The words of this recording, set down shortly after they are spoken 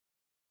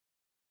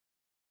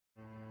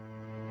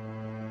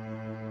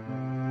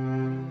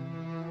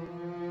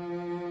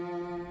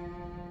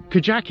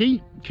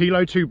Kajaki,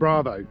 Kilo 2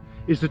 Bravo,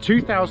 is the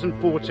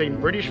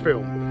 2014 British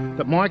film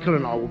that Michael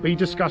and I will be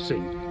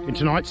discussing in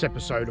tonight's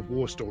episode of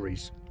War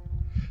Stories.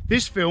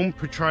 This film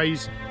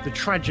portrays the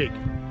tragic,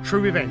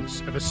 true events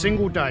of a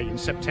single day in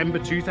September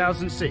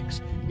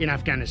 2006 in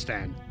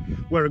Afghanistan,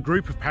 where a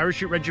group of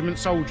parachute regiment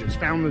soldiers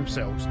found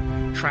themselves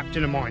trapped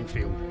in a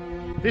minefield.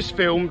 This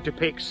film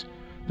depicts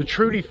the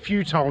truly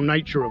futile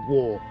nature of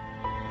war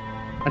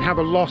and how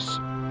the loss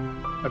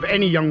of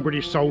any young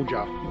British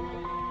soldier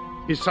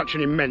is such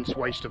an immense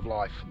waste of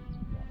life.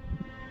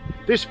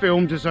 This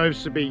film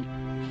deserves to be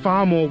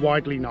far more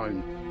widely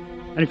known,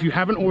 and if you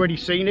haven't already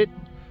seen it,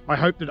 I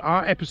hope that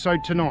our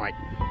episode tonight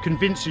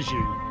convinces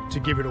you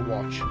to give it a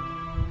watch.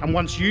 And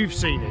once you've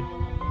seen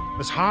it,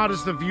 as hard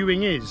as the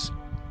viewing is,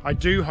 I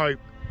do hope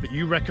that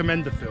you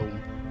recommend the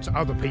film to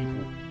other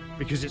people,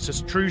 because it's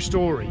a true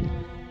story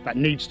that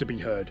needs to be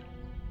heard.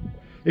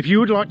 If you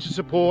would like to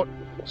support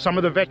some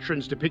of the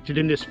veterans depicted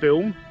in this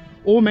film,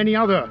 or many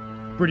other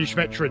British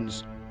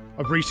veterans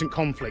of recent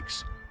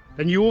conflicts,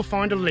 then you will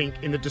find a link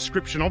in the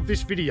description of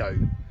this video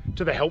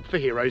to the Help for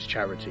Heroes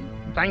charity.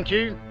 Thank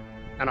you,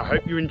 and I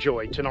hope you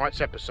enjoy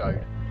tonight's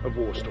episode of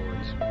War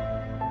Stories.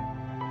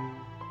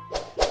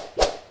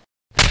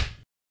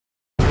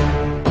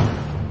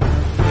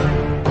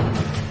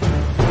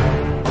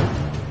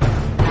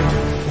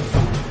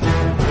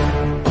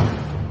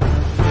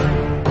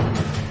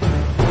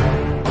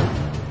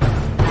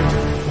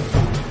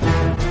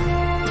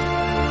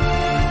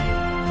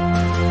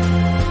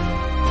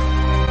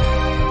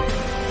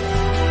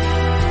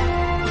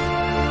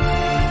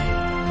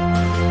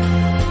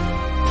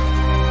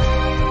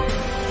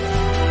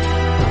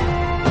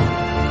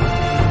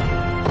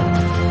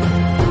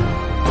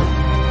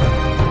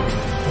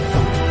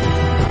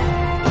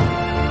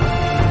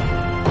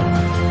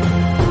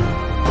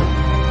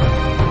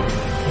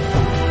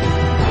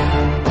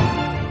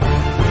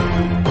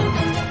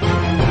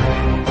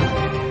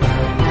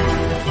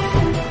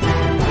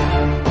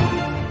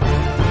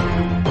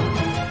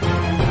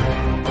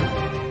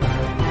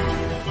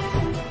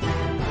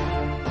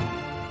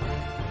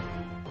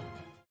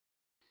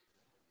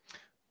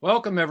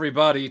 Welcome,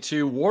 everybody,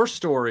 to War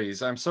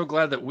Stories. I'm so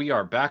glad that we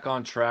are back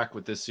on track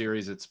with this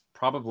series. It's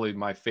probably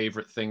my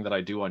favorite thing that I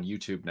do on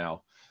YouTube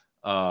now.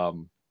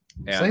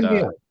 Same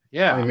here.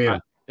 Yeah,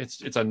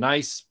 it's a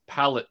nice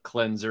palate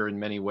cleanser in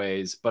many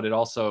ways, but it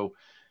also,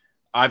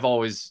 I've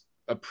always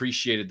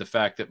appreciated the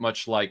fact that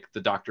much like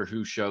the Doctor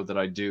Who show that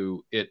I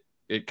do, it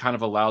kind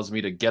of allows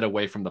me to get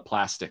away from the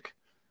plastic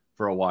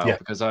for a while,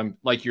 because I'm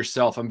like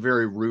yourself, I'm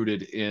very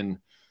rooted in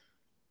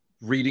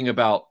reading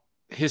about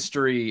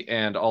history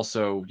and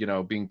also, you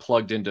know, being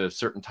plugged into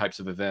certain types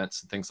of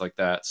events and things like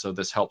that. So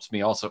this helps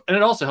me also, and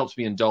it also helps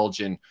me indulge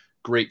in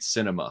great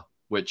cinema,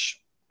 which,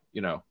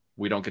 you know,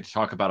 we don't get to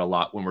talk about a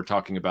lot when we're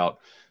talking about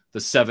the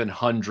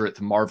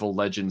 700th Marvel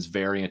Legends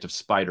variant of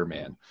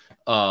Spider-Man.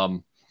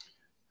 Okay,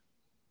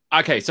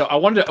 so I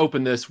wanted to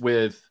open this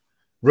with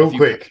real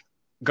quick.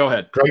 Go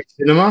ahead. Great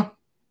cinema.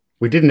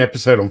 We did an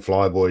episode on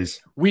Flyboys.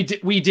 We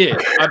did.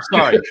 I'm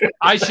sorry.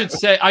 I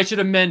should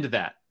amend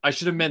that.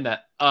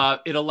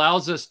 It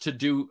allows us to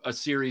do a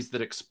series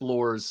that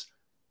explores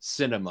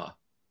cinema.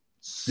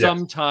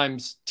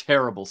 Sometimes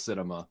terrible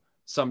cinema,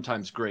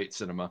 sometimes great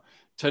cinema.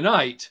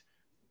 Tonight,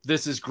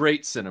 this is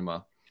great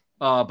cinema,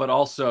 but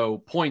also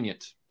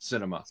poignant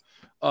cinema.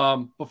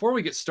 Before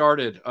we get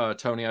started,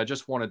 Tony, I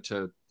just wanted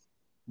to,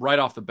 right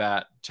off the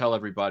bat, tell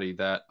everybody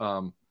that,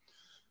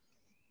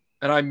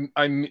 and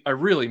I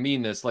really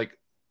mean this, like,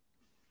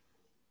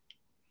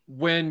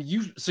 when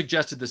you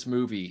suggested this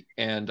movie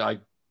and I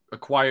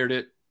acquired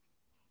it,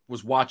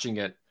 was watching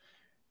it.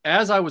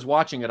 As I was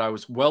watching it, I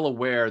was well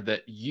aware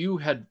that you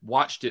had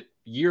watched it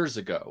years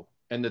ago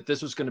and that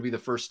this was going to be the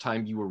first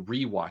time you were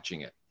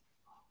rewatching it.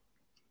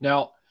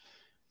 Now,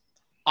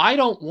 I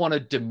don't want to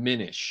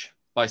diminish,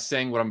 by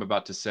saying what I'm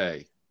about to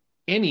say,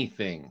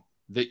 anything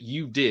that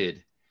you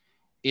did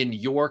in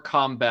your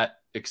combat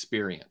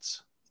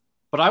experience.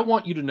 But I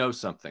want you to know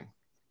something.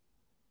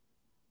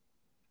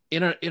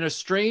 In a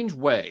strange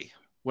way,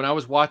 when I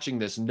was watching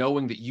this,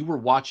 knowing that you were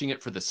watching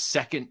it for the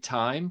second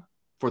time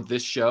for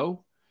this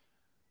show,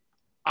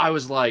 I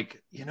was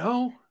like, you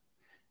know,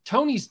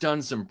 Tony's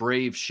done some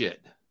brave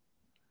shit,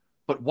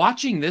 but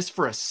watching this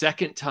for a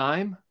second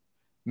time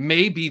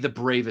may be the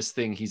bravest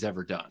thing he's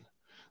ever done.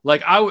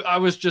 Like, I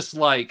was just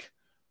like,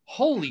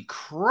 holy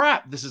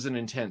crap, this is an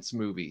intense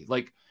movie.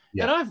 Like,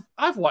 and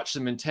I've watched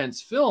some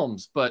intense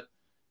films, but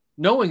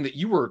knowing that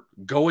you were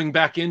going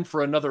back in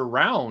for another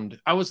round,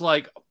 I was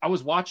like, I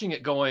was watching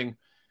it going,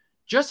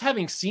 just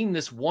having seen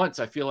this once,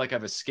 I feel like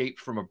I've escaped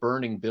from a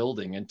burning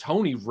building, and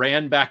Tony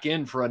ran back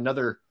in for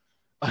another,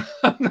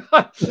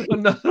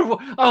 another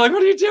one. I'm like,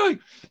 what are you doing?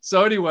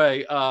 So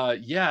anyway,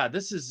 yeah,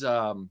 this is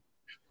a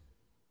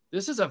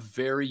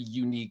very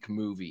unique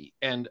movie.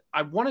 And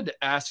I wanted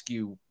to ask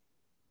you,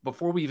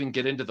 before we even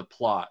get into the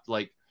plot,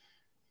 like,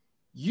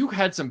 you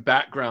had some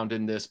background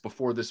in this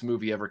before this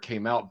movie ever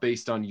came out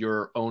based on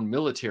your own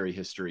military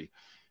history,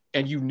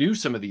 and you knew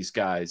some of these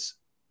guys.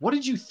 What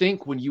did you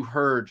think when you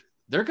heard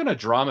they're going to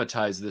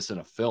dramatize this in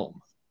a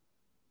film.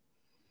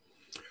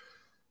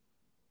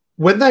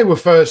 When they were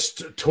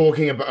first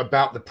talking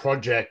about the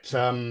project,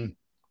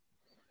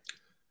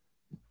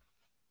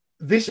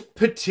 this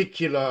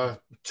particular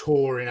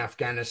tour in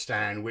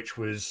Afghanistan, which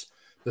was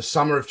the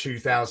summer of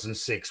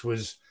 2006,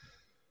 was,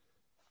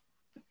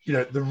 you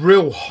know, the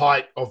real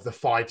height of the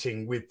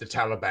fighting with the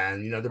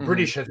Taliban. You know, the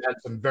British had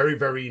some very,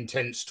 very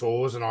intense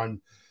tours, and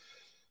I'm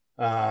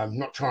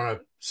not trying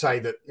to say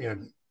that, you know,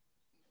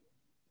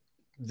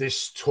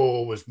 this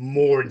tour was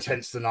more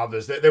intense than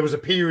others. There was a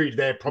period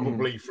there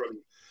probably from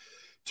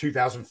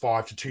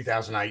 2005 to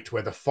 2008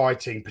 where the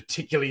fighting,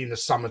 particularly in the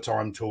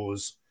summertime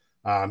tours,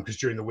 because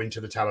during the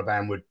winter the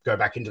Taliban would go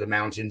back into the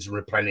mountains and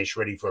replenish,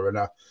 ready for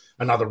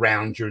another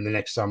round during the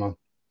next summer.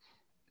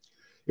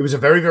 It was a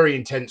very, very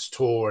intense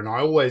tour, and I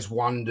always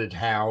wondered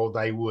how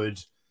they would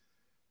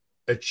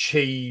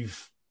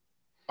achieve.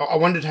 I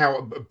wondered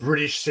how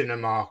British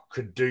cinema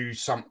could do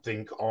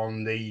something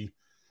on the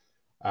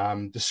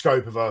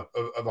scope of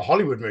a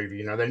Hollywood movie.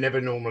 You know, they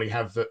never normally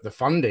have the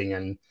funding,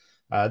 and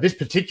this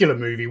particular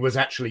movie was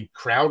actually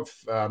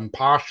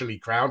partially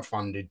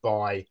crowdfunded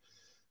by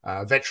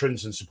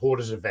veterans and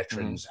supporters of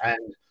veterans.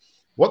 And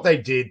what they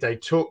did, they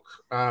took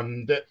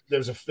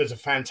there's a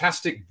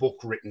fantastic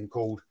book written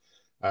called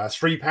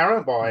Three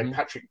Para by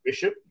Patrick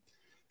Bishop.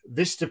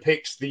 This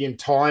depicts the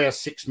entire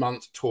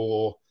 6-month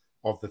tour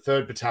of the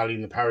 3rd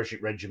Battalion, the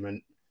Parachute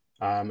Regiment,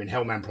 in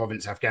Helmand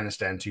Province,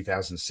 Afghanistan,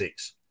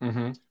 2006.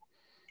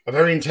 A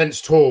very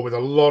intense tour with a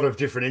lot of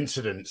different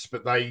incidents,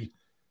 but they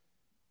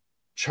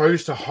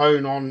chose to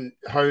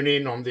hone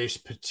in on this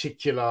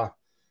particular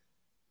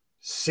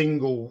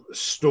single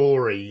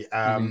story.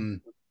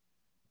 In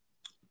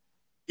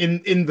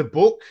the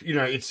book, you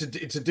know, it's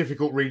a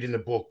difficult read in the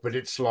book, but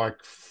it's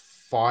like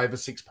 5 or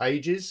 6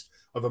 pages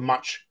of a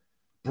much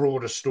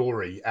broader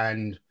story.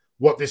 And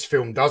what this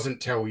film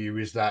doesn't tell you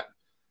is that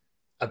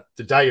at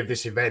the day of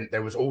this event,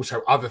 there was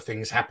also other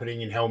things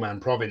happening in Helmand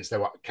Province. There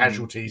were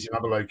casualties in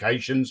other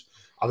locations,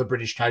 other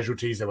British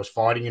casualties. There was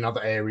fighting in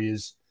other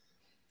areas.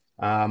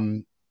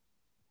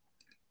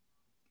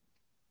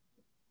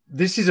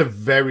 This is a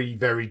very,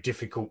 very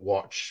difficult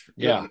watch.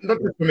 Yeah. Not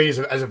just for me as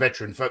a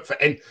veteran, for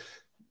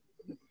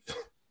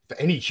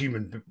any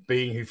human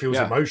being who feels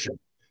emotion,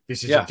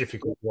 this is a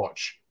difficult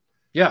watch.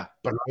 Yeah.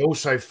 But I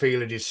also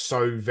feel it is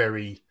so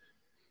very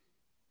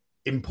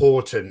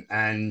important,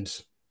 and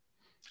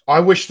I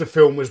wish the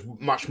film was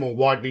much more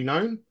widely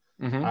known.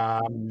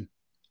 And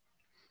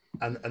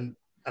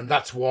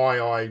that's why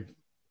I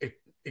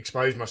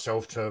exposed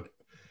myself to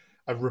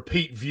a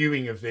repeat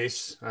viewing of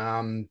this,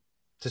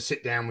 to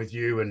sit down with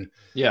you. And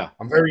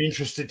I'm very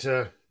interested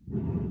to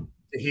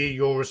hear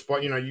your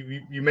response. You know,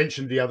 you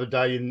mentioned the other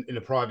day in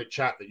a private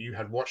chat that you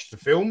had watched the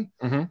film.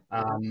 And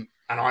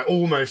I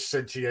almost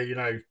said to you, you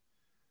know,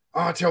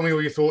 oh, tell me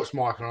all your thoughts,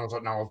 Mike. And I was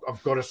like, no,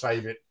 I've got to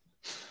save it.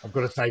 I've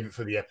got to save it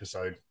for the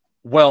episode.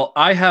 Well,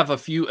 I have a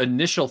few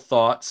initial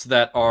thoughts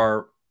that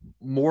are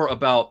more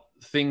about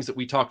things that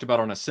we talked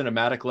about on a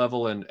cinematic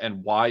level,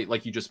 and why,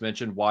 like you just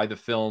mentioned, why the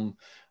film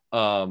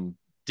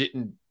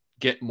didn't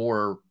get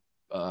more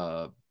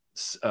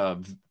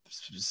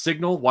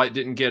signal, why it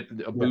didn't get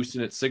a boost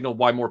in its signal,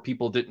 why more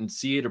people didn't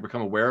see it or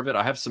become aware of it.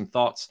 I have some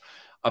thoughts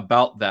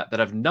about that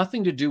have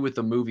nothing to do with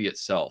the movie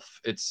itself.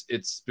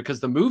 It's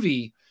because the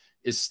movie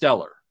is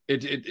stellar.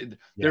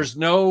 There's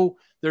no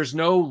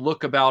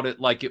look about it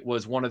like it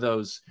was one of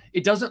those.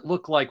 It doesn't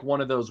look like one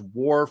of those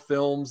war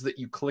films that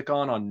you click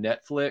on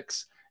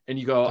Netflix and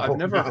you go, I've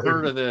never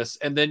heard of this,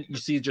 and then you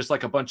see just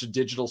like a bunch of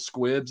digital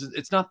squibs.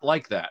 It's not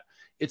like that.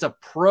 It's a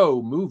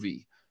pro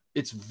movie.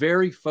 It's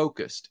very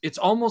focused. It's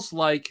almost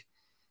like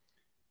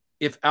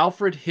if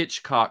Alfred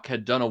Hitchcock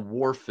had done a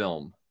war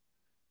film,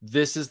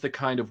 this is the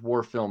kind of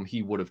war film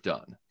he would have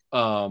done,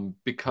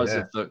 because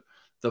of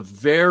the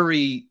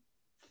very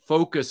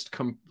focused,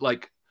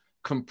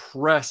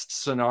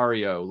 compressed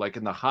scenario, like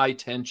in the high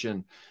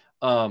tension.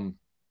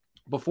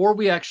 Before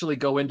we actually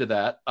go into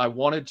that, I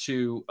wanted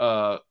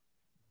to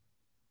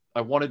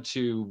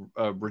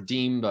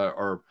redeem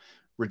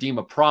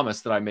a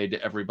promise that I made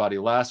to everybody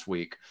last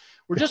week.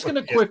 We're just going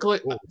to quickly,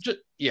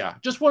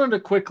 just wanted to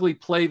quickly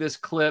play this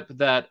clip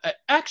that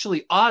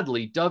actually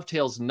oddly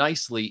dovetails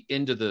nicely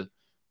into the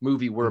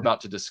movie we're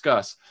about to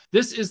discuss.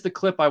 This is the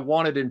clip I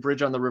wanted in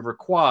Bridge on the River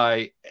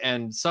Kwai,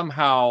 and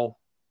somehow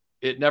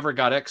it never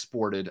got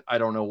exported. I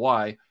don't know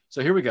why.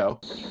 So here we go.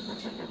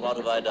 What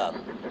have I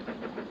done?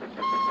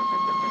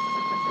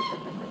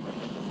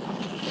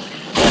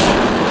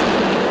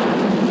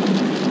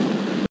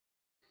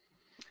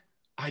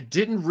 I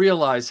didn't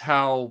realize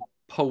how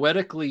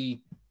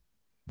poetically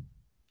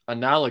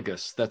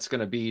analogous that's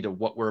going to be to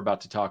what we're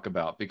about to talk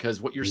about,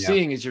 because what you're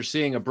seeing is you're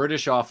seeing a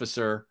British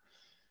officer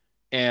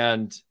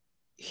and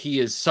he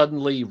is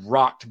suddenly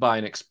rocked by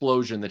an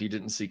explosion that he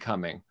didn't see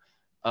coming.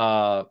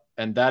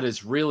 And that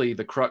is really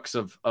the crux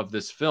of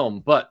this film.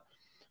 But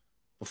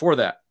before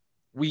that,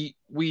 we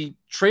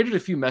traded a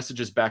few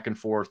messages back and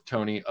forth,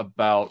 Tony,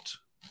 about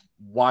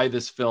why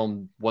this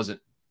film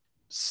wasn't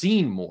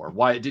seen more,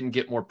 why it didn't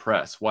get more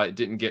press, why it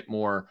didn't get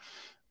more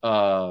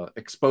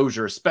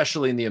exposure,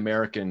 especially in the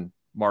American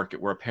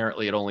market, where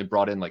apparently it only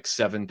brought in like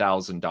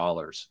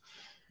 $7,000.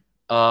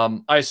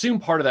 I assume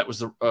part of that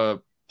was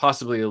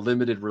possibly a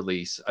limited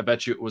release. I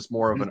bet you it was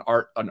more of an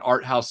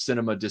art house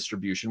cinema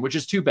distribution, which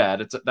is too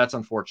bad. That's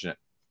unfortunate.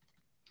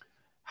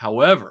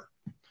 However,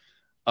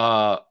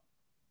 I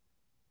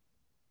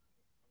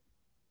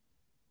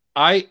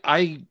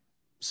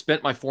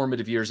spent my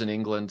formative years in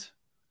England.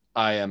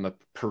 I am a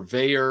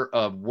purveyor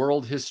of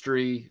world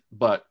history,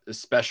 but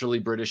especially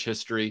British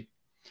history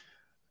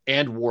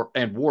and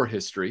war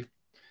history.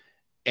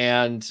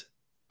 And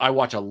I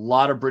watch a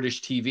lot of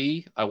British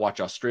TV. I watch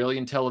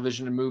Australian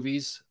television and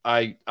movies.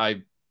 How do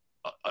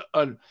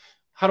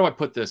I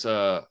put this?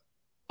 An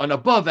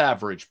above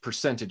average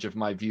percentage of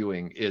my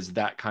viewing is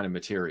that kind of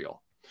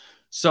material.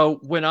 So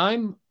when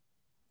I'm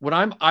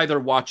either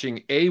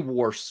watching a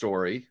war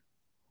story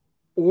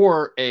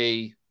or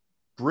a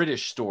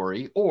British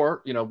story,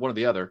 or, you know, one or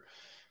the other,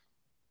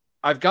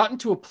 I've gotten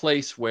to a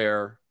place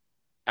where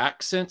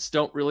accents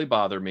don't really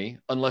bother me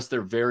unless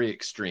they're very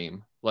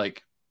extreme.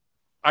 Like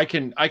I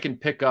can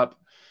pick up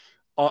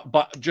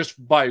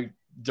just by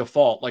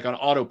default, like on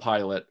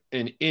autopilot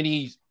in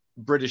any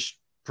British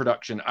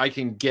production, I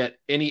can get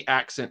any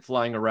accent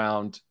flying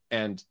around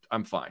and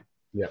I'm fine.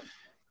 Yeah.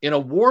 In a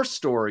war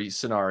story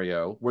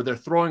scenario where they're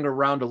throwing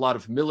around a lot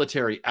of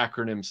military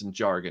acronyms and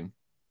jargon,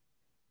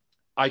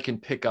 I can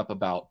pick up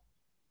about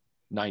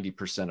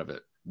 90% of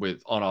it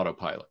on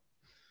autopilot.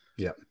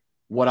 Yeah.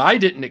 What I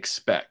didn't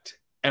expect,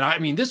 and I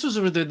mean, this was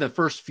within the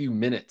first few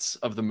minutes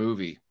of the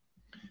movie,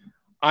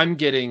 I'm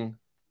getting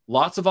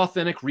lots of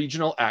authentic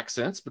regional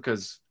accents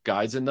because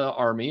guys in the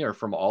army are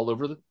from all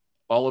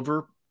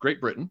over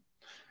Great Britain,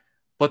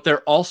 but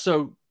they're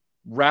also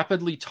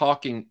rapidly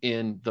talking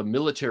in the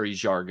military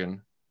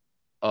jargon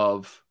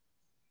of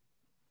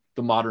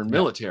the modern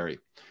military.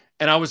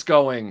 And I was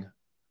going,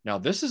 now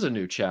this is a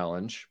new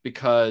challenge,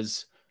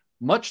 because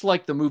much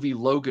like the movie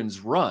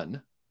Logan's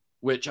Run,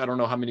 which I don't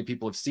know how many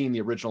people have seen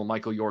the original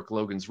Michael York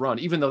Logan's Run,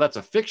 even though that's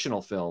a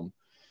fictional film.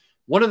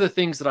 One of the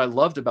things that I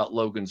loved about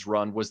Logan's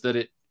Run was that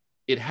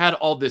it had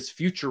all this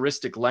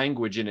futuristic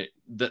language in it,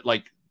 that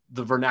like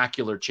the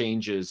vernacular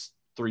changes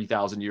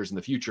 3,000 years in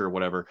the future or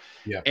whatever.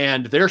 Yeah.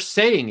 And they're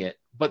saying it,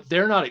 but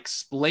they're not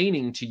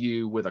explaining to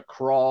you with a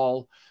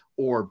crawl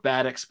or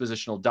bad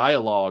expositional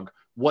dialogue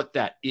what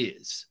that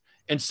is.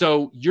 And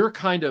so you're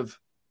kind of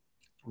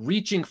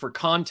reaching for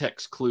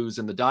context clues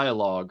in the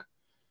dialogue,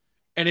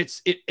 and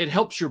it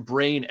helps your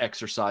brain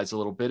exercise a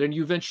little bit, and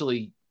you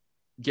eventually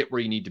get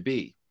where you need to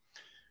be.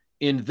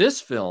 In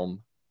this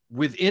film,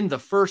 within the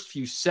first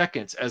few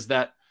seconds, as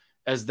that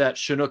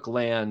Chinook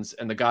lands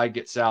and the guy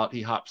gets out,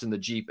 he hops in the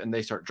Jeep and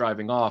they start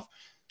driving off,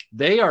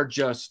 they are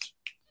just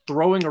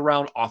throwing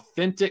around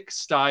authentic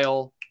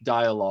style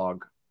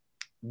dialogue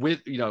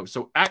with, you know,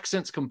 so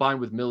accents combined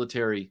with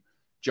military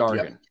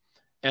jargon. Yep.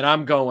 And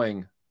I'm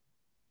going,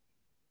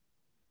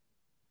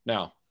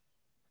 now,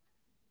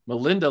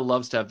 Melinda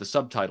loves to have the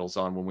subtitles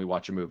on when we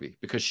watch a movie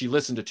because she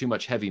listened to too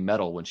much heavy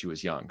metal when she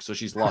was young. So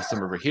she's lost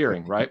some of her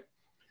hearing, right?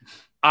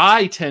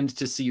 I tend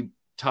to see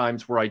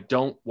times where I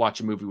don't watch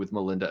a movie with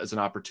Melinda as an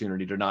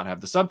opportunity to not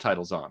have the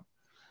subtitles on.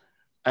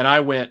 And I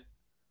went,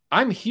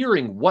 I'm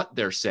hearing what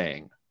they're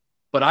saying,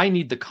 but I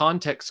need the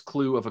context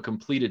clue of a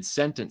completed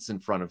sentence in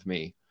front of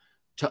me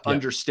to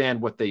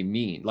understand what they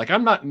mean. Like,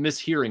 I'm not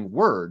mishearing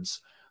words,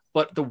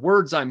 but the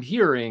words I'm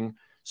hearing.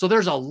 So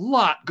there's a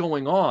lot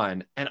going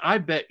on. And I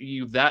bet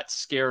you that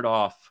scared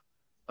off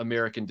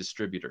American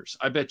distributors.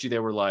 I bet you they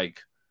were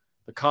like,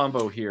 the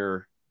combo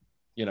here,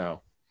 you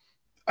know.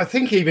 I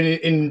think even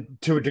in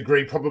to a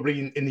degree,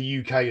 probably in the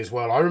UK as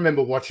well. I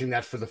remember watching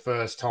that for the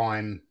first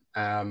time.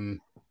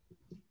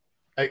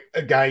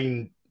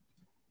 Again,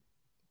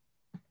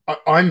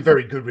 I'm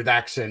very good with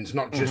accents,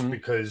 not just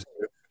because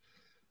of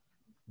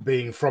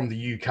being from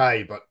the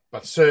UK,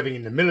 but serving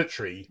in the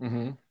military.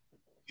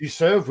 You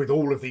serve with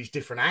all of these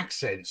different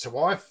accents. So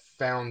I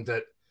found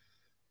that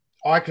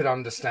I could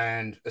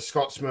understand a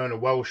Scotsman, a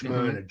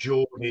Welshman, a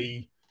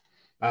Geordie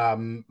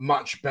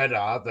much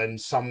better than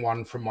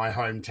someone from my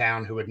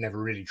hometown who had never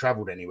really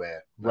traveled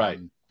anywhere. Right.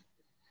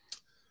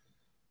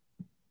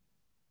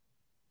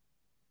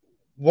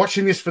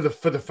 Watching this for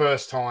the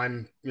first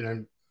time, you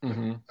know,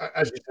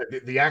 as you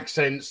said, the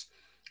accents,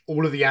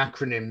 all of the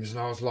acronyms, and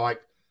I was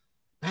like,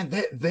 man,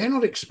 they're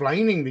not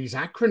explaining these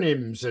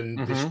acronyms and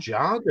this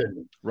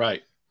jargon.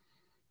 Right.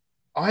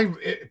 I,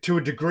 to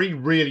a degree,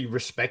 really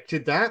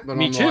respected that. But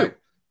Me too. Like,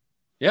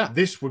 yeah,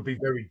 this would be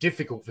very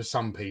difficult for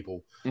some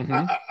people. And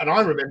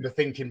I remember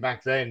thinking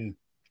back then,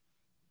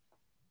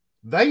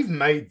 they've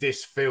made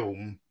this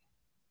film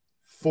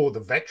for the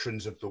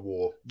veterans of the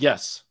war.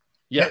 Yes.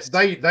 Yes.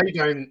 They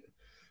don't.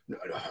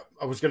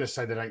 I was going to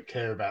say they don't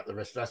care about the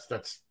rest. That's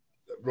the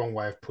wrong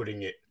way of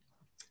putting it.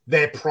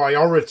 Their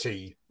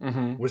priority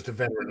was the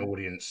veteran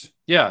audience.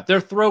 Yeah,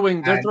 they're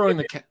throwing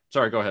the.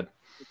 Sorry, go ahead.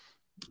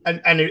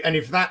 And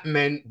if that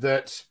meant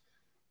that,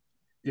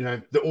 you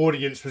know, the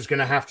audience was going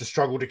to have to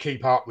struggle to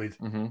keep up with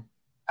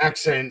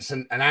accents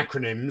and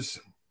acronyms,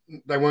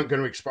 they weren't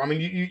going to explain. I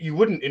mean, you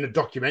wouldn't in a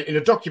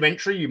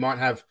documentary. You might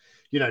have,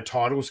 you know,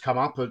 titles come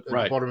up at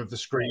the bottom of the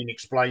screen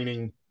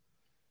explaining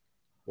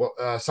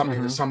what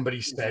something that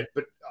somebody said.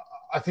 But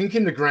I think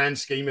in the grand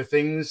scheme of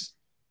things,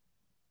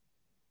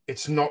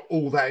 it's not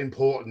all that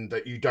important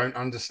that you don't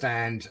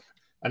understand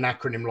an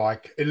acronym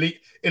like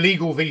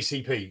illegal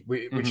VCP,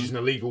 which is an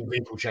illegal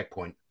vehicle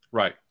checkpoint.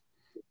 Right.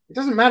 It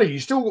doesn't matter. You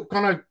still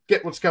kind of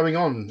get what's going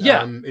on.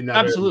 Yeah, in that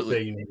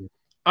absolutely.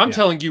 I'm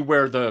telling you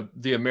where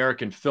the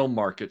American film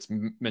market's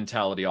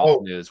mentality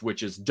often is,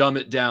 which is dumb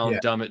it down,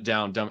 dumb it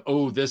down, dumb.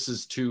 Oh, this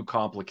is too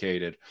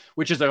complicated,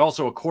 which is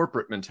also a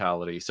corporate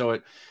mentality. So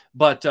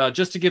but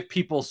just to give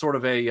people sort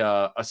of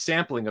a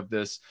sampling of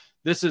this,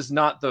 this is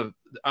not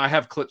I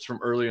have clips from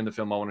earlier in the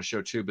film I want to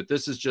show too, but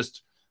this is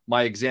just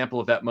my example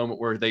of that moment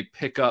where they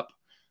pick up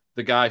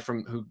the guy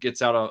who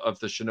gets out of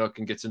the Chinook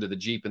and gets into the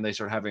Jeep and they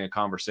start having a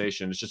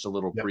conversation. It's just a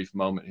little brief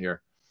moment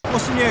here.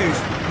 What's the news?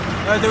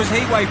 There was a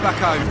heat wave back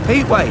home.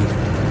 Heat wave?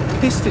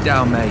 Pissed it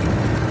down, mate.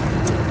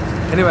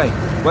 Anyway,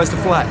 where's the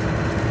flat?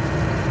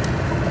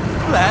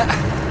 Flat?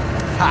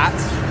 Hat?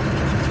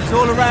 It's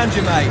all around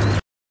you, mate.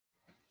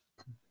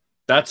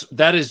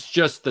 That is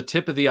just the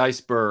tip of the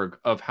iceberg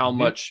of how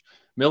much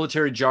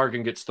military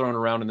jargon gets thrown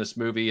around in this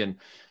movie. And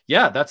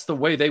yeah, that's the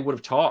way they would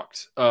have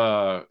talked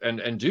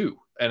and do.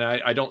 And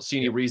I don't see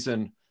any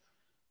reason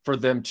for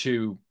them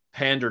to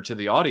pander to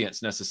the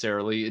audience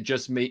necessarily. It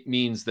just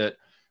means that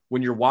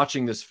when you're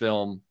watching this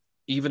film,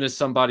 even as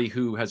somebody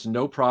who has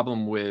no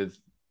problem with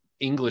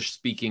English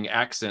speaking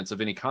accents of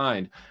any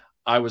kind,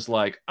 I was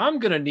like, I'm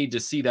going to need to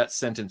see that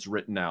sentence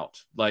written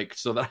out, like,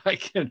 so that I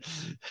can.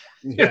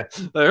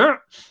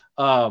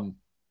 All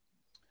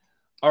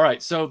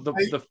right. So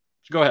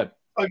go ahead.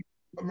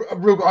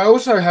 I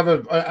also have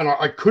and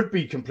I could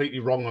be completely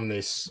wrong on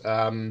this.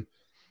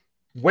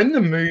 When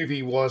the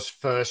movie was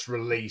first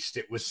released,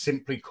 it was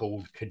simply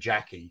called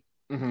Kajaki.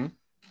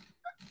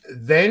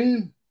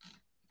 Then,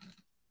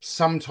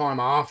 sometime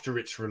after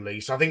its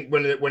release, I think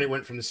when it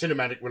went from the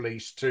cinematic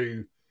release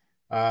to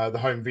the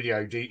home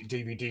video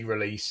DVD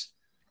release,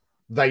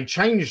 they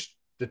changed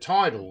the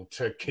title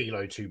to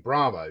Kilo 2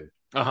 Bravo.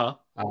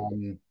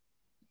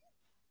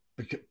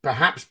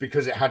 Perhaps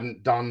because it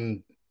hadn't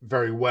done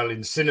very well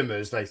in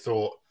cinemas, they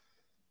thought,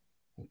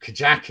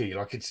 Kajaki,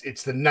 like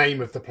it's the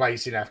name of the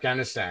place in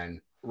Afghanistan.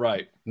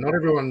 Right. Not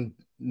everyone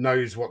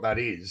knows what that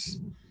is.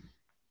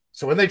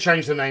 So when they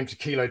changed the name to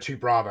Kilo 2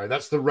 Bravo,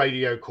 that's the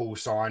radio call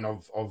sign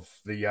of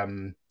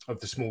the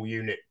small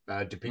unit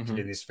depicted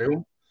in this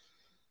film.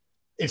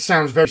 It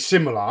sounds very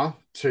similar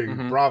to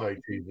Bravo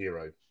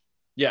 20.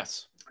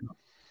 Yes.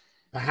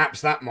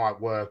 Perhaps that might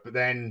work, but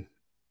then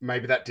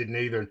maybe that didn't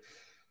either.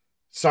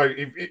 So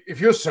if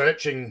you're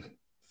searching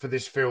for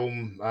this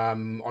film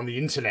on the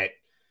internet,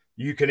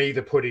 you can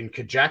either put in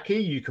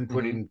Kajaki, you can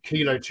put in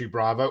Kilo 2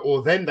 Bravo,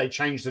 or then they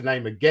changed the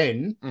name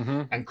again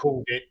and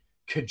called it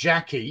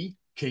Kajaki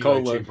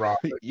Kilo 2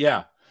 Bravo.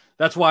 Yeah,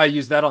 that's why I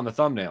used that on the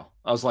thumbnail.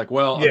 I was like,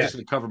 well, I'm just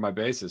going to cover my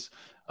bases.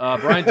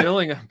 Brian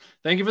Dillingham,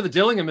 thank you for the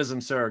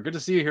Dillinghamism, sir. Good to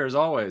see you here as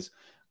always.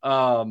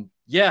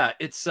 Yeah,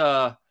 it's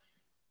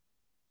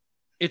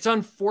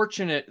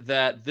unfortunate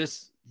that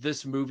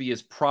this movie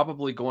is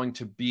probably going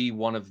to be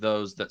one of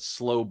those that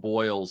slow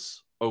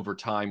boils over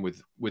time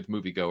with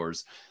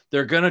moviegoers.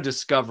 They're going to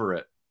discover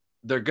it.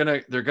 They're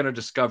going to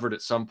discover it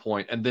at some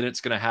point, and then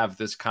it's going to have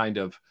this kind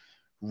of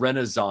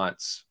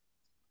renaissance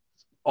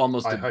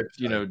almost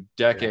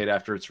decade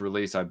after its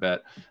release, I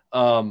bet.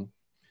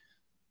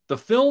 The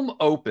film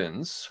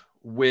opens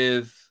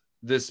with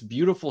this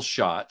beautiful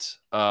shot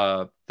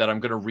that I'm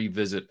going to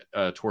revisit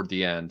toward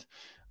the end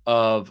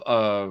of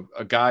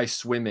a guy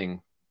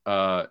swimming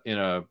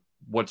in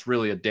what's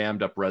really a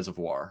dammed up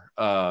reservoir.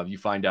 You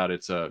find out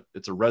it's a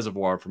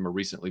reservoir from a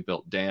recently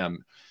built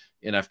dam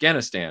in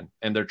Afghanistan,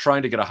 and they're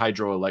trying to get a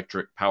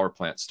hydroelectric power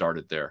plant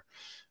started there.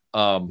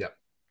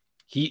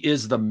 He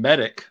is the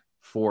medic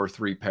for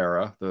 3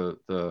 Para,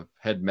 the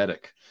head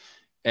medic,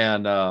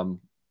 and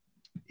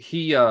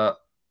he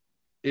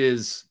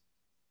is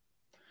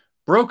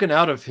broken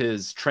out of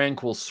his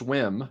tranquil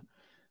swim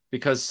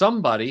because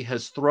somebody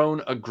has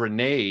thrown a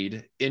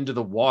grenade into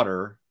the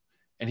water.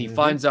 And he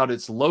finds out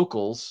it's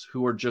locals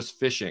who are just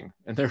fishing,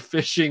 and they're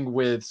fishing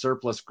with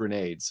surplus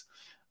grenades.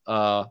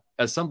 As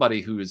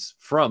somebody who is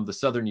from the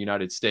southern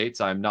United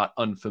States, I'm not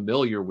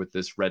unfamiliar with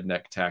this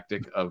redneck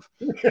tactic of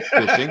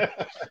fishing.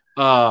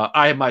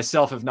 I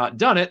myself have not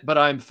done it, but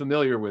I'm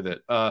familiar with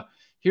it.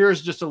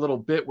 Here's just a little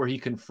bit where he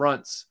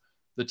confronts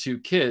the 2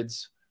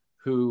 kids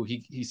who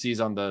he sees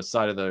on the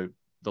side of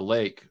the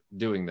lake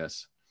doing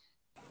this.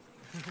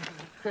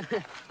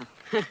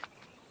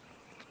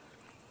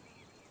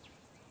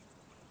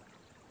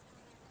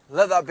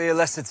 Let that be a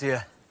lesson to you.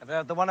 Have you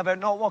heard the one about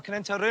not walking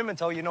into a room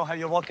until you know how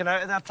you're walking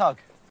out of that tug?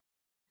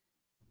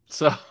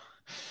 So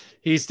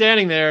he's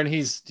standing there and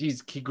he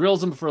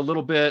grills them for a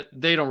little bit.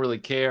 They don't really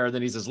care.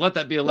 Then he says, let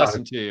that be a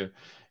lesson to you.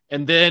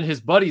 And then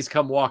his buddies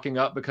come walking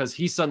up because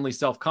he's suddenly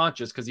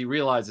self-conscious because he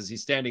realizes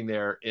he's standing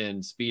there in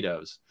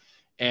Speedos.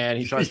 And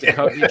he tries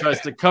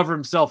to cover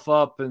himself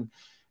up.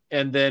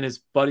 And then his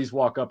buddies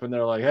walk up and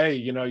they're like, hey,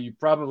 you know, you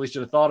probably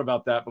should have thought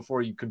about that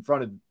before you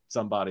confronted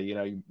somebody. You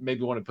know, you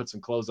maybe want to put some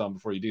clothes on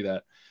before you do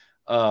that.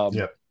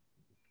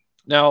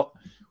 Now,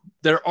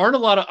 there aren't a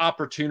lot of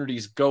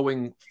opportunities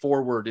going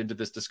forward into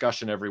this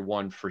discussion,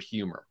 everyone, for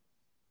humor.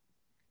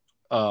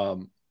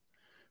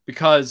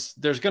 Because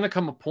there's going to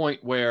come a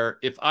point where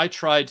if I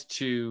tried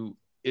to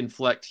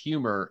inflect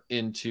humor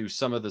into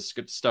some of the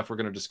stuff we're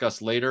going to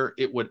discuss later,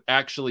 it would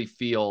actually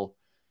feel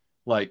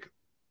like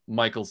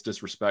Michael's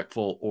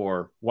disrespectful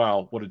or,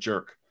 wow, what a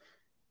jerk.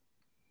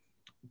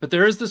 But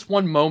there is this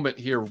one moment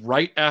here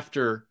right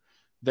after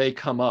they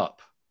come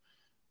up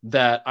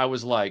that I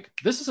was like,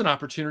 this is an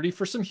opportunity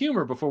for some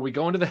humor before we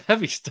go into the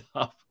heavy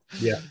stuff.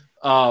 Yeah.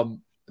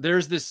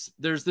 There's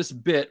this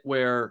bit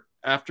where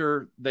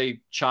after they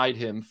chide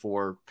him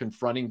for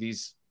confronting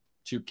these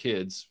two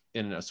kids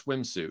in a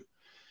swimsuit,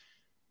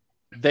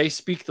 they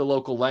speak the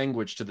local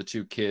language to the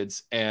two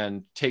kids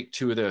and take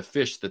two of the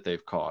fish that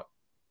they've caught,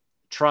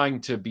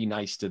 trying to be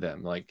nice to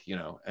them. Like, you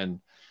know,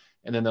 and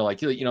then they're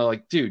like, you know,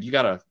 like, dude, you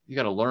gotta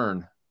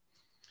learn.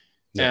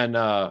 Yeah. And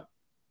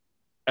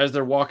as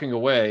they're walking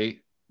away,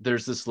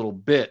 there's this little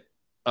bit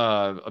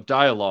of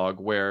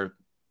dialogue where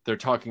they're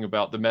talking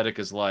about, the medic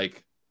is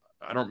like,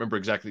 I don't remember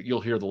exactly,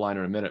 you'll hear the line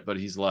in a minute, but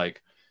he's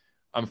like,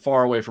 I'm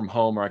far away from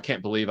home, or I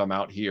can't believe I'm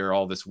out here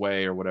all this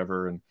way or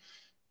whatever.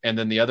 And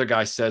then the other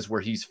guy says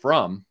where he's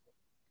from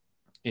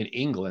in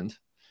England.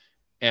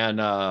 And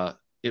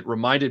it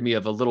reminded me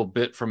of a little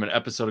bit from an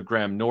episode of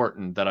Graham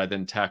Norton that I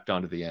then tacked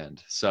onto the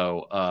end.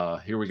 So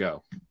here we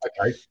go.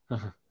 Okay.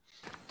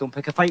 Don't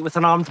pick a fight with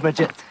an armed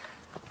midget.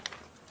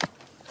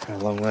 A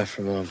long way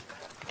from home.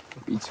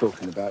 What are you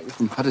talking about? You're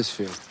from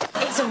Huddersfield.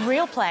 It's a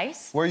real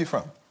place. Where are you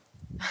from?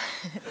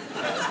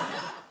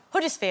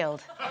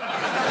 Huddersfield.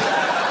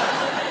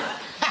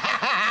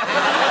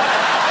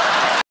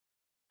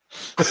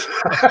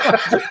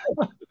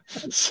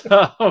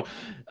 So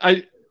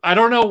I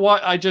don't know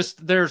why,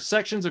 there are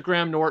sections of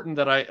Graham Norton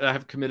that I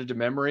have committed to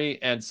memory.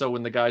 And so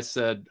when the guy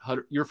said,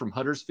 you're from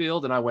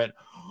Huddersfield, and I went,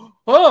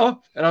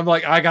 oh, and I'm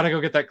like, I got to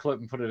go get that clip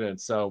and put it in.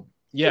 So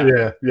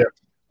yeah.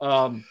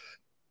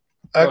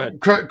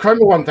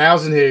 Chroma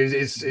 1000 here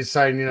is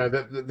saying, you know,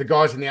 that the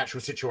guys in the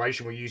actual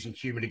situation were using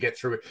humor to get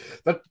through it.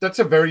 That's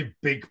a very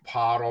big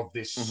part of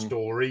this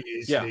story,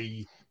 is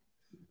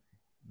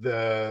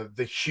the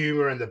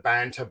humor and the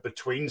banter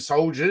between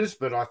soldiers.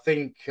 But I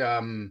think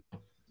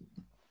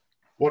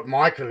what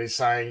Michael is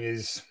saying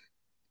is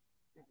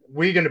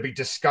we're going to be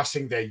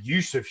discussing their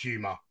use of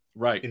humor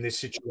in this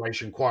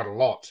situation quite a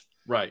lot.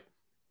 Right.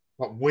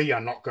 But we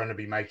are not going to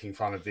be making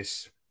fun of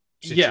this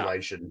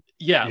situation.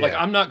 Yeah. Like,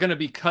 I'm not going to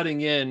be cutting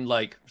in,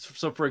 like,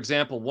 so for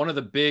example, one of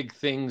the big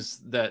things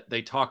that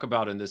they talk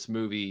about in this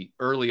movie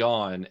early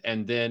on,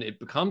 and then it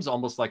becomes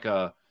almost like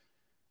a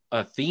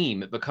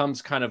theme. It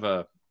becomes kind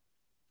of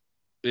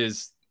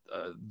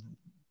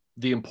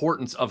the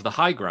importance of the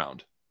high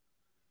ground.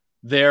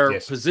 Their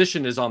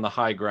position is on the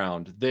high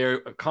ground. They're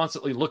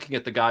constantly looking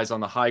at the guys on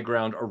the high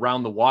ground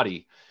around the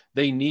wadi.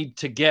 They need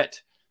to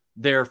get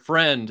their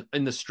friend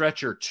in the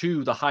stretcher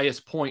to the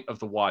highest point of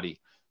the wadi.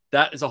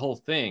 That is a whole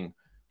thing.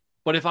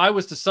 But if I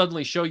was to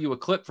suddenly show you a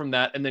clip from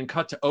that and then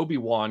cut to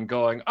Obi-Wan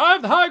going, I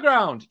have the high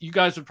ground, you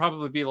guys would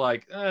probably be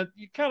like,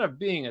 you're kind of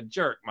being a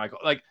jerk, Michael.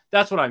 Like,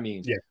 that's what I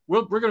mean. Yeah.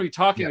 We're going to be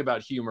talking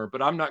about humor,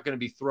 but I'm not going to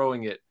be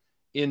throwing it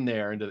in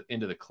there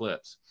into the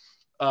clips.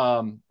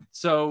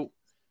 So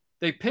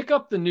they pick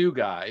up the new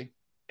guy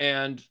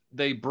and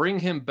they bring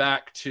him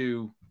back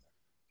to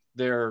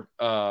their,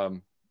 what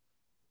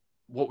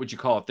would you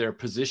call it? Their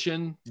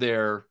position,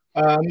 their...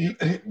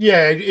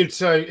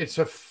 it's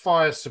a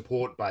fire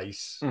support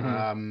base.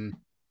 So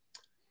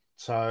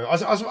I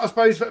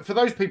suppose for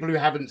those people who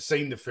haven't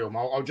seen the film,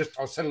 I'll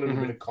set a little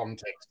bit of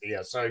context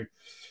here. So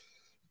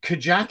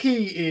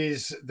Kajaki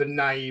is the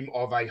name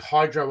of a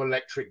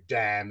hydroelectric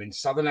dam in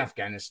southern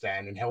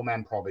Afghanistan in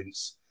Helmand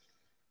province.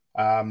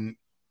 I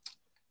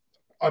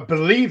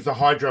believe the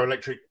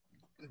hydroelectric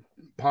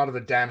part of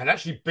the dam had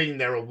actually been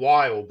there a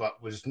while,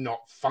 but was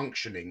not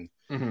functioning.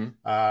 So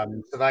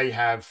they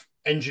have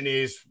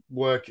engineers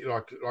work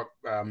like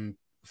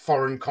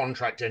foreign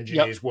contract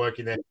engineers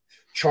working there,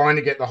 trying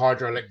to get the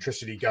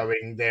hydroelectricity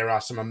going. There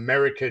are some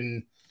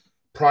American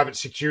private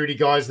security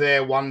guys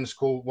there. One's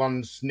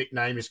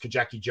nickname is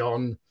Kajaki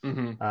John.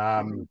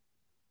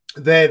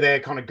 They're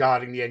kind of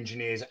guarding the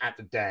engineers at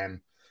the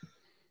dam.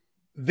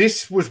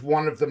 This was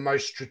one of the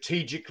most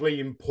strategically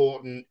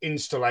important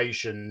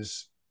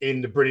installations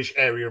in the British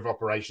area of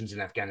operations in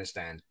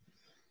Afghanistan.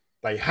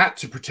 They had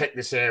to protect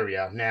this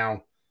area.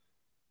 Now,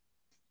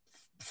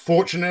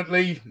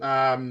 fortunately,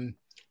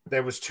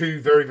 there was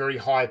two very, very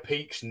high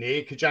peaks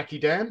near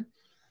Kajaki Dam.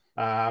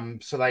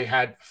 So they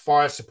had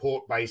fire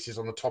support bases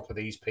on the top of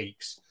these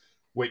peaks,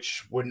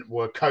 which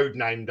were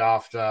codenamed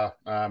after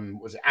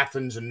was it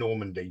Athens and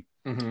Normandy,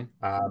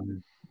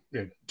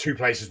 two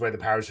places where the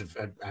Paras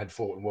had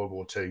fought in World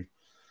War II.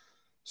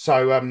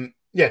 So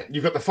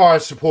you've got the fire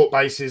support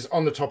bases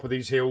on the top of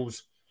these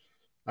hills,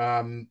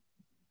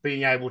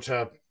 being able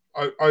to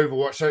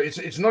Overwatch. So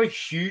it's not a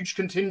huge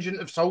contingent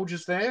of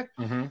soldiers there,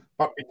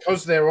 but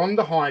because they're on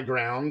the high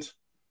ground,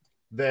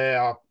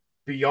 they're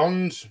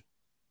beyond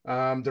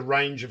the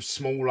range of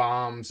small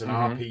arms and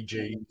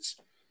RPGs.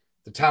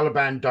 The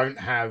Taliban don't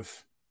have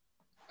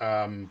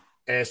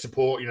air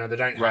support. You know, they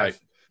don't have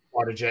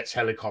fighter jets,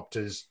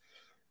 helicopters.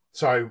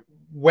 So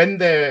when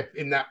they're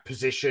in that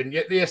position,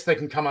 yes, they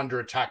can come under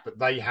attack, but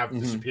they have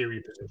the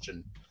superior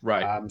position,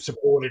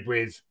 supported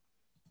with,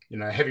 you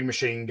know, heavy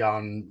machine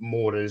gun,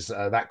 mortars,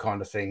 that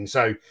kind of thing.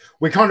 So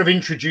we're kind of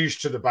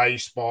introduced to the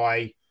base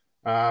by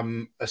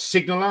a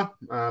signaller.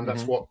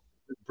 That's what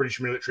the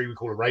British military would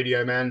call a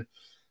radio man.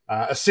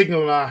 A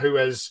signaller who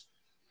has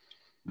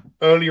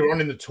earlier on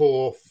in the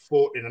tour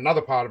fought in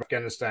another part of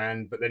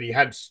Afghanistan, but then he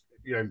had,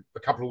 you know, a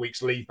couple of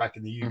weeks leave back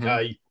in the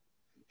UK.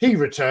 He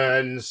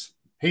returns.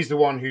 He's the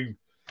one who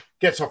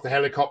gets off the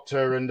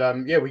helicopter.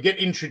 And we get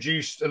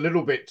introduced a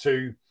little bit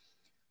to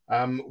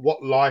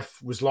what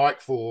life was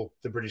like for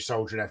the British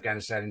soldier in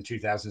Afghanistan in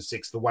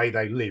 2006, the way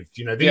they lived.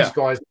 You know, these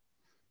guys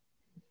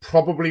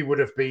probably would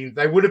have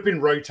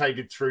been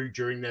rotated through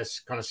during this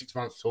kind of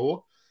 6-month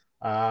tour.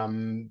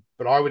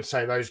 But I would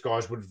say those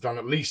guys would have done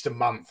at least a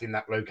month in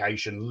that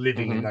location,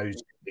 living in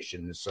those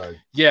conditions. So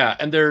yeah,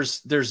 and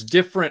there's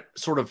different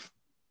sort of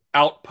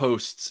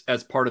outposts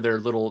as part of their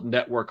little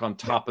network on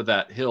top of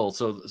that hill.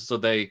 So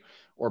they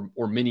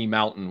or mini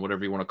mountain,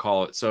 whatever you want to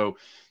call it. So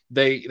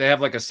they have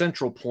like a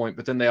central point,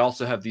 but then they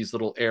also have these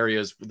little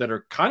areas that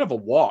are kind of a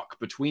walk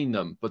between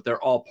them, but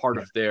they're all part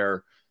of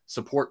their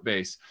support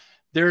base.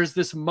 There's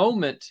this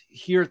moment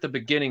here at the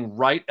beginning,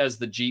 right as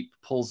the Jeep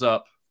pulls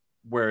up,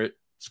 where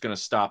it's going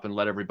to stop and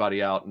let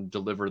everybody out and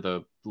deliver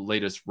the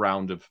latest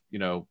round of, you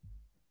know,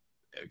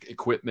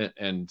 equipment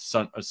and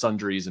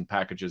sundries and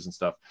packages and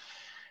stuff.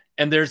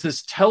 And there's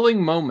this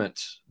telling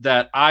moment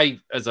that I,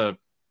 as a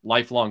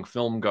lifelong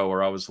film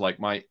goer, I was like,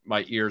 my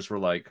ears were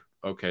like,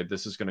 okay,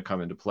 this is going to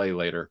come into play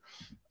later.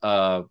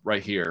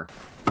 Right here.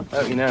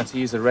 Oh, you know how to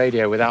use a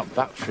radio without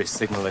battery,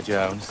 Signaller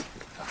Jones.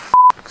 For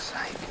f***'s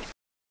sake.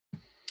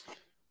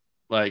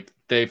 Like,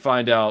 they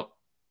find out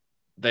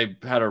they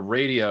had a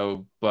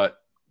radio, but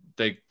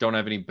they don't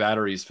have any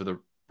batteries for the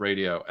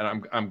radio.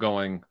 And I'm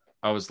going,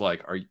 I was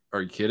like, are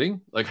you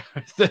kidding? Like,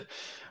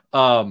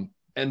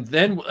 and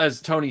then,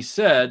 as Tony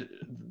said,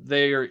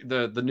 they are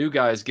the new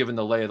guys given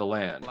the lay of the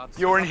land.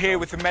 You're in here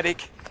with the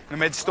medic and the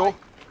med store.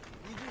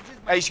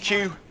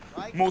 HQ,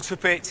 mortar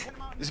pit.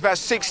 There's about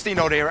 16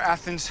 odd here at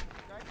Athens,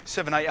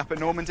 7, 8 up at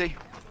Normandy.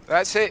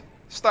 That's it.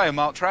 Stay on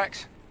marked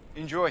tracks.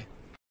 Enjoy.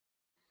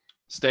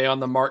 Stay on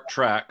the marked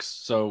tracks.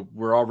 So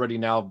we're already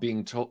now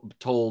being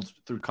told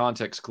through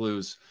context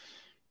clues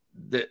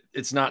that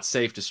it's not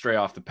safe to stray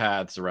off the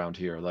paths around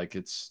here. Like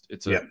it's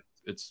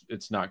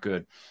not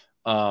good.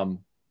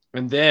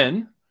 And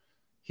then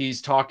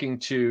he's talking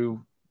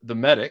to the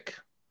medic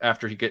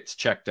after he gets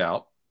checked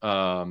out.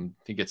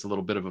 He gets a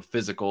little bit of a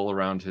physical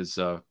around his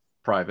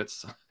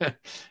privates.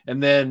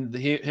 And then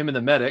him and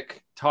the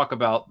medic talk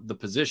about the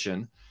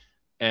position.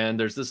 And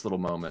there's this little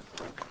moment.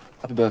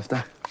 Happy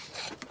birthday.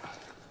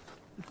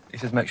 He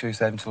says make sure you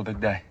save until the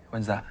big day.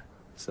 When's that?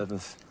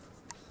 7th.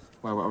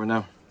 Where are we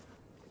now?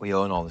 We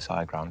own all this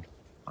high ground.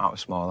 Out of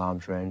small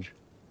arms range.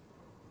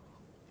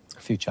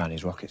 A few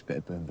Chinese rockets, bit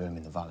of boom boom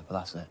in the valley, but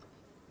that's it.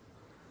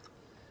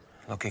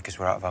 Lucky because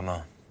we're out of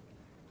ammo.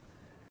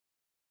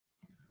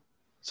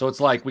 So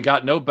it's like we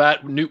got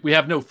we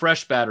have no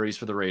fresh batteries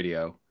for the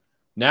radio.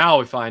 Now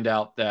we find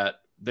out that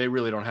they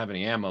really don't have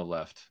any ammo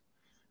left.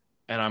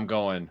 And I'm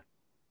going,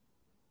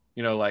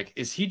 you know, like,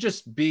 is he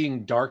just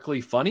being darkly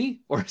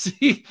funny, or is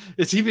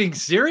he being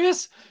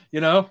serious?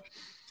 You know?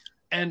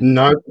 And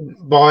no,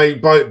 by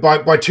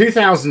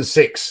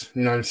 2006,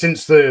 you know,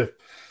 since I'll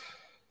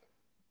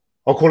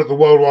call it the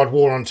worldwide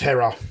war on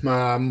terror,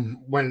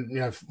 when, you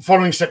know,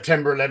 following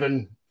September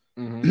 11,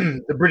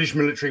 the British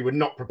military were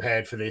not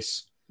prepared for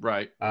this.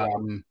 Right.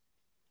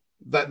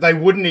 That they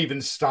wouldn't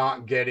even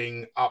start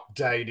getting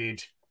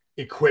updated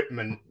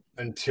equipment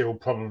until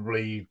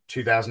probably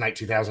 2008,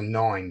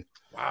 2009.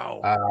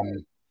 Wow.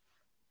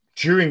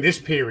 During this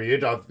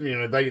period, you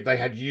know, they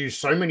had used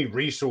so many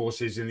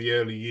resources in the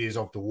early years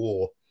of the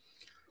war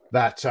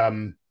that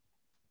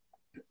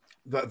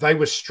that they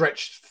were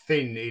stretched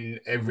thin in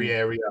every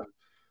area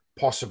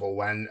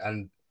possible.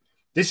 And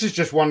this is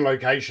just one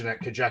location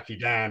at Kajaki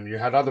Dam. You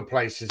had other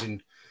places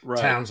in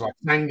towns like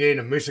Sangin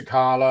and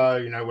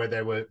Musakala, you know, where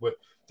there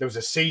was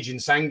a siege in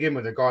Sangin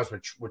where the guys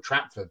were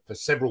trapped for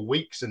several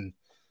weeks, and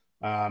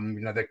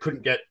you know,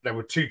 they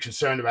were too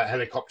concerned about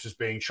helicopters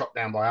being shot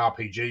down by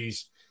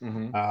RPGs.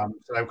 So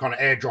they were kind of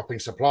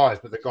airdropping supplies,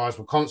 but the guys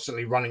were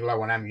constantly running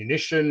low on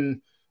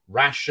ammunition,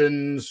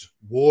 rations,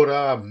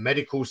 water,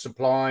 medical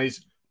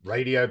supplies,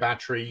 radio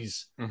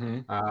batteries.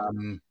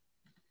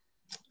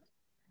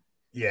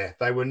 Yeah,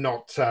 they were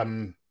not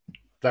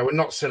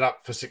set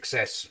up for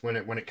success when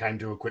it came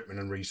to equipment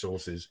and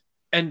resources.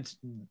 And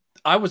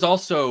I was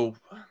also,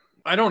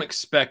 I don't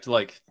expect,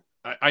 like,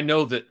 I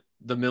know that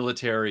the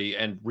military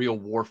and real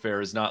warfare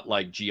is not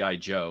like G.I.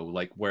 Joe,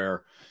 like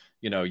where,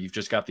 you know, you've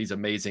just got these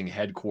amazing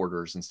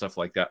headquarters and stuff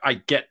like that. I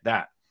get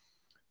that.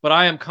 But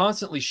I am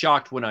constantly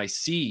shocked when I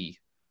see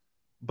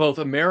both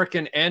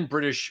American and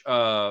British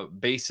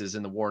bases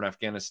in the war in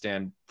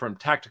Afghanistan from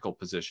tactical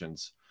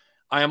positions.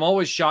 I am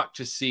always shocked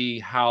to see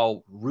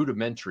how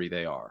rudimentary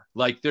they are.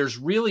 Like, there's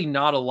really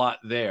not a lot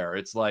there.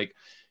 It's like,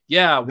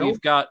 yeah, we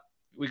got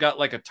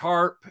like a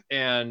tarp,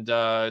 and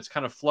it's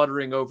kind of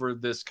fluttering over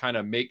this kind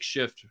of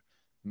makeshift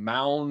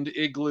mound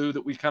igloo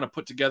that we kind of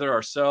put together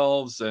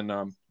ourselves,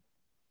 and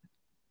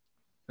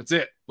that's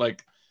it.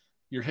 Like,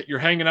 you're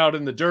hanging out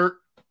in the dirt,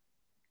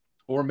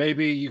 or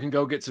maybe you can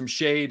go get some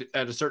shade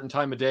at a certain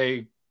time of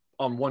day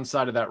on one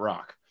side of that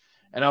rock.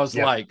 And I was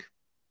like,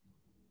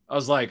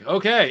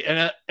 okay.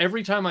 And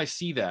every time I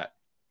see that,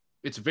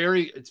 it's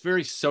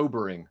very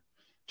sobering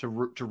to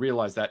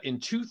realize that in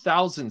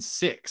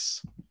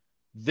 2006,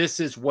 this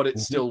is what it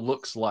still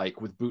looks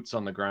like with boots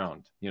on the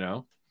ground, you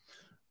know?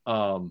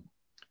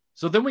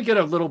 So then we get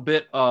a little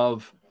bit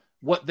of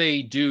what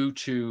they do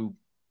to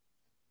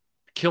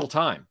kill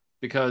time,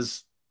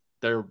 because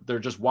they're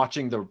just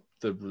watching the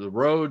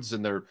roads,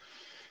 and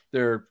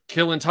they're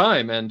killing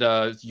time. And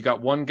you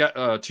got one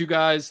guy, two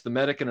guys, the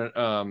medic, and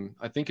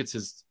I think it's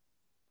his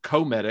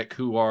co-medic,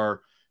 who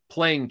are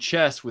playing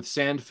chess with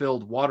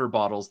sand-filled water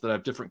bottles that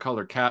have different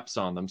colored caps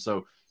on them.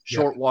 So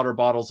short water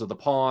bottles are the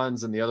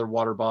pawns, and the other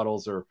water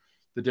bottles are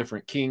the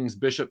different kings,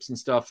 bishops, and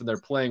stuff. And they're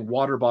playing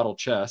water bottle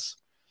chess.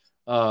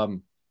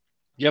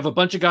 You have a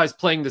bunch of guys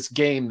playing this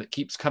game that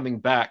keeps coming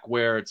back,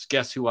 where it's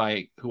guess who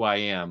I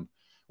am,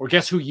 or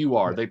guess who you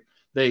are.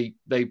 They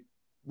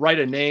write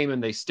a name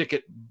and they stick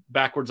it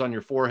backwards on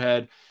your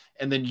forehead,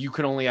 and then you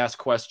can only ask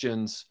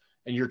questions,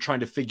 and you're trying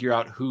to figure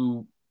out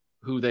who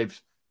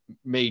they've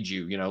made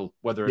you, you know,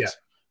 whether it's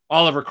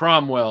Oliver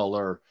Cromwell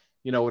or,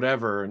 you know,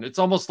 whatever. And it's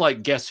almost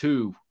like Guess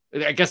Who.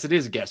 I guess it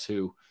is Guess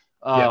Who.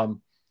 And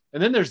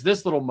then there's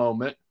this little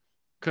moment,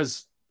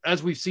 because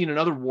as we've seen in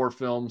other war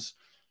films,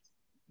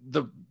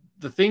 the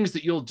things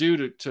that you'll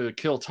do to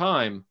kill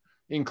time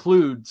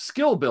include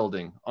skill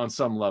building on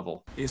some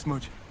level. Here,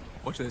 Smudge.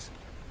 Watch this.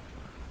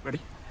 Ready?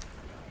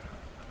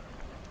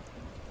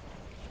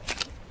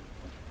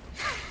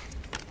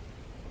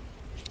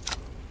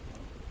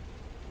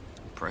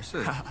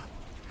 Impressive.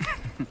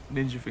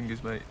 Ninja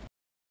fingers, mate.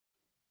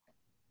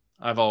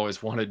 I've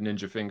always wanted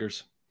ninja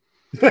fingers.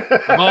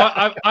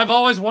 I've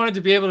always wanted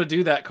to be able to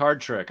do that card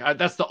trick.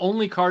 That's the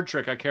only card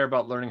trick I care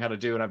about learning how to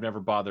do, and I've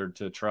never bothered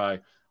to try.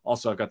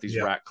 Also, I've got these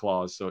rat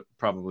claws, so it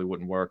probably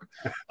wouldn't work.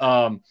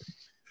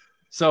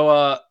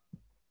 So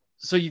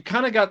you've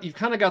kind of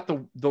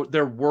got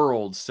their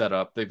world set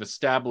up. They've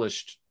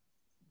established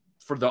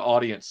for the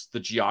audience the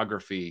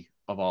geography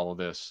of all of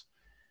this,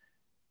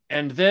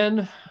 and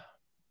then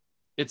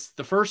it's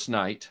the first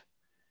night,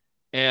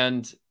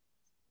 and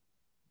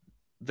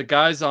the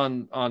guys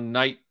on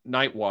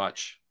night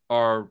watch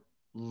are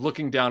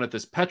looking down at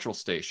this petrol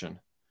station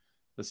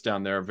that's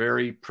down there, a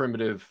very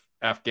primitive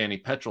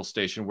Afghani petrol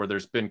station where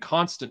there's been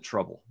constant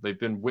trouble. They've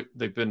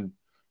been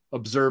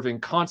observing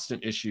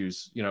constant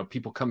issues, you know,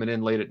 people coming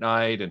in late at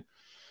night, and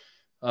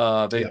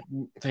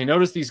they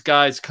notice these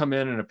guys come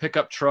in a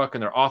pickup truck,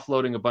 and they're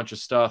offloading a bunch of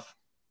stuff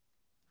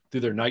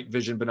through their night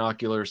vision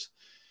binoculars,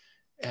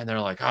 and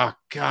they're like, oh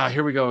God,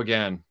 here we go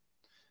again.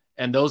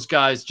 And those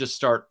guys just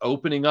start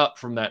opening up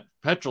from that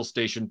petrol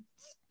station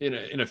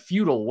in a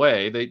futile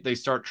way. They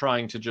start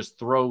trying to just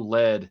throw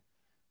lead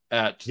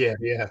at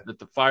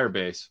the fire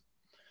base.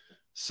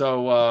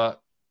 So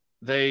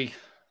they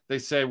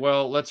say,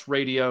 well, let's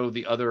radio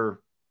the other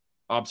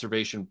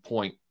observation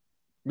point,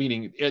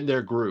 meaning in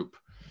their group.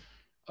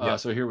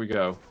 So here we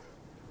go.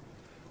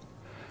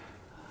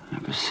 You're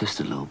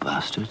persistent little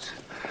bastards.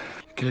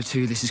 Kilo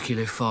 2, this is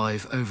Kilo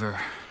 5, over.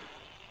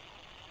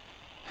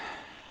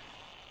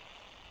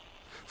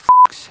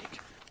 Fuck's sake.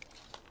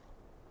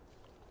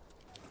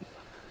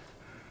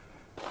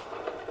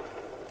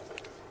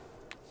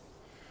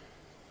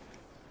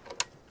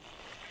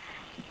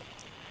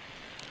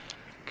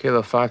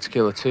 Kilo 5 to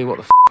Kilo 2, what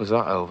the f was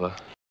that over?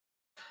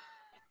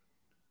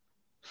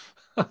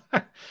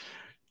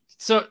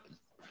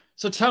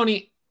 So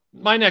Tony,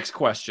 my next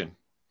question.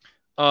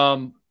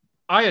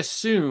 I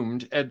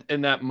assumed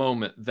in that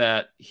moment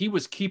that he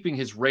was keeping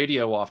his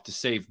radio off to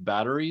save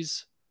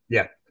batteries.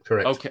 Yeah,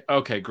 correct.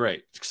 Okay,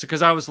 great.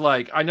 Because I was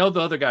like, I know the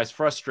other guy's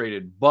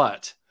frustrated,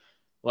 but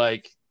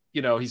like,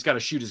 you know, he's got to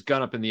shoot his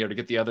gun up in the air to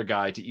get the other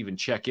guy to even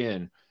check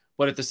in.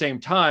 But at the same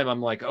time,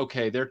 I'm like,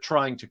 okay, they're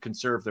trying to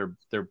conserve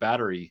their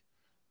battery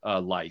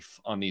life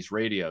on these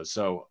radios.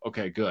 So,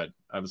 okay, good.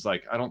 I was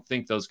like, I don't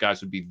think those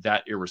guys would be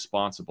that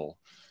irresponsible.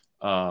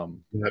 No,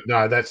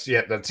 that's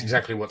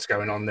exactly what's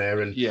going on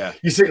there. And yeah,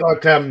 you see,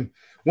 like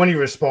when he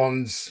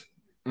responds,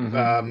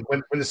 when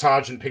the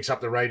sergeant picks up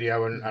the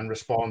radio and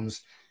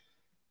responds,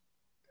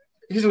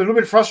 he's a little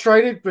bit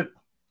frustrated, but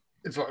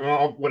it's like,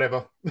 oh,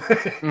 whatever.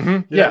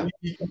 Yeah,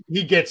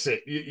 he gets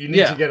it. You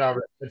need to get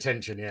our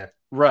attention. Yeah,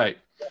 right.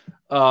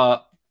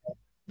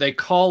 They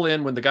call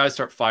in when the guys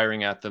start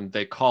firing at them.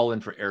 They call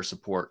in for air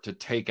support to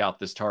take out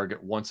this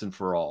target once and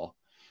for all.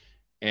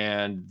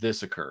 And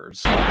this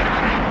occurs.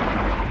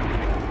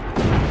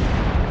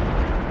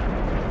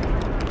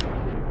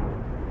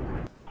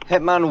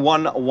 Hitman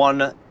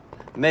 1-1,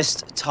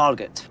 missed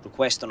target.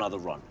 Request another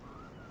run.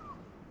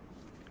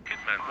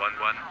 Hitman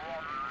 1-1,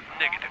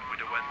 negative with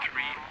a 1-3.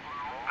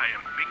 I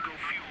am Bingo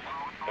Fuel,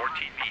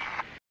 RTB.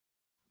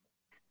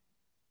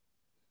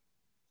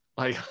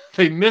 Like,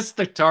 they missed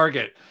the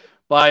target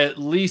by at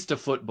least a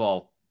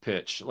football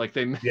pitch. Like,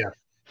 they... Yeah.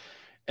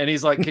 And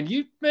he's like, can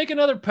you make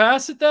another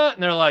pass at that?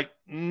 And they're like,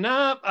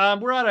 nah,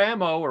 we're out of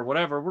ammo or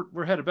whatever.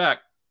 We're headed back.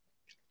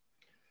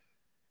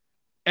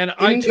 And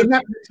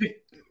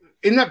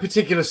in that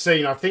particular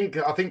scene, I think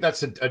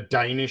that's a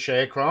Danish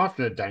aircraft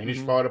and a Danish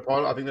fighter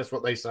pilot. I think that's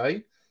what they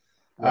say.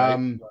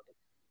 Right.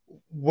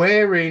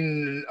 Where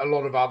in a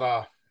lot of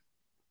other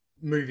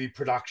movie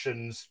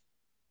productions,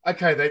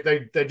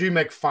 okay, they do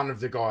make fun of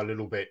the guy a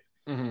little bit,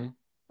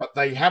 but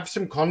they have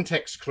some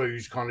context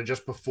clues kind of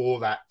just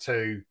before that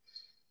to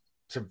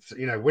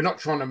we're not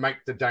trying to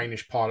make the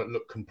Danish pilot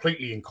look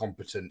completely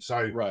incompetent.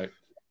 So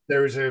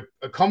there is a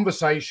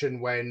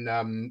conversation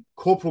when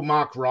Corporal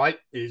Mark Wright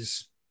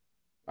is,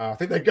 I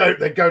think they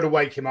go to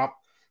wake him up.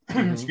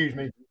 Excuse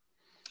me.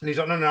 And he's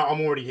like, no,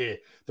 I'm already here.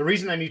 The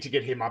reason they need to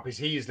get him up is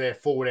he is their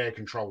forward air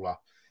controller.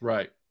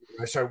 Right.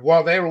 So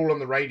while they're all on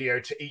the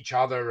radio to each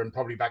other and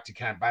probably back to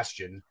Camp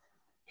Bastion,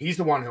 he's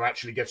the one who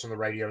actually gets on the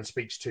radio and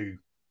speaks to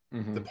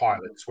the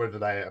pilots, whether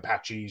they're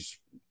Apaches,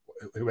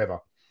 whoever.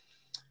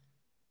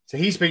 So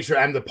he speaks to,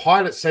 and the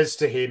pilot says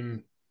to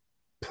him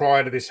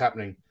prior to this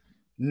happening,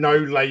 no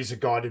laser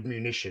guided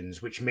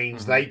munitions, which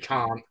means they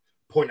can't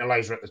point a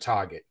laser at the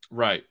target.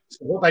 Right.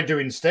 So what they do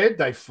instead,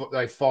 they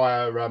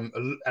fire an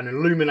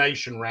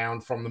illumination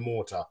round from the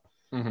mortar.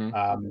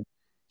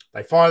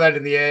 They fire that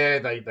in the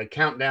air. They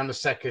count down the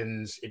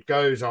seconds. It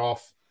goes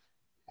off,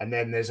 and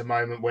then there's a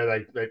moment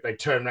where they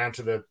turn around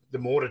to the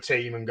mortar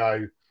team and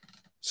go,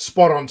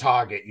 spot on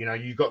target. You know,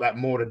 you got that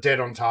mortar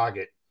dead on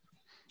target.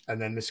 And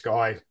then this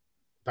guy,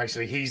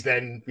 basically, he's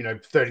then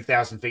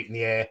 30,000 feet in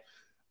the air,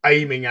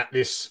 aiming at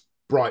this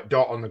bright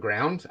dot on the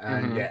ground,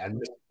 and and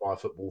missed by a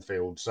football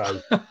field.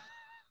 So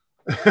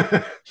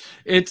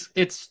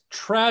it's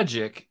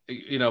tragic,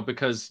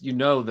 because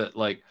that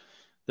like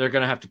they're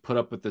going to have to put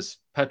up with this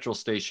petrol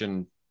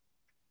station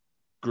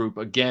group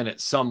again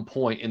at some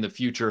point in the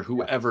future,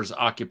 whoever's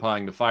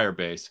occupying the fire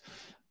base.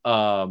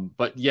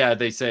 But yeah,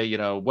 they say,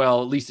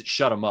 well, at least it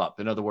shut them up.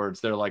 In other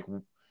words, they're like,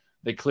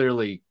 they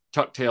clearly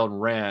tuck-tailed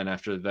and ran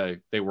after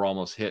they were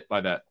almost hit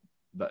by that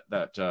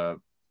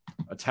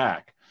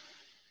attack.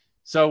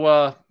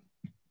 So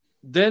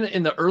then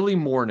in the early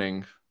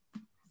morning,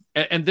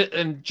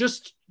 and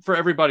just for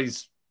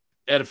everybody's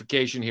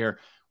edification here,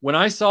 when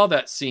I saw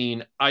that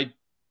scene, I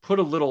put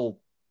a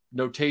little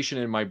notation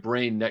in my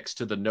brain next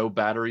to the no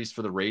batteries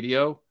for the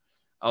radio.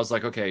 I was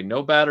like, okay,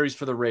 no batteries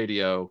for the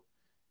radio,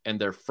 and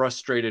they're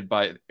frustrated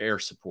by air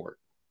support.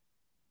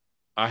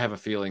 I have a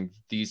feeling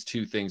these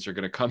two things are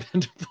going to come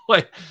into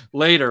play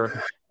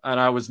later, and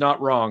I was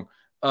not wrong.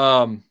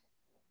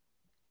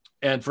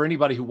 And for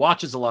anybody who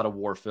watches a lot of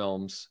war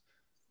films,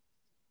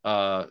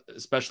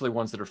 especially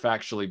ones that are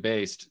factually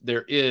based,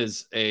 there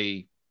is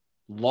a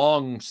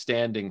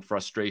long-standing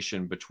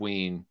frustration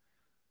between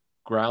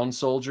ground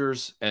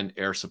soldiers and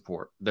air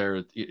support.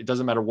 It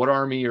doesn't matter what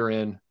army you're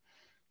in.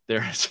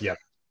 There's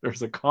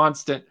a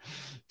constant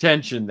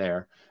tension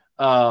there.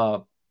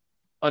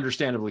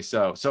 Understandably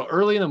so. So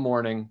early in the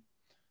morning,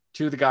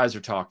 two of the guys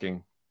are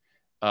talking.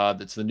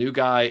 That's the new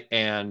guy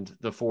and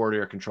the forward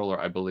air controller,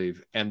 I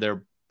believe, and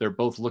they're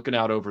both looking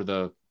out over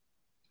the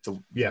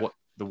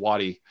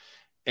wadi,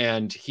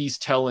 and he's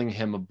telling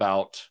him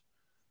about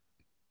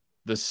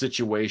the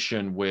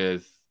situation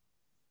with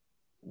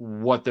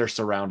what they're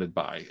surrounded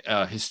by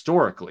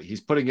historically.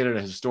 He's putting it in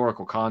a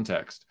historical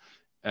context,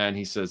 and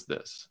he says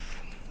this: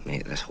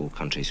 "Mate, this whole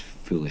country's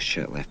full of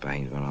shit left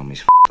behind when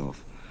armies f***ed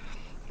off.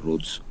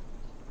 Roads,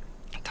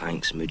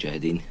 tanks,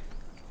 mujahideen.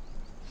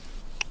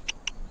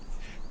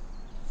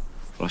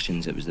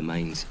 Russians, it was the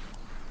mines.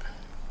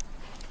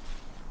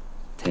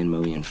 10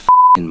 million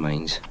f***ing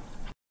mines."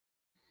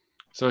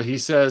 So he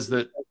says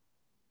that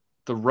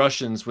the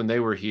Russians, when they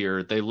were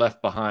here, they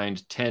left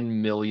behind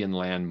 10 million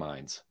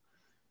landmines.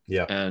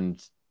 Yeah.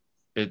 And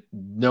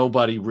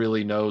nobody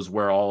really knows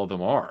where all of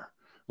them are.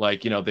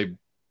 Like,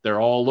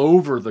 they're all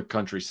over the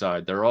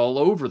countryside. They're all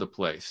over the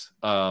place.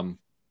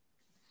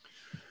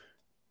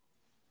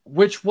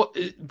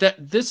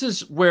 This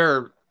is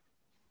where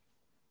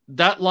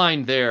that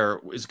line there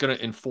is going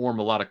to inform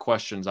a lot of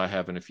questions I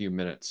have in a few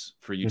minutes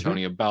for you,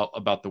 Tony,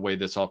 about the way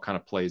this all kind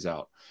of plays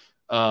out.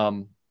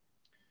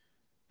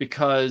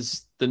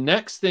 Because the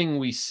next thing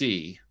we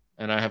see,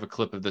 and I have a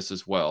clip of this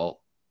as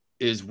well,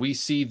 is we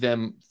see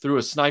them through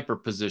a sniper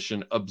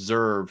position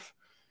observe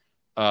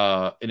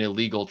an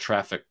illegal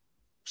traffic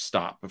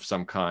stop of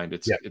some kind.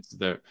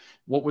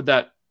 What was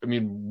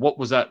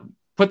that?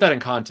 Put that in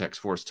context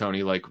for us,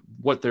 Tony, like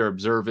what they're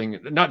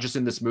observing, not just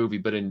in this movie,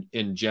 but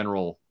in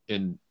general,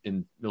 in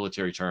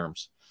military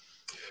terms.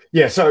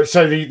 Yeah. So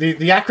the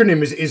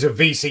acronym is a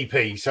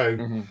VCP.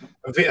 So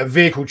a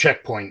vehicle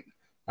checkpoint.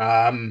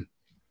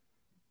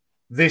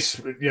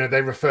 This,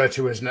 they refer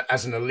to as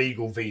an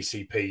illegal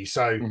VCP.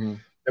 So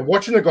They're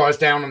watching the guys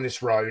down on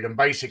this road, and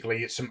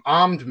basically it's some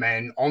armed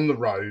men on the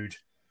road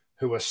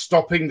who are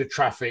stopping the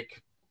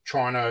traffic,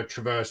 trying to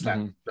traverse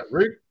that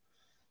route.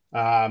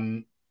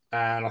 And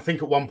I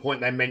think at one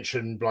point they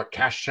mentioned like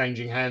cash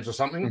changing hands or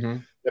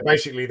something.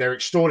 They're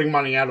extorting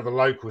money out of the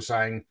locals,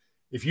 saying,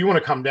 if you want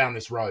to come down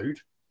this road,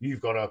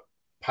 you've got to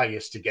pay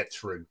us to get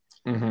through.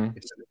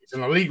 It's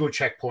an illegal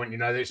checkpoint. You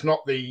know, it's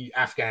not the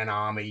Afghan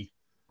army.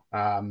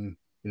 You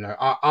know,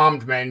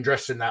 armed men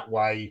dressed in that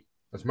way.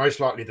 That's most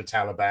likely the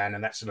Taliban,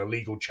 and that's an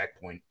illegal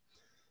checkpoint.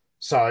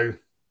 So,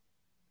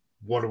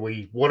 what are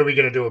we going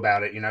to do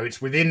about it? You know,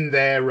 it's within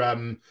their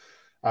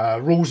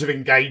rules of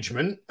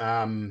engagement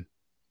that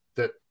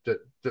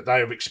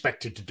they are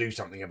expected to do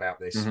something about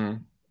this.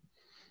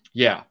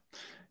 Yeah,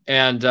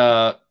 and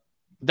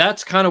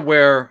that's kind of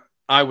where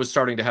I was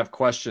starting to have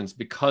questions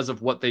because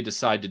of what they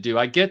decide to do.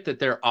 I get that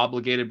they're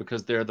obligated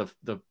because they're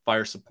the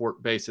fire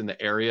support base in the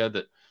area,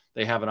 that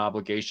they have an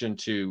obligation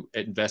to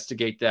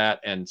investigate that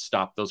and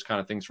stop those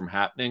kind of things from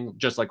happening,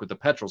 just like with the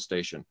petrol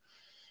station.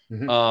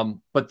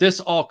 But this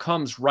all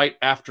comes right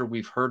after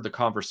we've heard the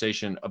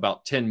conversation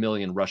about 10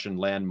 million Russian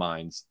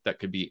landmines that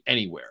could be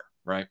anywhere,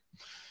 right?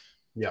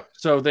 Yeah.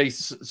 So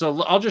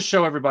I'll just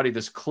show everybody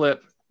this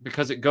clip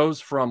because it goes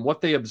from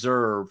what they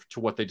observe to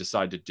what they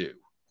decide to do.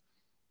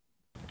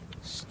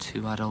 It's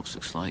 2 adults,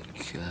 looks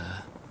like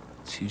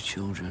 2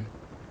 children.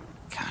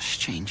 Cash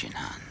change in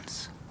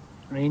hands.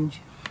 Range?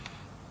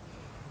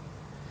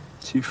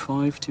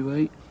 25,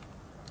 28.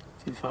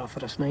 Too far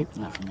for us, mate.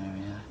 Not from there,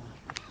 yeah.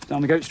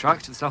 Down the goat's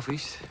track to the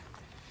southeast.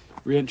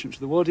 Re-entrance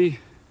to the wadi.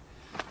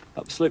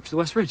 Up the slope to the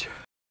West Ridge.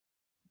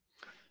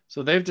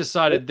 So they've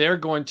decided they're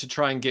going to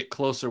try and get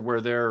closer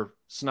where their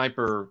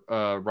sniper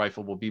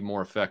rifle will be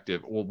more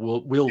effective, or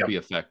will be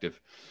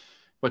effective.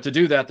 But to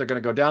do that, they're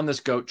going to go down this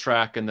goat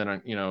track and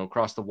then, you know,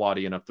 across the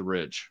wadi and up the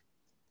ridge.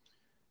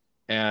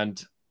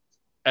 And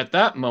at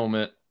that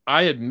moment,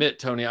 I admit,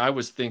 Tony, I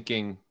was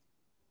thinking,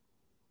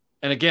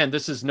 and again,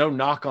 this is no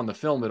knock on the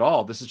film at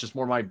all. This is just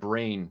more my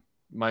brain.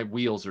 My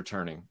wheels are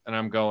turning. And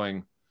I'm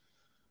going,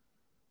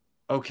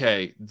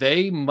 okay,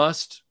 they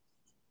must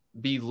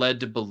be led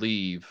to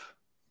believe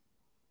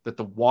that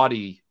the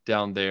wadi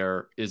down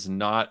there is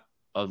not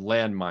a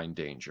landmine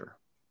danger.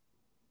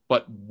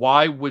 But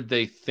why would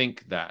they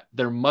think that?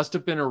 There must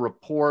have been a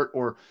report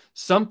or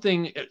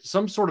something,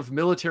 some sort of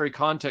military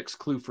context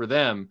clue for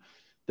them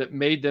that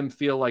made them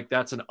feel like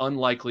that's an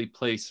unlikely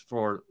place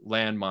for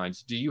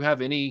landmines. Do you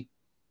have any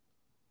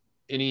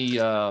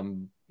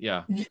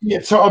yeah.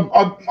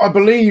 So I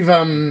believe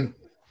that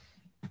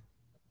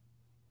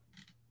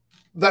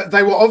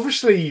they were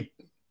obviously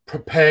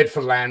prepared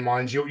for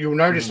landmines. You'll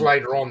notice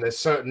later on there's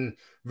certain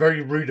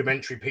very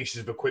rudimentary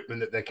pieces of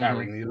equipment that they're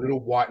carrying, the little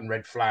white and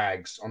red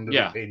flags on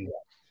the pin.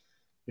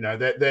 You know,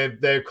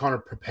 they're kind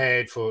of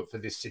prepared for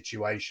this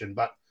situation.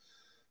 But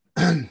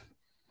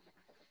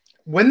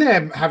when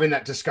they're having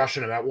that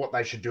discussion about what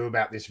they should do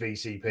about this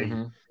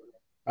VCP,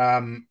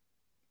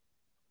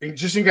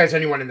 just in case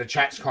anyone in the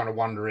chat's kind of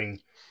wondering,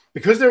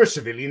 because there are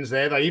civilians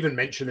there, they even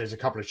mention there's a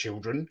couple of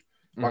children.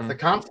 Like they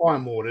can't fire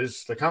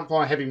mortars, they can't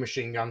fire heavy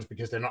machine guns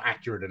because they're not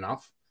accurate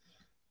enough.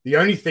 The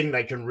only thing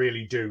they can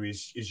really do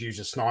is use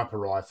a sniper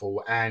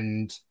rifle.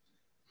 And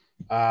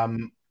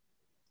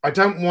I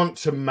don't want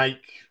to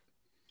make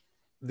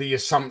the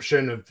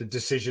assumption of the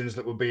decisions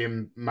that were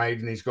being made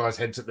in these guys'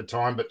 heads at the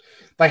time, but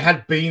they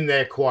had been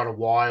there quite a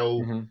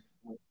while.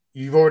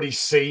 You've already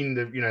seen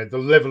the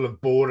level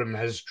of boredom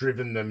has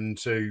driven them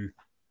to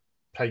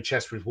play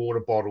chess with water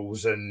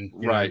bottles and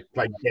play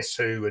Guess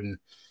Who and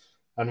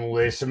all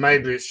this. So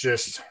maybe it's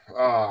just,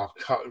 come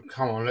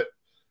on,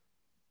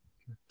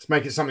 let's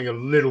make it something a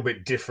little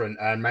bit different,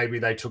 and maybe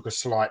they took a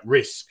slight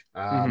risk.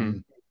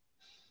 But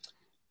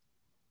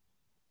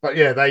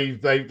yeah,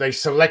 they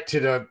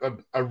selected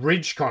a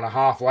ridge kind of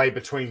halfway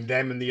between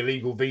them and the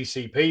illegal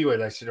VCP, where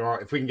they said, all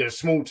right, if we can get a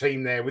small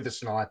team there with a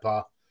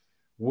sniper,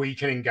 we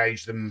can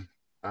engage them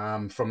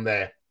from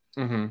there.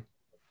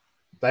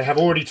 They have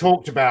already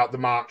talked about the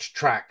march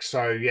track.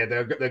 So yeah,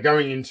 they're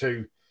going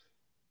into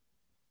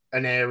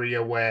an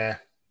area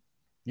where,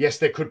 yes,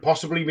 there could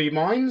possibly be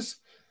mines,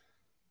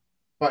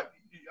 but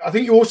I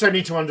think you also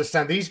need to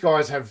understand these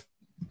guys have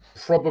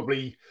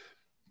probably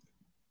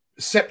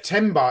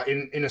September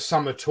in a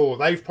summer tour.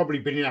 They've probably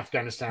been in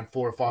Afghanistan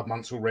 4 or 5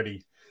 months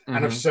already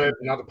and have served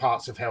in other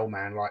parts of hell,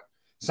 man, like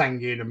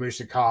Sangin and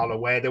Musa Kala,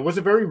 where there was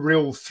a very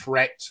real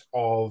threat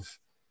of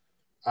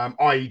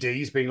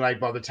IEDs being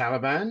laid by the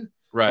Taliban.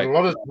 Right. But a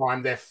lot of the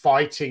time they're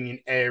fighting in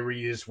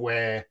areas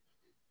where,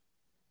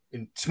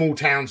 in small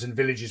towns and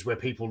villages where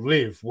people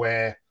live,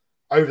 where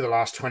over the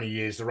last 20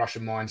 years, the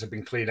Russian mines have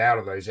been cleared out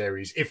of those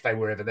areas if they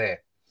were ever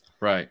there.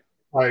 Right.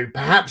 So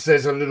perhaps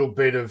there's a little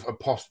bit of a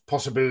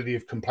possibility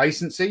of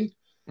complacency.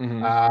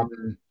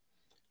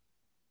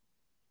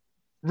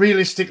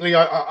 Realistically,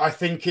 I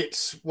think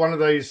it's one of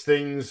those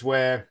things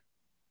where,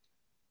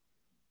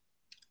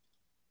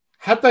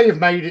 had they have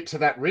made it to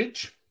that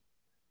ridge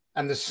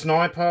and the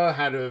sniper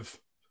had have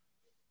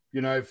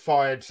you know,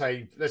 fired,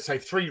 say, let's say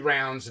 3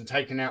 rounds and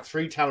taken out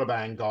 3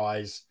 Taliban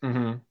guys.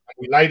 And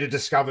we later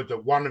discovered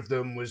that one of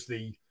them was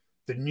the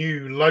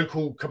new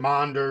local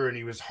commander, and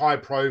he was high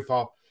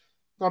profile.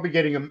 I'll be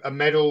getting a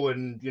medal,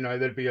 and, you know,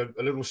 there'd be a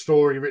little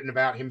story written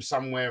about him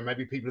somewhere, and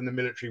maybe people in the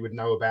military would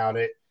know about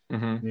it.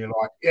 And you're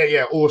like,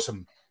 yeah,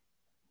 awesome.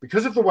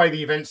 Because of the way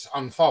the events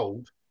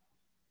unfold,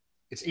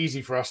 it's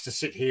easy for us to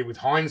sit here with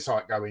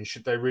hindsight going,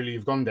 should they really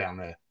have gone down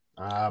there?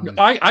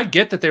 I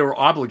get that they were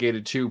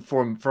obligated to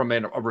from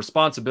a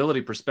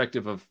responsibility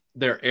perspective of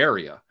their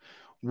area.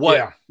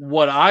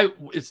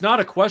 It's not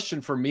a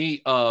question for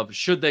me of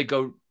should they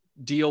go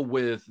deal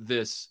with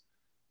this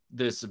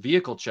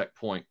vehicle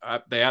checkpoint.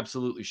 They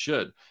absolutely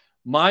should.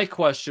 My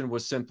question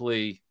was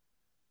simply,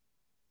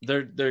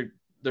 they're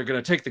going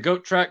to take the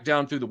goat track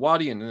down through the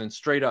wadi and then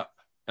straight up.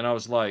 And I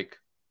was like,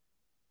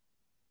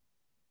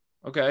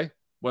 okay,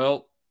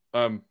 well,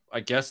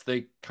 I guess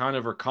they kind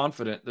of are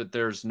confident that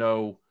there's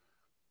no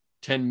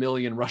 10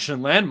 million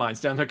Russian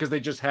landmines down there because they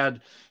just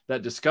had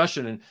that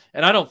discussion.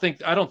 And I don't think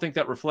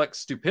that reflects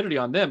stupidity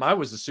on them. I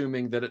was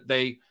assuming that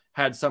they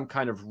had some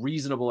kind of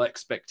reasonable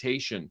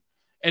expectation.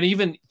 And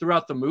even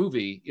throughout the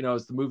movie, you know,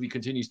 as the movie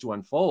continues to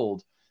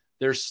unfold,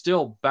 they're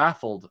still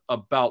baffled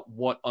about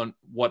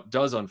what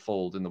does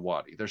unfold in the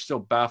wadi. They're still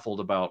baffled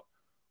about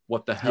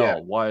what the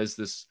hell, why is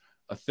this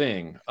a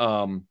thing?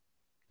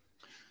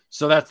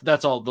 So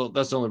that's all.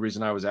 That's the only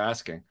reason I was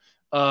asking.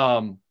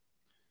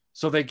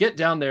 So they get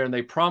down there and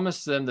they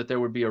promised them that there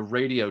would be a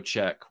radio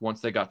check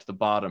once they got to the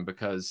bottom,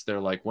 because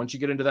they're like, once you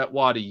get into that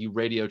wadi, you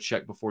radio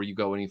check before you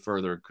go any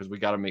further, because we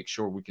got to make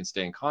sure we can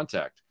stay in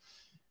contact.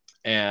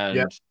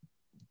 And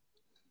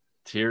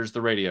here's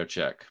the radio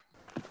check.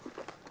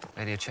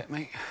 Radio check,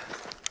 mate.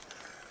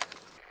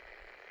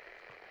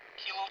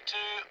 Kilo 2,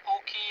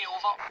 okay,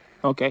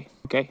 over.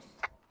 Okay.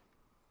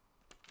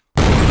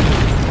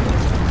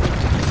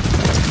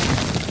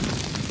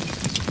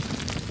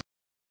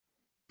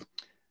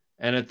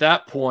 And at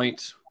that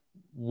point,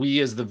 we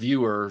as the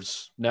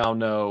viewers now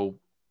know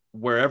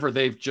wherever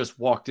they've just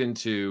walked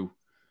into,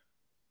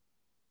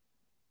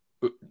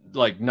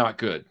 like, not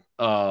good.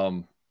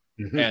 And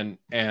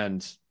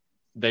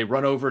they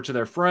run over to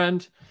their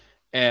friend,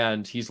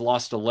 and he's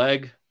lost a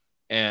leg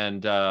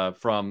and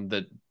from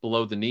the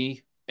below the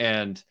knee,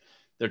 and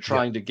they're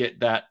trying to get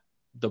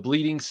the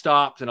bleeding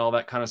stopped and all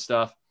that kind of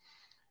stuff.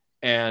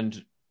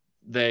 And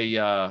they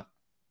try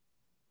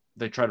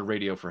to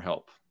radio for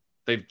help.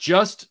 They've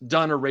just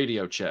done a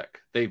radio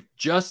check. They've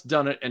just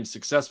done it and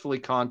successfully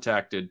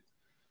contacted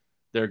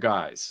their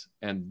guys.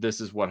 And this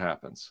is what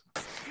happens.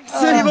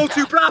 Kilo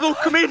 2, Bravo,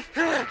 come in!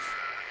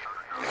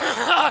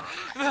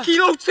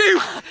 Kilo 2!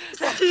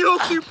 Kilo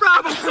 2,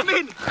 Bravo, come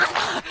in!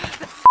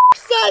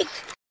 Sake!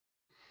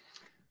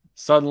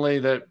 Suddenly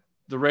the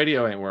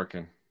radio ain't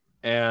working.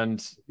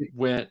 And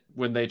when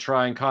they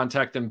try and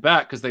contact them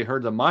back, because they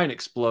heard the mine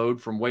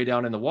explode from way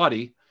down in the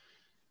wadi,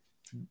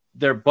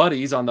 their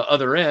buddies on the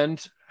other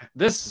end,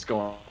 this is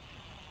going on.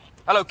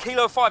 Hello,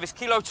 Kilo 5, it's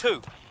Kilo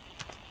 2.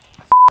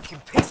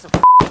 Fucking piece of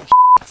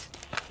shit.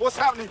 What's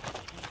happening?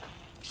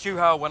 Stu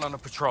Howell went on a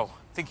patrol.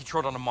 Think he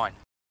trod on a mine.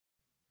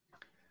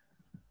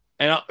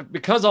 And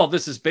because all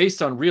this is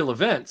based on real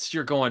events,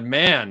 you're going,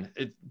 man,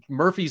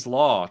 Murphy's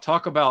Law.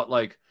 Talk about,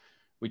 like,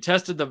 we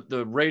tested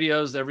the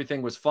radios,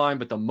 everything was fine,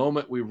 but the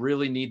moment we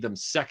really need them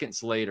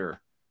seconds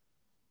later,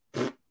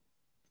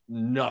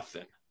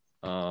 nothing.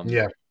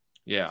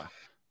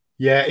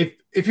 Yeah,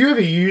 if you ever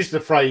use the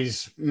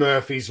phrase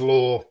Murphy's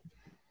Law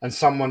and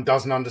someone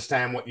doesn't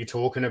understand what you're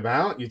talking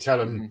about, you tell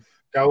them,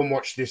 go and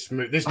watch this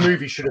movie. This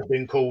movie should have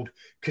been called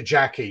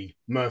Kajaki,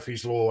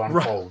 Murphy's Law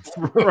Unfolds.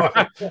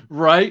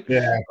 Right?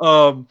 Yeah.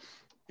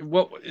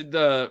 What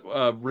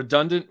the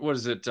redundant, what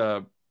is it?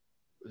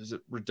 Is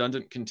it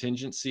redundant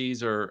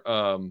contingencies? Or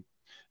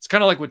it's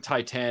kind of like with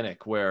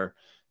Titanic, where,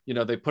 you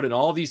know, they put in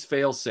all these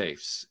fail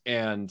safes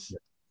and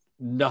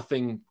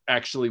nothing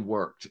actually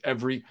worked.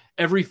 Every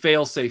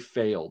fail-safe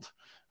failed.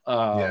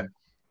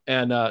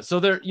 And so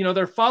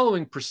they're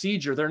following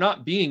procedure. They're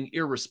not being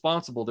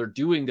irresponsible. They're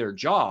doing their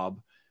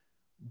job,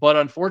 but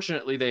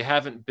unfortunately they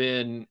haven't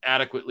been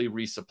adequately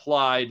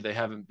resupplied. They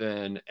haven't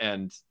been,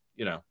 and,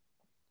 you know,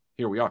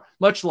 here we are.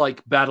 Much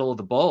like Battle of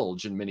the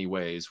Bulge in many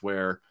ways,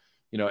 where,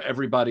 you know,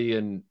 everybody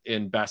in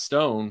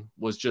Bastogne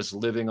was just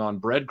living on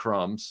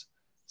breadcrumbs,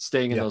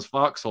 staying in those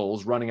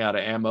foxholes, running out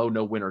of ammo,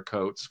 no winter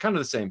coats. It's kind of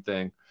the same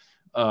thing.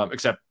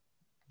 Except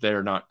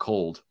they're not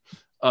cold.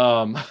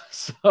 Now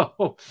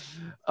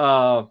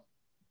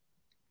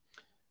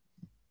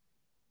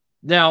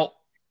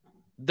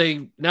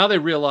they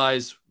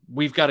realize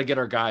we've got to get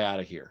our guy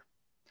out of here.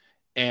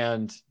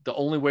 And the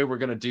only way we're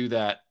going to do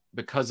that,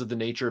 because of the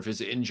nature of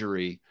his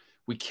injury,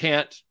 we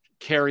can't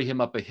carry him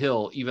up a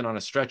hill, even on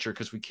a stretcher,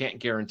 because we can't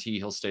guarantee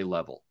he'll stay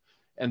level.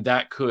 And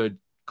that could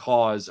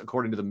cause,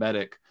 according to the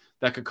medic,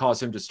 that could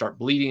cause him to start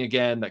bleeding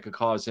again. That could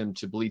cause him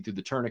to bleed through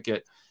the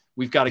tourniquet.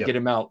 We've got to get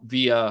him out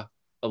via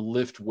a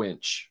lift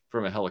winch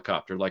from a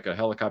helicopter. Like a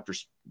helicopter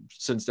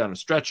sends down a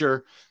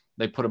stretcher,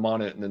 they put him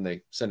on it, and then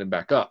they send him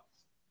back up.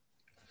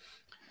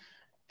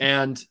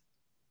 And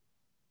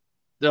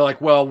they're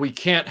like, well, we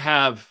can't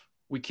have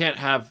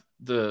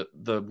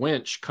the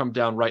winch come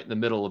down right in the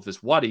middle of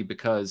this wadi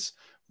because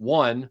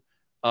one,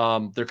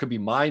 there could be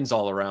mines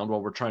all around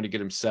while we're trying to get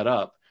him set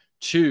up.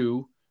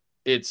 Two,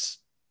 it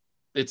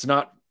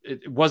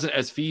wasn't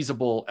as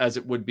feasible as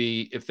it would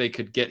be if they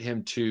could get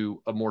him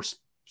to a more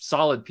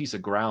solid piece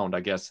of ground, I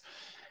guess.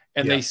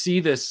 And they see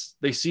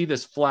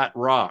this flat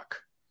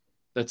rock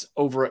that's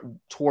over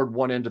toward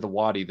one end of the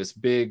wadi, this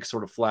big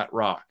sort of flat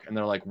rock. And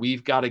they're like,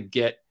 we've got to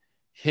get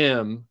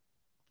him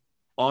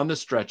on the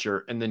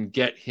stretcher and then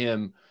get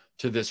him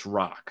to this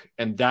rock.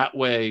 And that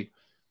way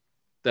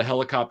the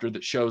helicopter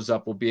that shows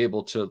up will be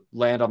able to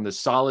land on this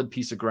solid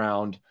piece of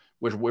ground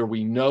where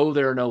we know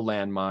there are no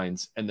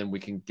landmines, and then we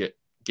can get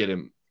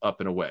him up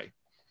and away.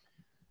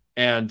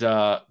 And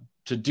to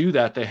do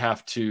that, they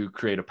have to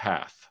create a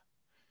path.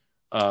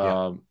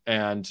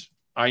 And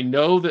I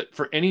know that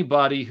for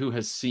anybody who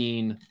has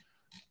seen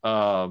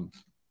Rambo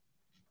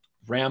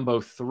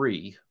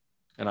 3,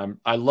 and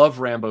I love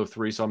Rambo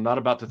 3, so I'm not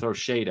about to throw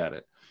shade at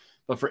it.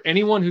 But for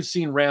anyone who's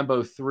seen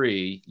Rambo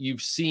 3,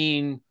 you've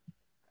seen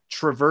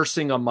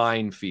traversing a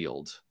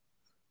minefield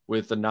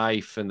with the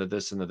knife and the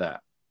this and the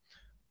that.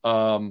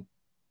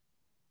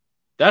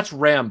 That's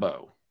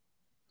Rambo.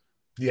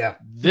 Yeah.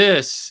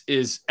 This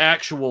is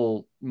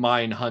actual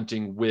mine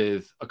hunting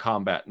with a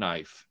combat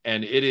knife,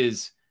 and it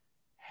is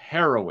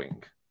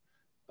harrowing.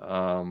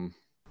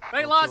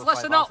 Right, lads,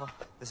 listen up.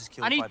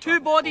 I need 2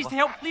 bodies to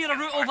help clear a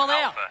route over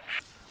there.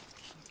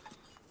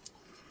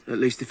 At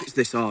least if it's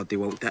this hard, they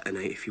won't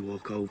detonate if you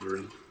walk over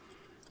them.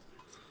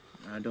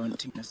 I don't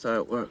think that's how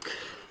it works.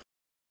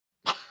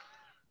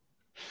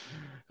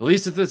 At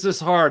least if it's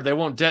this hard, they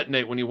won't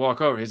detonate when you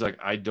walk over. He's like,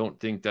 I don't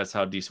think that's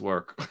how these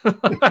work.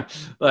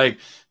 Like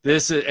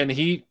this is, and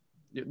he,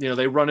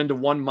 they run into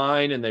one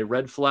mine and they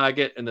red flag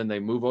it, and then they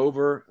move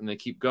over and they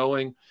keep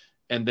going,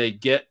 and they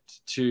get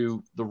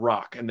to the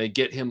rock and they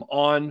get him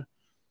on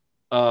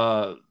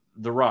the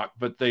rock.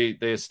 But they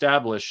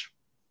establish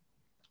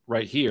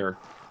right here.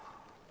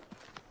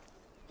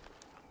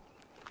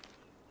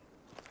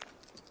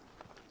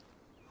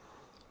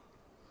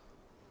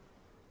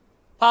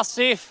 Pass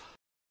safe.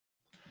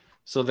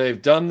 So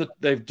they've done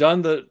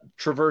the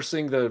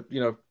traversing,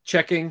 the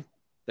checking.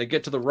 They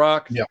get to the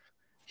rock. Yeah.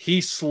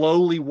 He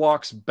slowly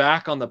walks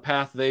back on the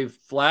path they've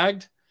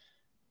flagged.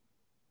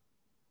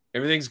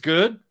 Everything's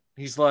good.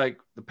 He's like,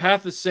 the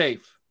path is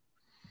safe.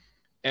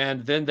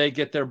 And then they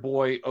get their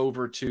boy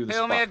over to the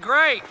Hail spot. me a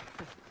great.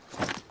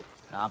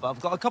 Nah, but I've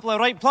got a couple of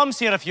ripe plums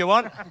here if you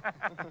want.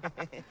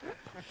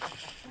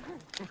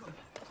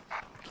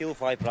 Kilo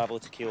 5 Bravo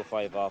to Kilo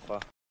 5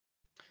 Alpha.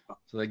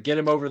 So they get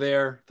him over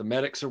there. The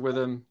medics are with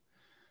him.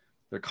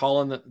 They're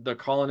calling in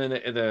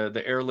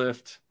the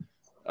airlift.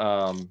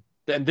 And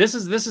this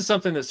is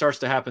something that starts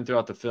to happen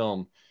throughout the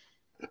film.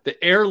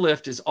 The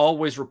airlift is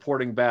always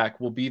reporting back,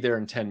 we'll be there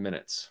in 10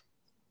 minutes.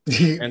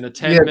 And the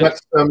 10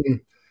 minutes.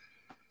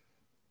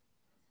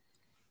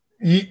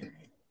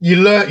 You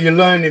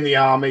learn in the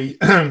army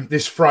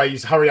this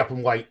phrase, hurry up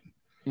and wait.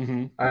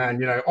 Mm-hmm.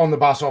 And, on the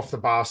bus, off the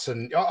bus.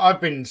 And I've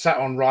been sat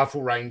on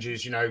rifle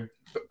ranges,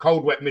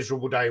 cold, wet,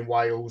 miserable day in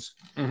Wales.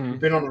 Mm-hmm. You've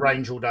been on the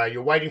range all day.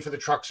 You're waiting for the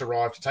trucks to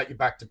arrive to take you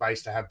back to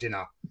base to have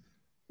dinner.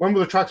 When will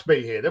the trucks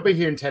be here? They'll be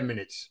here in 10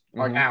 minutes,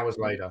 like hours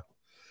later.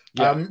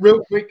 Yeah.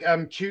 Real quick,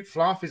 Cute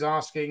Fluff is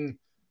asking,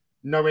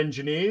 no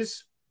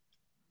engineers.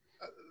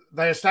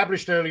 They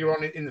established earlier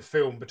on in the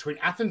film, between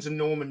Athens and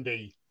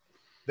Normandy,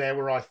 there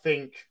were, I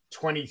think,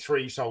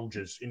 23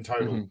 soldiers in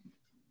total.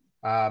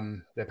 Mm-hmm.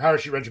 They're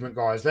parachute regiment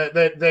guys.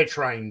 They're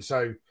trained.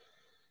 So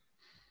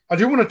I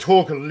do want to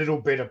talk a little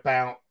bit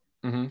about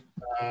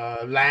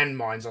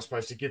landmines, I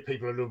suppose, to give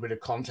people a little bit of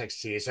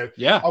context here. So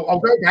yeah, I'll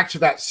go back to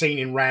that scene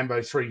in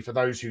Rambo 3 for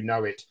those who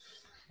know it.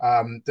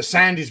 The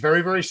sand is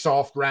very, very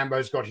soft.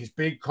 Rambo's got his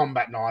big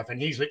combat knife,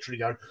 and he's literally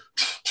going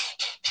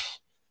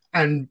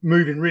and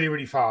moving really,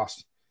 really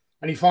fast.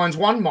 And he finds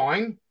one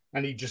mine,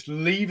 and he just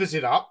levers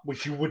it up,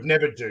 which you would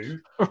never do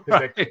because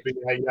there could be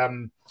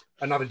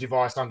another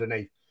device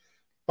underneath.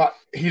 But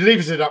he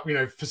levers it up,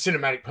 for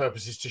cinematic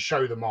purposes to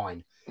show the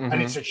mine. Mm-hmm.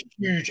 And it's a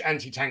huge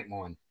anti-tank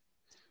mine.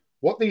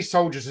 What these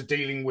soldiers are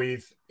dealing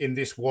with in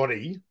this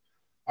wadi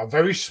are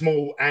very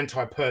small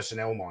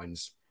anti-personnel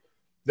mines.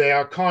 They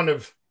are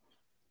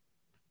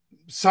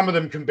some of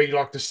them can be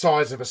like the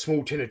size of a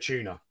small tin of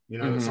tuna,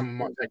 that someone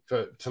might take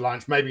to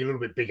lunch, maybe a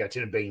little bit bigger,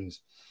 tin of beans.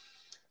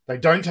 They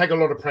don't take a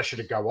lot of pressure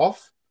to go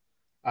off,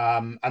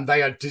 and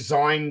they are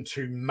designed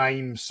to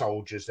maim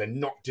soldiers. They're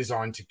not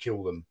designed to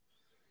kill them.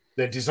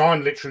 They're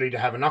designed literally to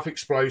have enough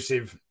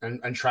explosive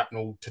and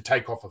shrapnel to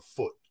take off a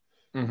foot.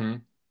 Mm-hmm.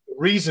 The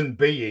reason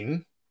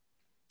being,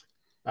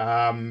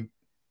 you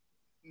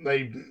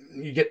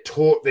get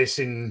taught this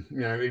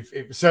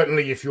in,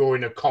 certainly if you're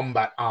in a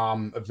combat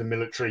arm of the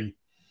military.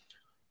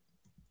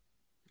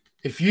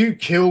 If you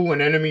kill an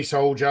enemy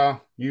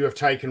soldier, you have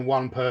taken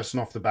one person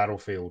off the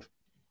battlefield.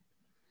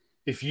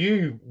 If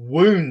you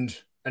wound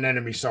an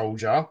enemy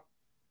soldier,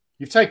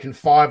 you've taken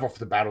 5 off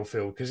the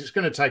battlefield, because it's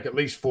going to take at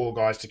least 4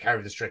 guys to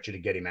carry the stretcher to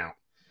get him out.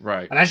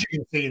 Right. And as you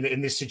can see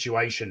in this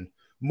situation,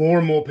 more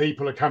and more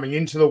people are coming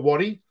into the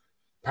wadi,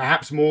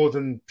 perhaps more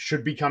than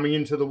should be coming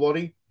into the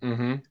wadi.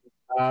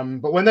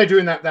 But when they're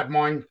doing that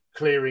mine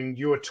clearing,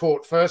 you are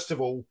taught, first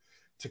of all,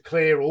 to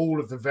clear all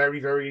of the very,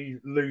 very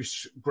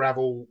loose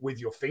gravel with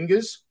your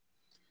fingers.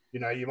 You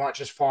know, you might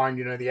just find,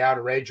 you know, the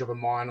outer edge of a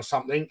mine or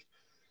something.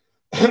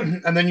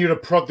 And then you're to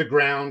prod the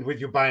ground with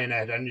your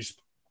bayonet. And you're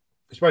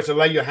supposed to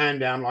lay your hand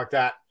down like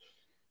that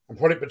and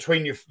put it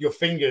between your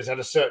fingers at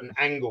a certain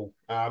angle,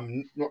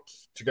 not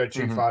to go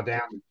too far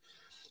down.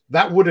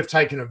 That would have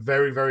taken a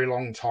very, very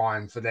long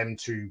time for them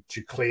to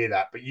clear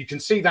that. But you can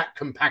see that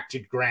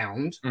compacted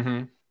ground.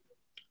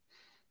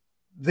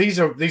 These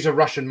are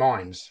Russian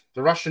mines.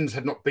 The Russians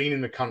had not been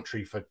in the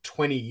country for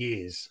 20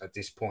 years at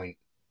this point.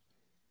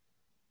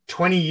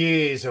 20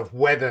 years of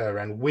weather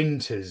and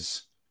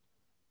winters.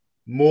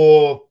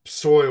 More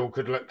soil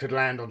could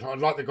land on top.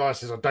 Like the guy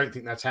says, I don't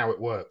think that's how it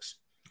works.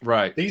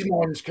 Right. These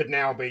mines could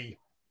now be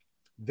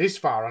this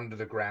far under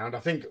the ground. I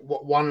think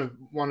one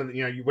of the,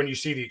 you know, when you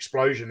see the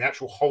explosion, the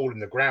actual hole in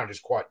the ground is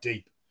quite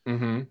deep.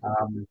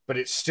 But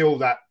it's still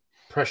that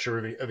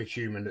pressure of a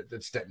human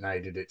that's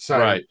detonated it. So,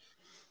 right.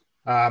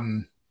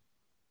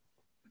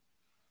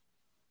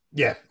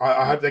 Yeah,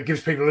 I hope that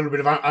gives people a little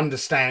bit of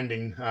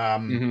understanding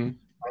of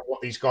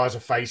what these guys are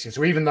facing.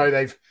 So even though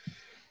they've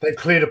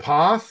cleared a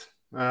path,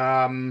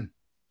 it's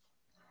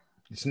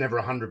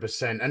never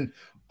 100%. And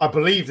I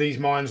believe these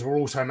mines were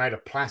also made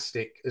of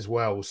plastic as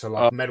well. So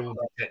like metal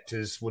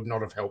detectors would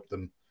not have helped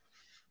them.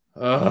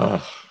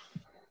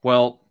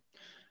 Well,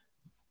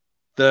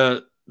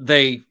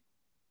 they've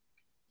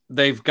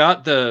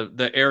got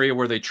the area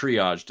where they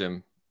triaged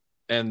him,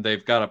 and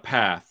they've got a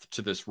path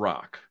to this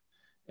rock,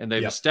 and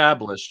they've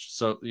established,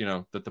 so you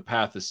know, that the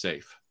path is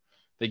safe.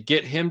 They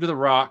get him to the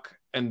rock,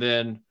 and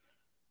then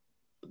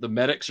the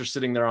medics are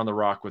sitting there on the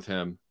rock with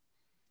him,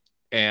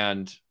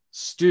 and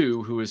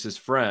Stu, who is his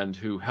friend,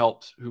 who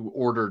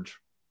ordered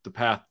the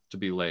path to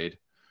be laid.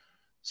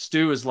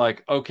 Stu is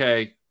like,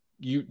 okay,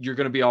 you're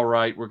going to be all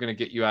right. We're going to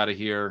get you out of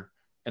here.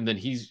 And then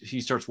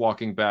he starts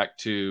walking back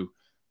to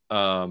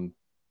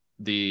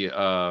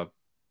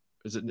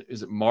is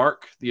it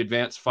Mark, the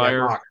advanced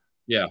fire?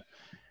 Yeah.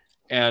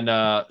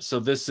 And so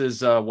this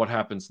is what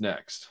happens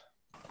next.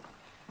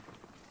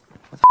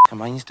 What the f*** are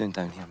mines doing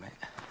down here, mate?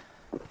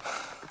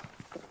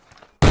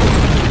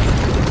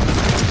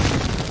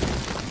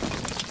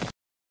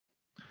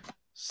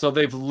 So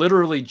they've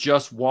literally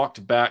just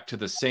walked back to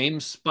the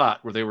same spot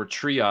where they were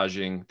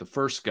triaging the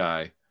first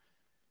guy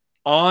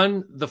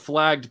on the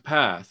flagged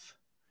path.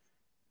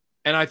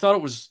 And I thought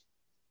it was,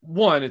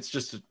 one, it's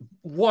just,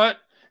 what?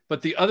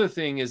 But the other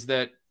thing is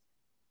that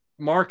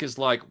Mark is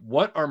like,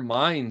 what are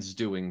mines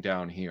doing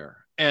down here?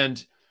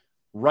 And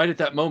right at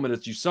that moment,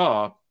 as you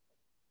saw,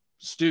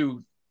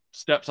 Stu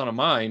steps on a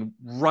mine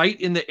right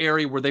in the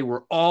area where they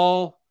were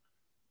all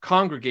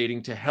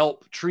congregating to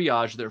help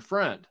triage their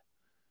friend.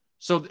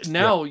 So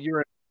now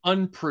you're in an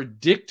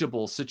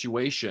unpredictable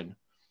situation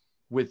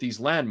with these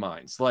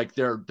landmines. Like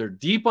they're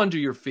deep under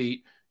your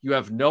feet. You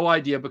have no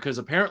idea, because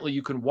apparently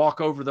you can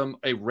walk over them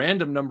a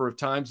random number of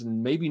times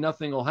and maybe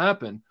nothing will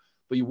happen.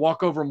 But you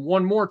walk over them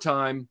one more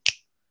time,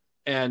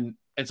 and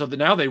so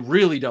now they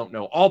really don't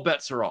know. All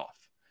bets are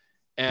off.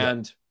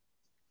 And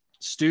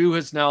Stu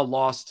has now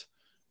lost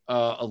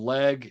a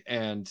leg,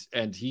 and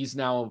he's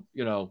now,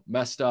 you know,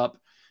 messed up,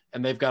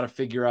 and they've got to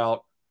figure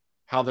out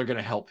how they're going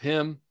to help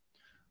him.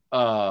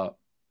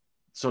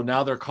 So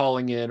now they're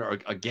calling in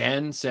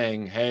again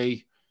saying,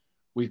 hey,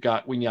 we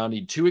now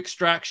need 2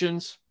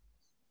 extractions.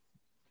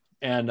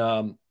 And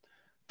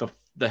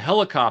the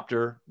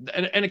helicopter,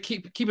 and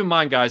keep in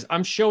mind, guys,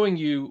 I'm showing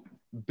you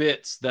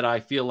bits that I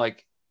feel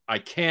like I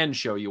can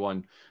show you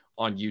on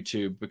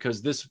YouTube,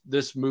 because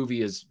this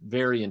movie is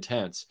very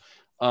intense.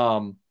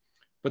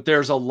 But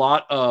there's a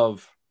lot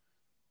of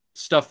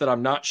stuff that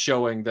I'm not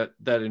showing that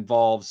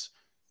involves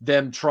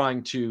them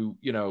trying to,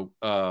 you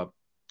know,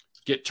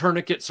 get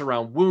tourniquets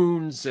around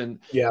wounds and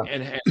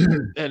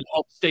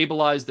help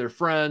stabilize their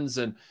friends,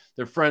 and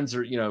their friends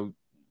are, you know,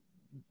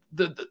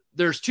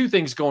 there's 2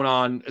 things going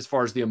on as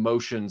far as the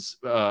emotions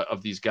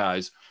of these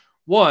guys.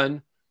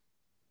 One,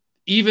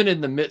 even in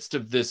the midst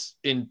of this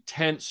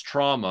intense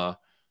trauma,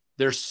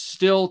 they're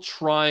still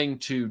trying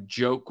to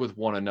joke with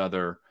one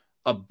another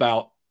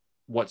about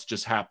what's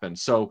just happened.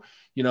 So,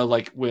 you know,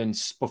 like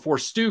before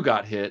Stu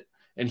got hit,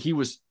 and he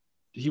was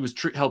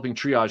helping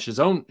triage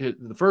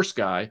the first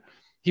guy,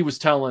 he was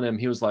telling him,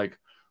 he was like,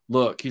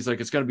 look, he's like,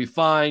 it's going to be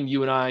fine.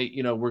 You and I,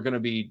 you know, we're going to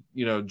be,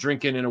 you know,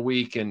 drinking in a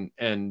week, and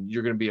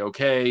you're going to be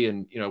okay.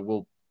 And, you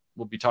know,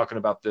 we'll be talking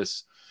about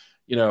this,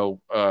 you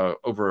know,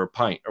 over a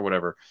pint or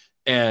whatever.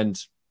 And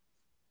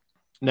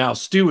now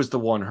Stu is the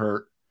one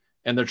hurt,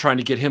 and they're trying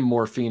to get him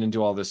morphine and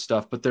do all this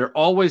stuff, but they're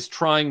always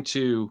trying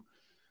to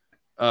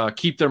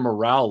keep their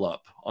morale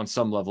up on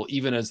some level,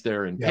 even as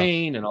they're in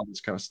pain and all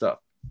this kind of stuff.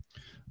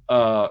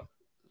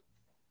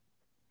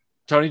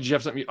 Tony, did you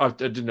have something? I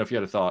didn't know if you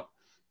had a thought.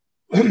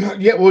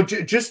 Yeah, well,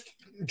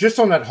 just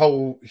on that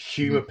whole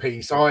humor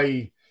piece,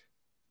 for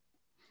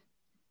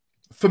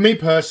me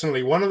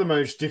personally, one of the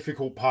most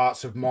difficult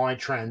parts of my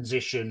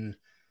transition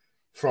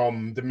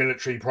from the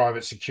military,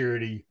 private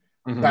security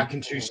back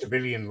into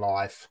civilian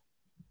life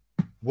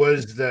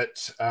was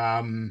that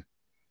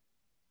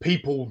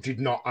people did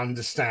not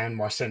understand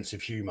my sense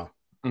of humor.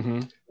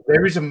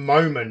 There is a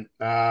moment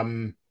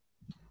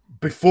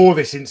before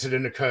this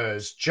incident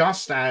occurs,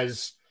 just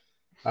as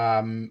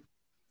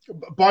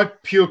by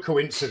pure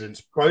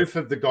coincidence, both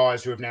of the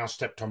guys who have now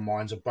stepped on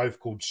mines are both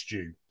called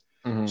Stu.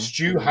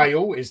 Stu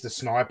Hale is the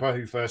sniper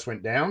who first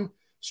went down.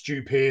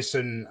 Stu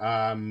Pearson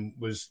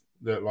was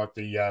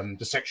the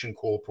section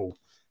corporal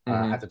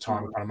at the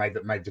time, kind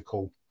of made the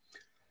call.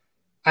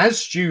 As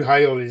Stu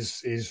Hale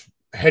is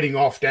heading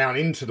off down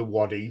into the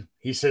wadi,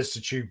 he says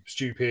to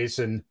Stu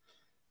Pearson,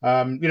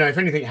 you know, if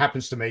anything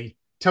happens to me,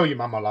 tell your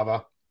mum I love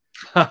her.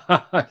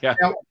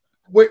 Now,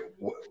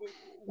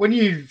 when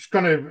you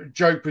kind of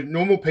joke with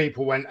normal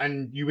people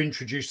and you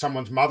introduce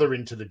someone's mother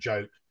into the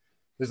joke,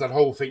 there's that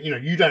whole thing, you know,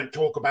 you don't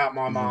talk about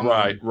my mum.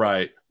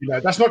 Right. You know,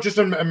 that's not just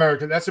an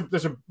American, that's a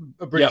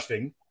British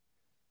thing.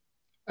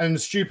 And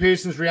Stu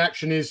Pearson's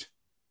reaction is,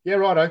 yeah,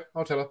 righto,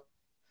 I'll tell her.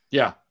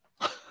 Yeah.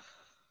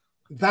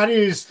 That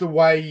is the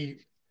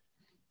way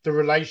the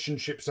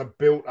relationships are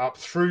built up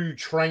through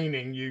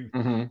training. You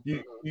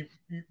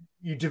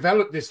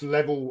develop this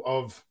level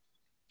of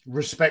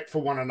respect for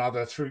one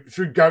another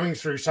through going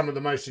through some of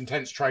the most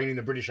intense training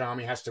the British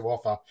Army has to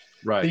offer.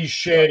 Right. These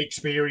shared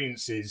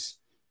experiences,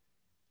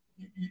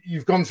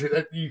 you've gone through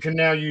that. You can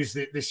now use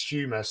this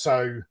humor.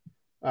 So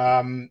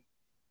it's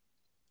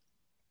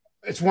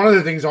one of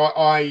the things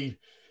I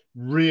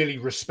really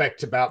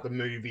respect about the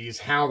movie is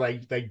how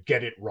they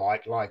get it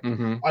right. Like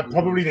I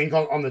probably think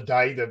on the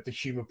day that the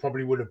humor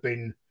probably would have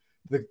been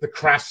the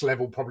crass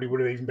level probably would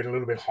have even been a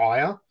little bit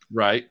higher.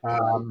 Right.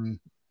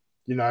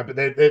 You know, but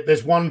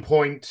there's one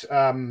point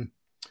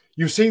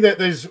you see that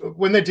there's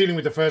when they're dealing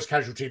with the first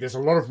casualty, there's a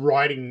lot of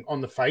writing on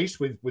the face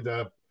with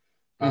a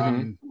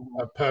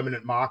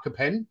permanent marker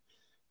pen.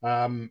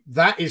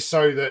 That is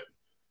so that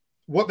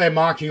what they're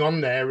marking on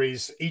there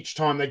is each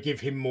time they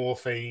give him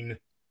morphine,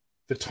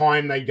 the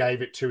time they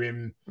gave it to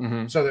him,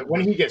 so that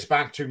when he gets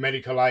back to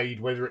medical aid,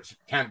 whether it's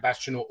Camp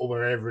Bastion or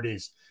wherever it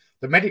is,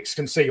 the medics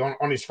can see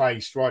on his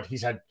face, right,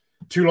 he's had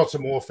 2 lots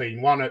of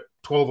morphine, one at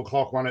 12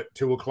 o'clock, one at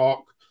 2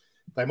 o'clock.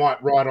 They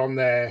might write on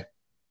there,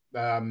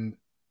 you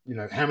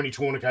know, how many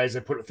tourniquets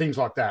they put, things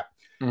like that.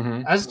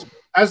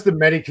 As the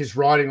medic is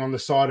writing on the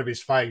side of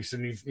his face,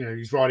 and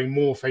he's writing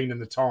morphine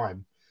and the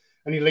time,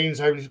 and he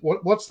leans over, and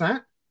what's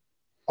that?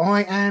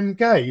 I am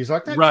gay. He's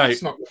like,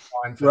 that's not the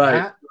time for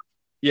that.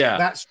 Yeah,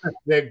 that's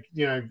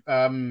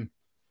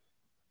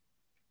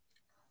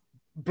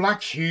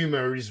black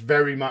humor is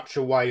very much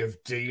a way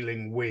of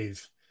dealing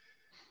with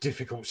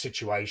difficult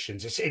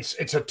situations.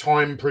 It's a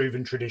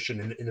time-proven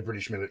tradition in the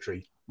British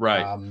military.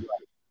 Right.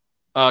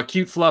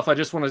 Cute Fluff, I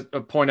just want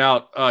to point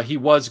out he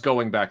was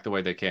going back the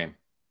way they came.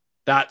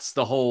 That's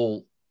the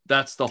whole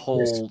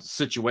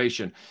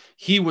situation.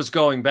 He was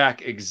going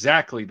back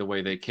exactly the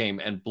way they came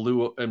and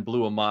blew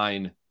a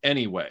mine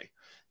anyway.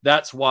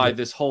 That's why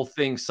this whole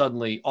thing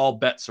suddenly all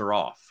bets are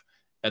off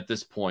at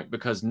this point,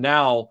 because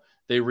now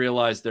they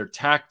realize their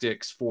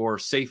tactics for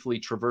safely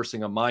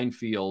traversing a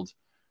minefield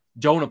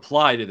don't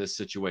apply to this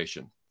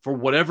situation. For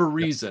whatever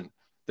reason,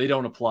 they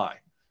don't apply.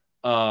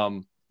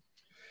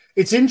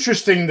 It's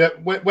interesting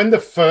that when the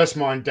first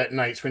mine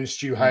detonates, when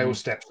Stu Hale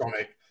steps on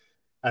it,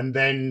 and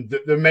then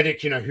the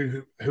medic, you know,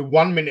 who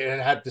 1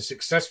 minute had the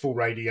successful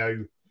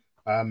radio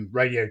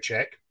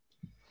check,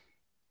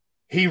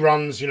 he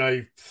runs, you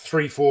know,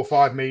 3, 4,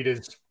 5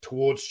 meters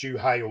towards Stu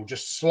Hale,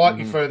 just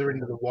slightly further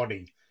into the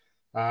wadi.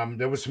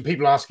 There was some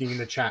people asking in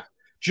the chat,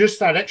 just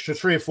that extra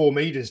 3 or 4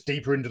 meters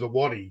deeper into the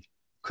wadi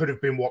could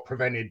have been what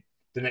prevented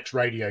the next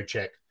radio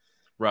check.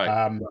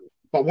 Right.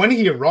 But when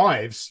he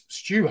arrives,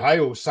 Stu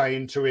Hale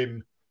saying to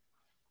him,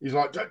 he's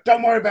like,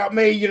 don't worry about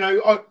me, you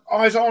know,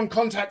 eyes on,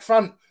 contact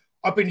front.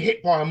 I've been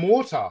hit by a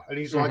mortar. And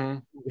he's like,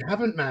 you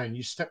haven't, man.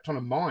 You stepped on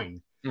a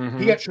mine.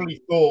 He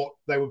actually thought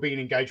they were being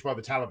engaged by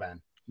the Taliban.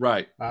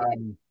 Right.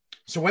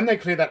 So when they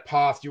clear that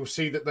path, you'll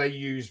see that they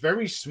use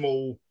very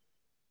small,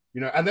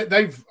 you know, and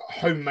they've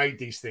homemade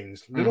these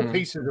things, little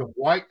pieces of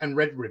white and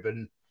red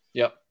ribbon.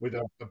 Yep. With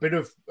a bit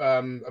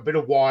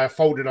of wire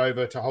folded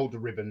over to hold the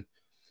ribbon.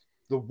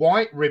 The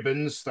white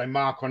ribbons they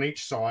mark on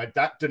each side,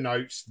 that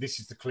denotes this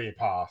is the clear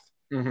path.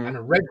 And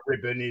a red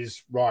ribbon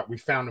is, right, we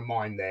found a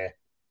mine there.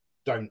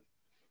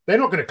 They're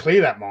not going to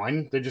clear that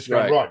mine. They're just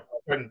going, right,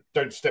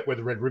 don't step where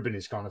the red ribbon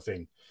is, kind of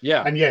thing.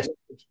 Yeah. And yes,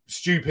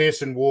 Stu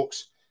Pearson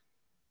walks,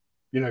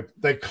 you know,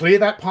 they clear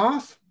that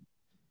path.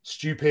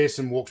 Stu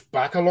Pearson walks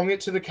back along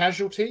it to the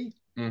casualty.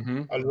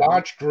 A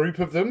large group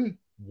of them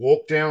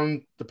walk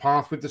down the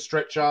path with the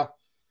stretcher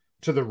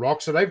to the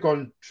rock. So they've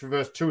gone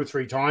traversed 2 or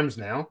 3 times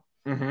now.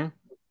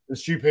 And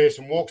Stu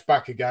Pearson walks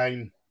back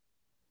again,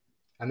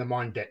 and the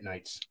mine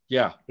detonates.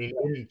 Yeah.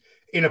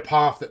 In a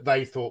path that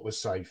they thought was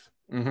safe.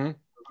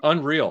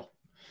 Unreal.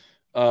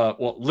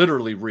 Well,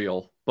 literally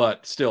real,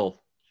 but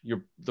still,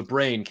 the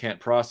brain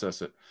can't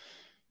process it.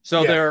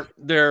 So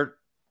they're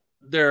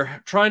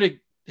trying to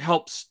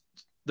help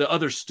the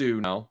other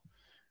Stu now.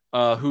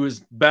 who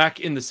is back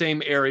in the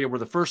same area where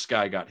the first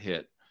guy got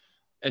hit.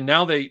 And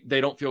now they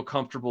don't feel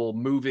comfortable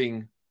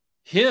moving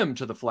him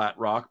to the flat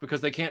rock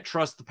because they can't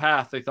trust the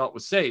path they thought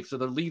was safe. So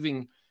they're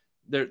leaving,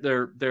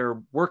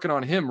 they're working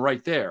on him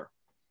right there.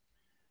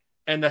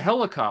 And the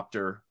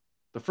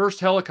first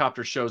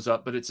helicopter shows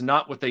up, but it's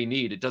not what they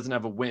need. It doesn't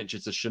have a winch.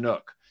 It's a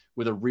Chinook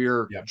with a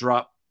rear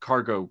drop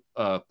cargo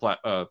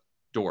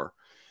door.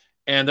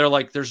 And they're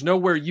like, there's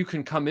nowhere you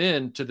can come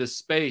in to this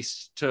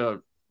space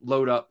to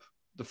load up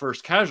the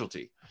first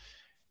casualty.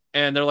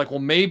 And they're like, well,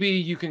 maybe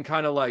you can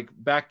kind of like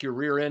back your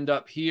rear end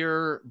up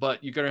here,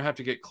 but you're going to have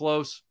to get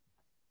close.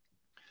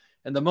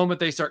 And the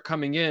moment they start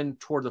coming in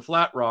toward the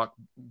flat rock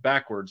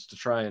backwards to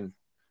try and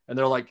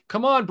they're like,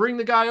 come on, bring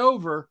the guy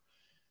over.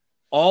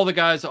 All the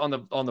guys on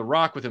the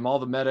rock with him, all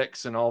the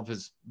medics and all of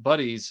his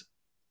buddies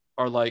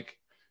are like,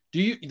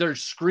 they're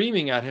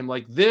screaming at him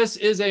like, this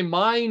is a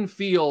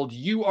minefield.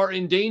 You are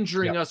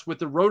endangering us with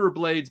the rotor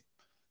blades,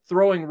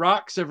 throwing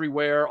rocks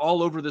everywhere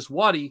all over this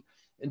wadi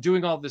and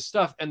doing all this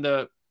stuff. And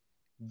the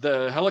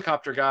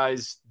helicopter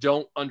guys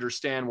don't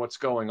understand what's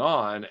going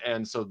on.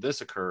 And so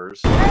this occurs.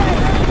 Charlie,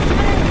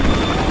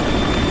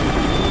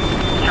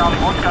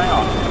 what's going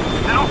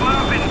on? They're not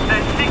moving.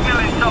 They're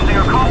signaling something.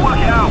 I can't work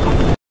it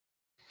out.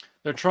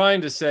 They're trying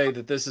to say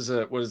that this is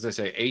what does they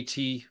say?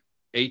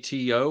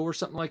 ATO or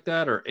something like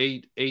that, or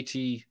AT.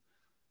 It's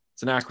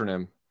an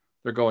acronym.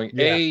 They're going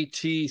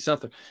AT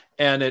something,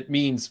 and it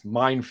means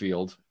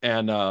minefield.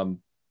 And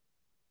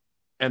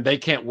they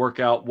can't work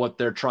out what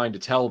they're trying to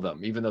tell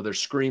them, even though they're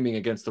screaming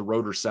against the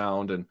rotor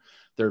sound and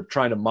they're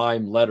trying to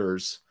mime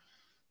letters.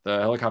 The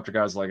helicopter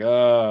guy's like,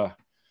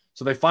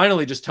 So they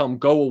finally just tell him,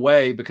 go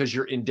away because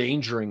you're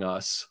endangering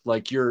us.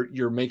 Like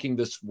you're making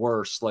this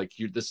worse. Like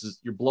you're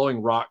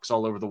blowing rocks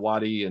all over the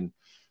wadi and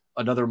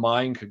another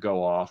mine could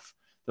go off.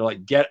 They're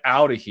like, get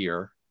out of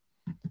here.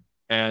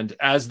 And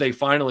as they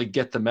finally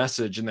get the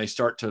message and they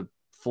start to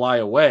fly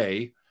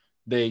away,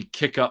 they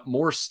kick up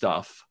more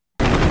stuff.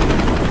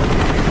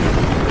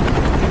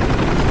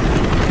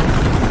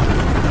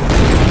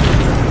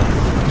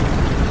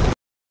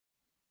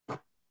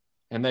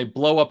 And they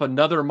blow up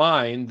another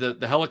mine.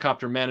 The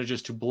helicopter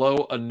manages to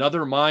blow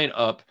another mine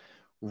up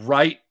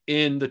right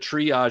in the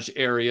triage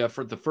area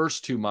for the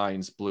first two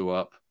mines blew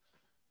up.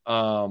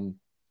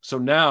 So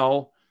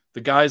now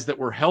the guys that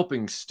were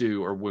helping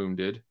Stu are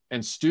wounded,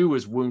 and Stu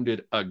is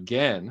wounded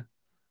again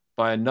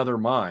by another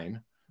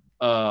mine.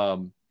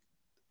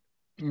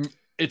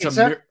 It's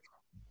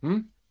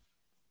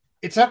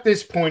at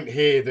this point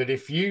here that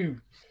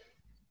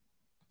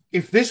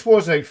if this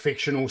was a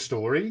fictional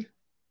story,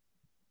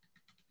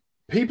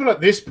 people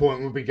at this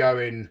point would be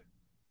going,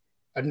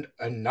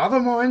 another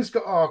mine's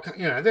got,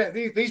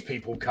 these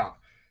people can't.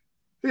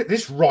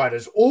 This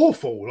rider's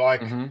awful.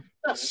 Like,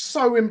 that's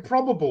so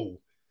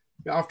improbable.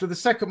 After the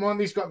second one,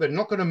 they're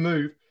not going to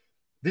move.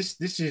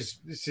 This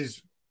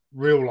is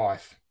real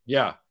life.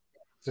 Yeah.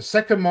 The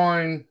second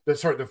mine,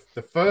 the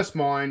first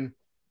mine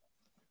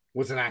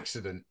was an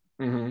accident.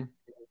 The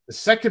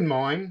second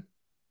mine,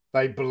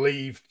 they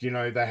believed,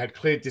 they had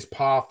cleared this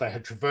path. They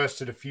had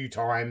traversed it a few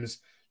times.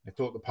 They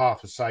thought the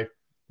path was safe.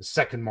 The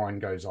second mine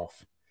goes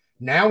off.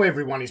 Now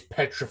everyone is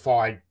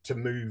petrified to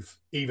move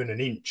even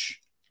an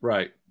inch.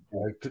 Right.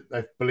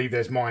 They believe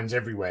there's mines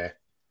everywhere.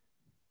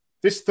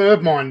 This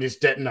third mine is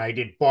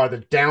detonated by the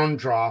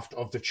downdraft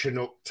of the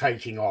Chinook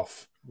taking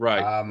off.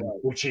 Right.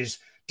 Which is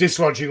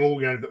dislodging all,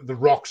 the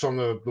rocks on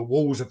the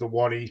walls of the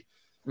wadi,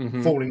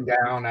 falling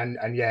down, and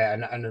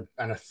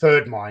a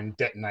third mine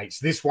detonates.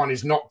 This one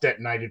is not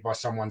detonated by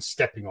someone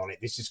stepping on it.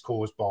 This is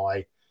caused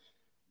by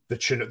the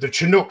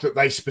Chinook that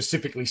they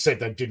specifically said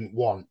they didn't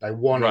want. They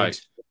wanted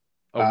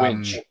a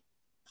winch.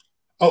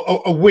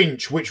 A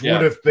winch, which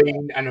would have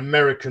been an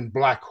American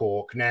Black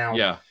Hawk.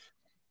 Now,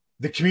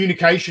 the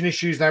communication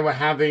issues they were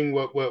having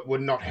were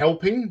not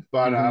helping,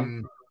 but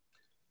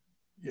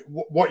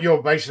what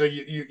you're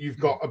basically, you've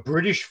got a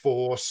British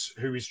force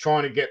who is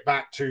trying to get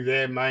back to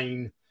their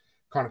main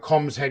kind of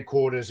comms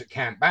headquarters at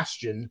Camp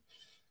Bastion,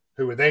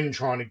 who are then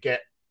trying to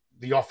get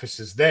the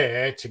officers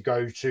there to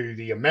go to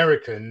the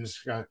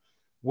Americans.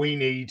 We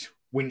need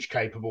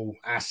winch-capable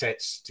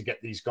assets to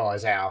get these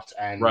guys out.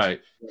 And, I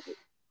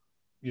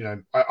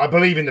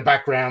believe in the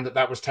background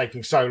that was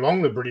taking so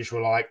long, the British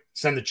were like,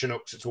 send the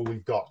Chinooks, it's all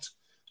we've got.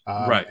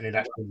 And it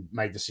actually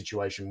made the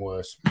situation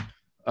worse.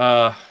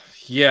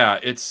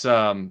 It's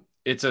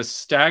a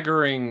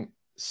staggering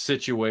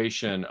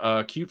situation.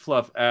 Cute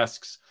Fluff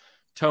asks,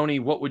 Tony,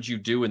 what would you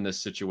do in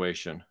this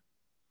situation?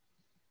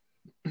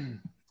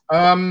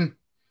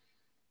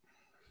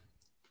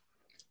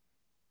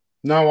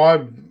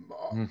 No,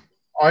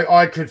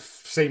 I could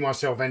see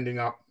myself ending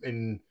up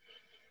in.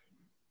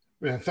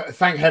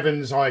 Thank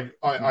heavens I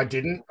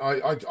didn't.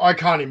 I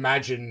can't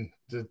imagine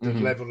the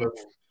level of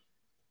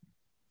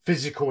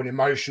physical and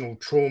emotional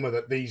trauma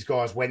that these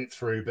guys went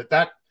through. But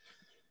that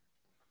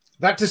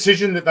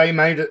decision that they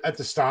made at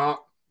the start,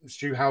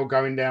 Stu Howell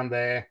going down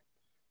there,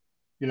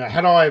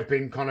 had I have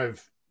been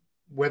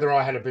whether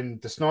I had been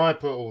the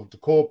sniper or the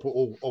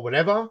corporal or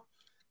whatever,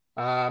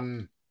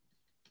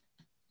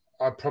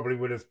 I probably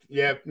would have,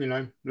 yeah, you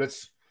know,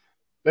 let's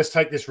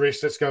take this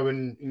risk. Let's go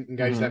and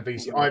engage that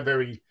VC.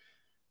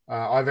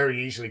 I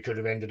very easily could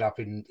have ended up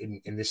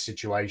in this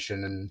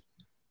situation,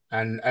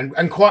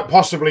 and quite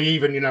possibly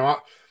even, you know,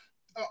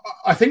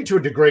 I think to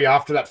a degree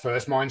after that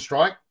first mine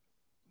strike,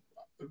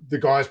 the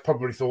guys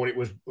probably thought it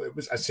was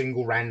a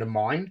single random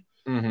mine,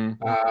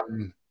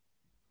 and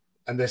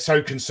they're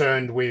so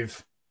concerned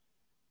with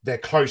their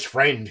close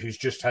friend who's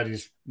just had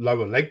his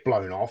lower leg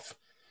blown off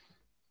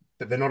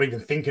that they're not even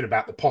thinking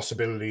about the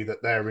possibility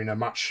that they're in a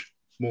much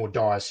more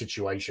dire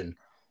situation.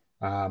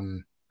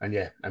 And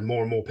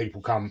more and more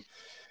people come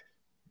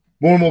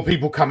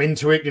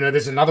into it. You know,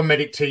 there's another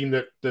medic team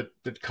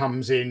that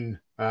comes in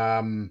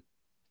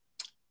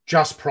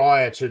just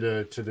prior to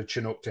the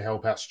Chinook to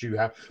help out Stu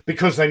Howe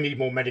because they need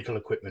more medical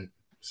equipment.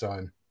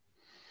 So,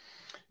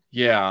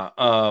 yeah,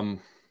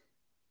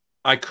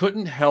 I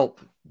couldn't help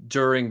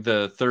during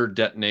the third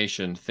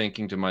detonation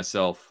thinking to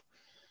myself,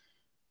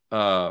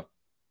 I'm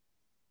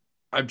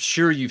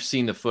sure you've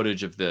seen the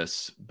footage of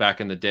this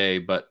back in the day,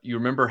 but you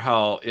remember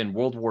how in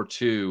World War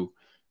II,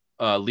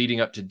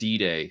 leading up to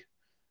D-Day,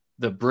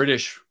 the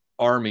British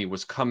Army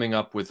was coming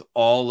up with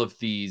all of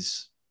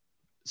these.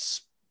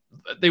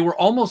 They were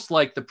almost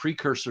like the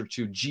precursor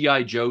to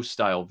G.I. Joe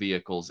style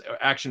vehicles,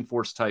 Action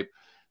Force type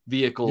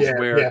vehicles,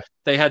 where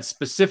they had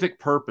specific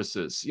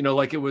purposes. You know,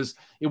 like it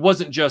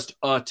wasn't just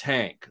a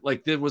tank.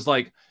 Like it was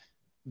like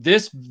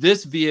this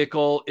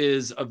vehicle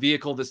is a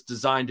vehicle that's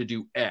designed to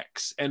do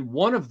X. And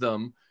one of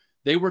them,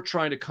 they were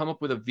trying to come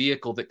up with a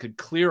vehicle that could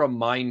clear a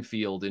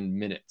minefield in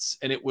minutes.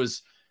 And it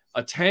was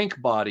a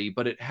tank body,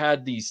 but it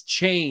had these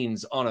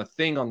chains on a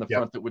thing on the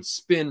front that would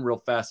spin real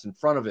fast in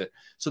front of it.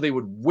 So they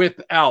would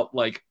whip out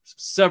like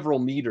several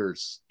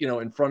meters, you know,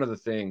 in front of the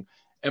thing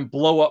and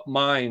blow up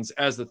mines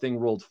as the thing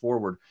rolled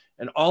forward.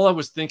 And all I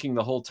was thinking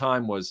the whole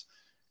time was,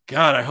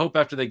 God, I hope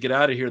after they get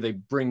out of here, they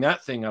bring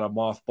that thing out of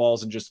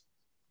mothballs and just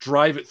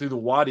drive it through the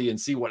wadi and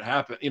see what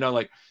happened. You know,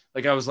 like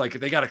I was like,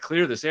 they got to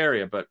clear this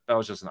area, but that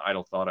was just an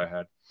idle thought I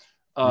had.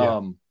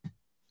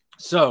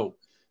 So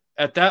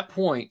at that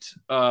point,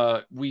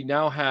 we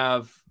now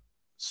have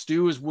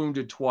Stu is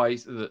wounded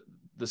twice. The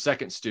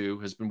second Stu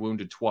has been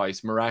wounded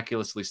twice,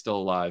 miraculously still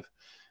alive.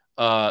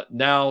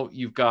 Now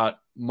you've got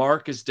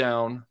Mark is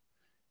down,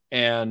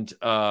 and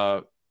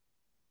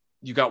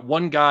you got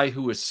one guy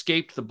who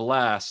escaped the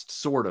blast,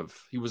 sort of.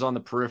 He was on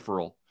the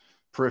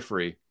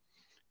periphery,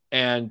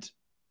 and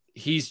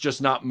he's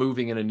just not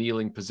moving in a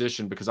kneeling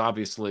position because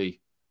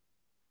obviously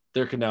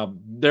there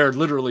are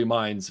literally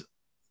mines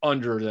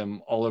under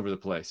them all over the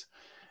place.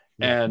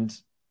 And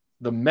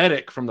the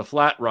medic from the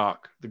Flat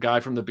Rock, the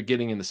guy from the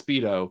beginning in the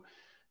Speedo,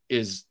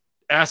 is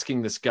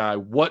asking this guy,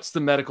 what's the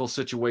medical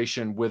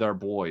situation with our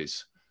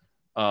boys?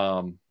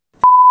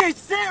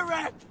 Sit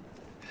rep!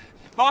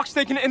 Mark's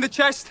taking it in the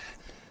chest.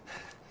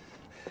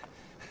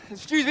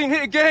 Stu's been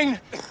hit again.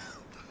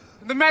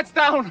 The med's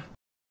down.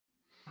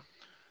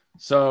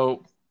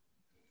 So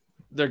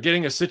they're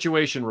getting a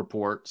situation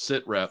report,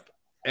 sit rep,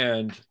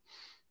 and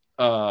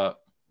the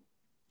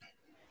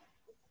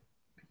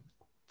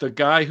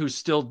guy who's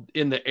still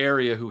in the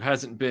area who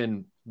hasn't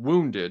been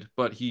wounded,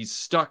 but he's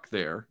stuck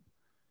there,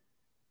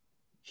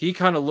 he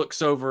kind of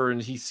looks over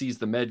and he sees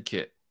the med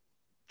kit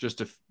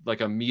just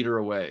like a meter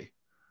away.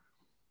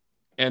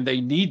 And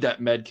they need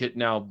that med kit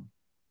now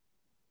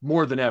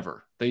more than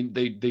ever. They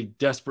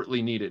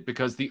desperately need it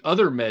because the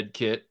other med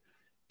kit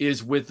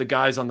is with the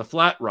guys on the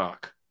Flat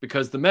Rock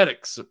because the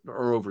medics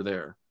are over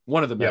there.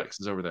 One of the medics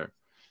is over there.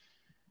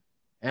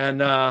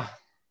 And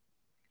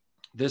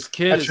this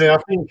kid I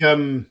think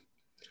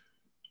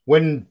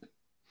when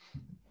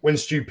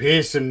Stu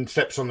Pearson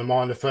steps on the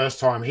mine the first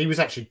time, he was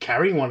actually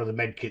carrying one of the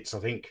med kits, I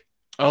think.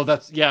 Oh,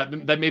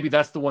 maybe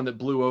that's the one that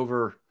blew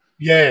over.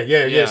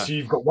 Yeah. So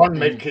you've got one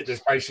med kit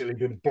that's basically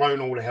been blown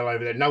all the hell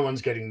over there. No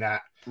one's getting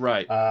that.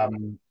 Right.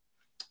 And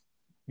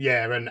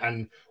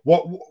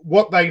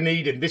what they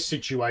need in this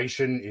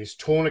situation is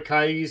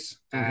tourniquets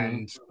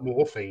and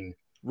morphine.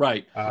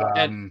 Right.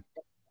 And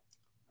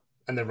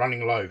they're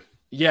running low.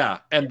 Yeah,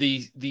 and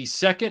the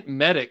second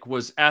medic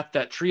was at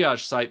that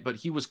triage site, but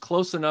he was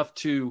close enough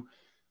to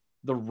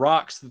the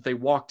rocks that they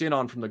walked in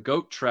on from the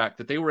goat track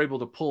that they were able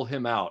to pull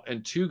him out.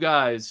 And two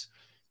guys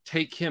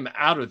take him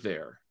out of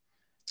there,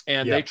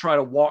 and they try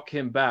to walk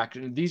him back.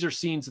 And these are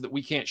scenes that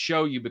we can't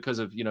show you because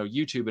of, you know,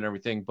 YouTube and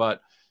everything,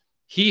 but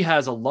he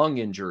has a lung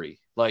injury.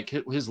 Like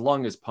his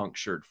lung is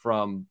punctured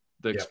from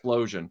the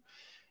explosion.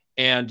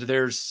 And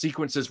there's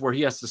sequences where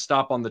he has to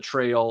stop on the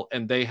trail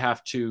and they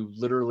have to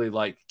literally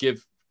like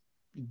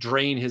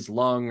drain his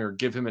lung or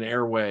give him an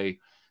airway,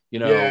 you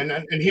know.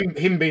 Yeah, and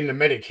him being the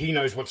medic, he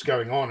knows what's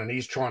going on and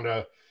he's trying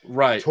to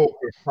talk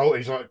to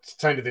he's like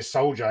saying to this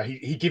soldier,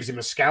 he gives him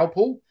a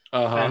scalpel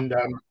and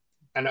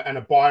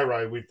a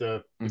biro with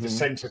the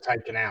center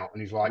taken out,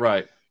 and he's like,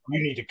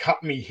 you need to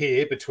cut me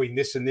here between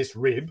this and this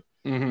rib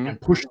and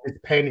push this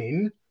pen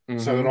in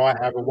so that I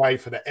have a way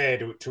for the air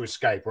to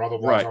escape, or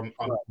otherwise I'm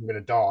going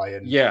to die.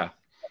 And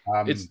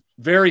it's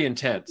very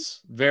intense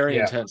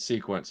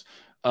sequence.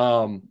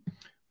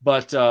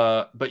 But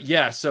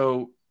yeah,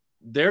 so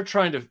they're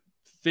trying to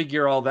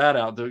figure all that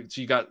out. So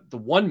you got the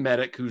one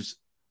medic who's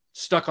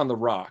stuck on the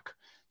rock.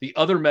 The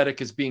other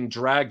medic is being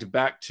dragged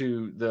back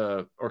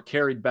to or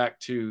carried back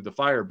to the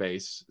fire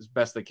base as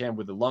best they can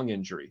with the lung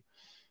injury.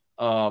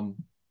 And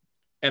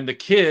the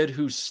kid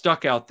who's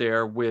stuck out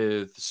there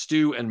with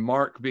Stu and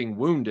Mark being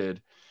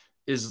wounded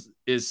is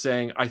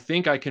saying, I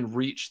think I can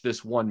reach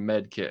this one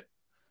med kit.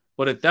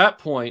 But at that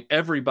point,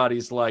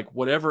 everybody's like,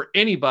 whatever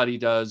anybody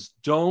does,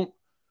 don't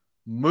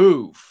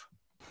move.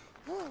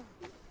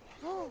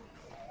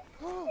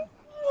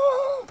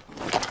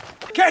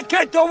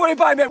 Kid, don't worry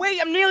about me. Wait,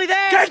 I'm nearly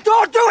there. Kid,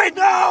 don't do it,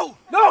 no!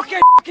 No,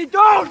 kid,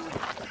 don't!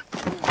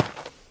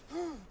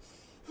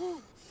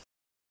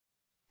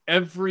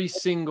 Every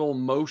single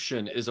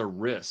motion is a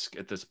risk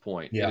at this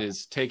point. Yeah. It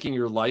is taking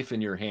your life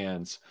in your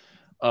hands.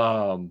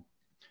 And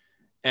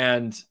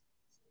the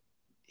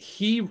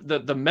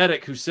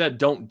medic who said,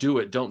 don't do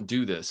it, don't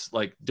do this,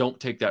 like, don't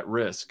take that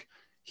risk.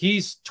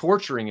 He's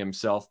torturing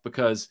himself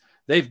because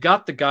they've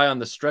got the guy on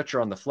the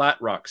stretcher on the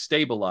flat rock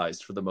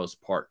stabilized for the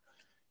most part.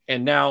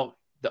 And now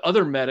the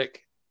other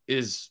medic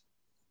is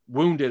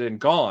wounded and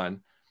gone.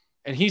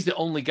 And he's the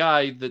only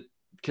guy that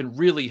can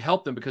really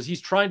help them because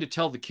he's trying to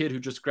tell the kid who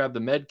just grabbed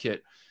the med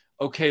kit,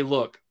 okay,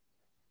 look,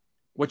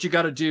 what you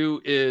got to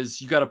do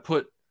is you got to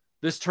put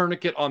this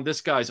tourniquet on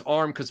this guy's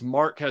arm because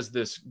Mark has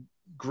this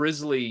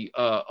grisly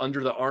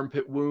under the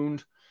armpit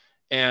wound.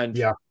 And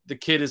the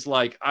kid is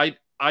like, I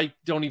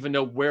don't even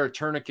know where a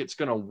tourniquet's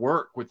going to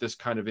work with this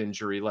kind of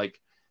injury. Like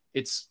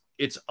it's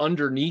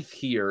underneath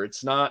here.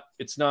 It's not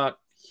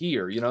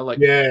here, you know, like,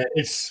 yeah,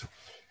 it's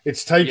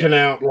taken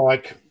out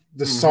like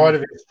the side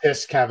of his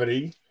chest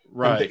cavity,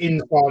 right, and the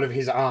inside of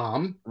his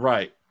arm,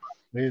 right.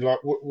 And he's like,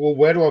 well,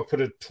 where do I put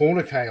a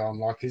tourniquet on?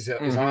 Like his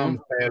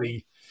arm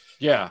barely,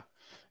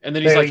 and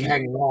then he's like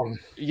hanging on.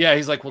 Yeah,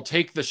 he's like, well,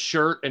 take the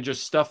shirt and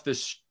just stuff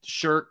this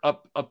shirt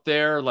up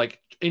there, like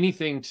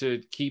anything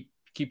to keep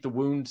the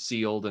wound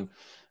sealed.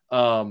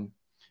 And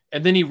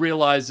then he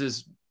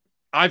realizes,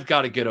 I've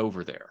got to get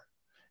over there.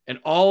 And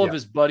all of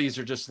his buddies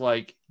are just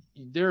like,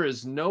 there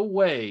is no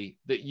way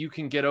that you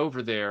can get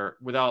over there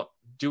without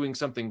doing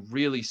something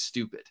really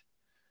stupid.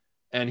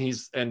 And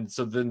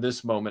so then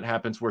this moment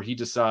happens where he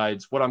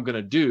decides, what I'm going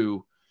to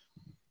do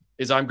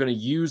is I'm going to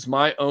use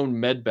my own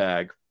med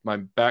bag, my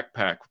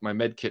backpack, my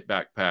med kit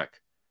backpack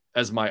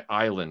as my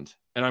island.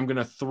 And I'm going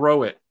to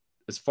throw it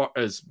as far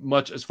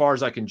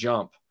as I can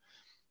jump.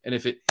 And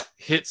if it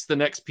hits the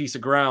next piece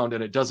of ground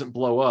and it doesn't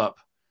blow up,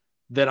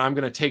 then I'm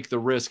going to take the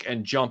risk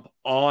and jump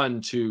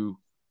onto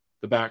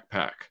the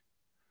backpack,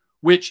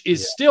 which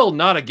is still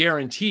not a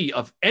guarantee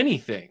of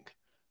anything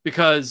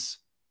because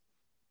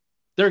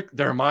there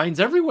are mines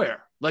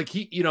everywhere. Like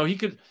he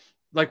could,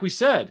 like we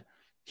said,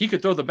 he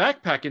could throw the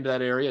backpack into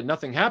that area and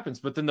nothing happens.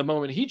 But then the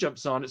moment he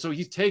jumps on it, so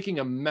he's taking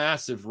a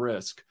massive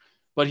risk,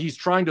 but he's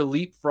trying to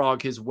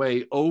leapfrog his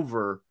way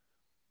over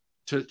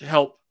to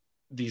help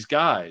these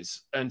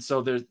guys. And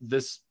so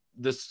there's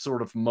this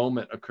sort of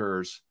moment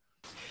occurs.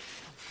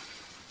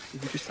 You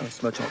just sound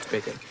smudge not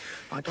bidding.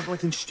 I don't know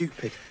anything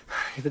stupid.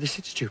 Yeah, but this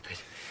is stupid.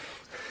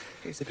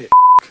 It's a bit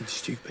f***ing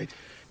stupid.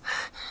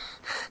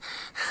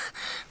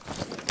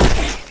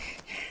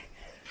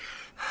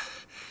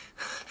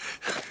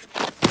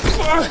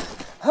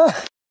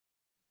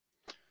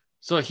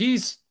 So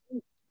he's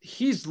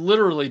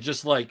literally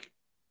just like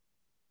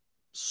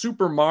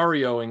Super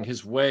Marioing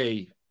his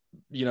way,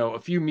 a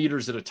few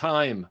meters at a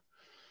time,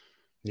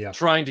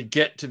 trying to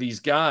get to these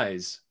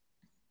guys.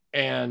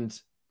 And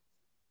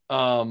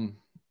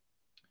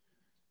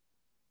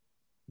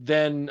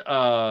then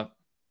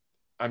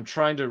I'm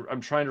trying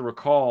to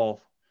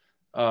recall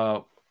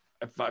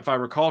if I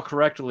recall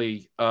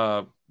correctly,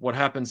 what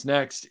happens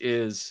next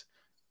is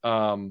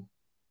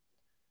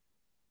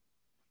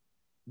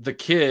the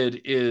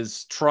kid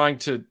is trying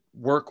to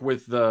work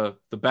with the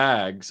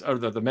bags or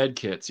the med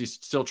kits. He's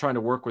still trying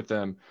to work with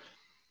them,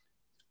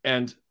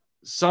 and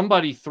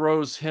somebody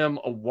throws him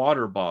a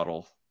water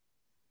bottle.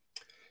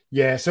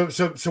 Yeah. So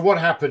what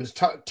happens?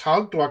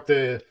 Tug, like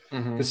the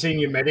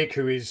senior medic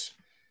who is,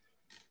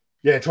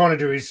 trying to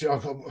do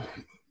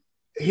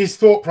his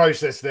thought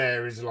process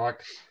there is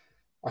like,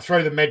 I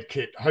throw the med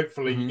kit.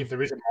 Hopefully, if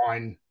there is a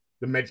mine,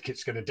 the med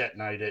kit's going to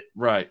detonate it.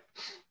 Right.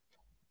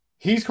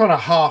 He's kind of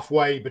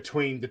halfway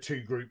between the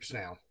two groups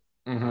now.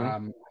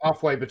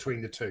 Halfway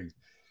between the two,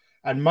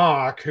 and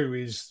Mark, who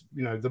is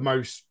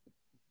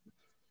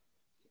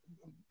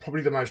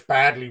probably the most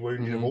badly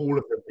wounded of all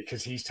of them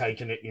because he's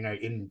taken it,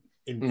 in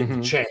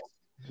the chest.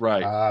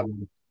 Right.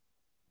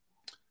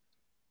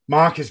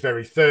 Mark is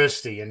very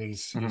thirsty and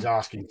he's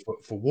asking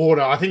for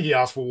water. I think he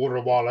asked for water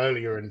a while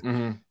earlier,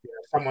 and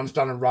someone's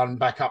done a run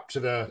back up to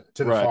the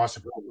fire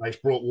support base,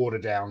 brought water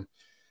down.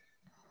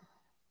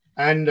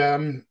 And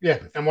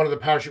and one of the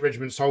parachute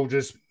regiment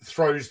soldiers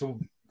throws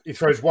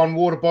one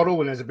water bottle,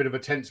 and there's a bit of a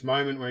tense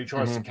moment where he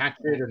tries to catch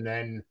it, and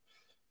then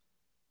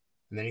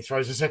he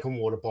throws a second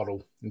water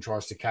bottle and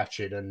tries to catch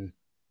it. And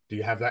do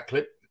you have that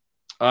clip?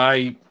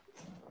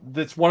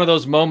 That's one of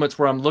those moments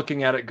where I'm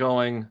looking at it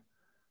going,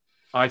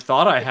 I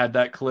thought I had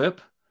that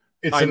clip.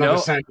 It's I another know.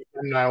 Sandy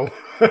thumbnail.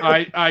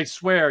 I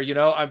swear, you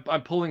know,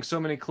 I'm pulling so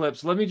many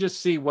clips. Let me just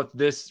see what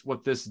this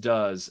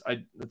does.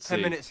 Let's see.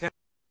 10 minutes, yeah.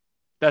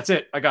 That's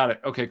it. I got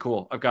it. Okay,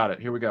 cool. I've got it.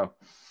 Here we go.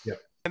 Yeah.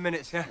 10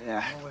 minutes, yeah?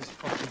 Yeah.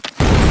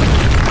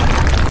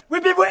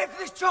 We've been waiting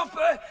for this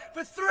chopper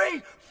for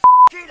 3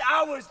 fucking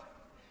hours.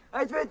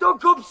 Hey, if it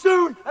don't come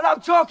soon, and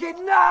I'm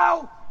talking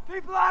now,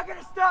 people are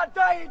gonna start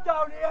dying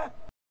down here.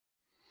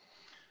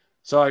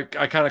 So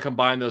I kind of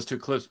combined those two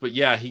clips, but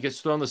yeah, he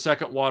gets thrown the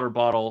second water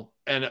bottle,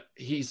 and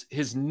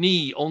his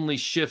knee only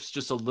shifts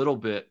just a little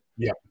bit.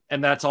 Yeah.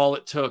 And that's all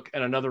it took.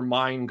 And another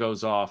mine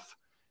goes off.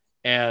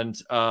 And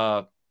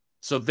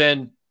so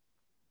then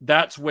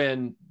that's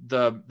when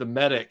the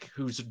medic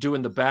who's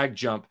doing the bag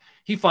jump,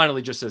 he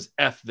finally just says,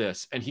 F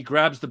this. And he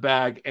grabs the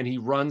bag and he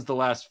runs the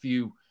last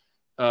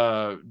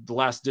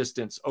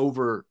distance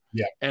over.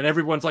 Yeah. And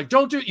everyone's like,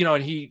 don't do, you know,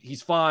 and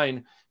he's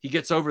fine. He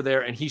gets over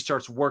there and he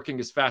starts working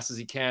as fast as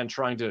he can,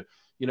 trying to,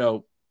 you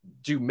know,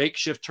 do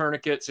makeshift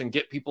tourniquets and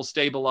get people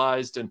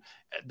stabilized. And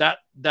that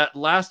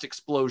last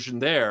explosion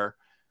there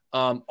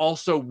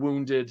also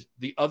wounded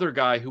the other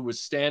guy who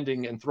was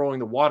standing and throwing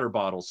the water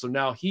bottles. So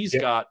now he's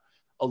got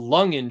a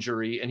lung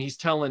injury, and he's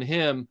telling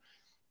him,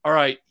 all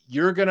right,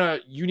 you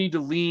need to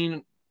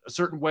lean a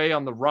certain way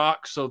on the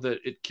rock so that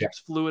it keeps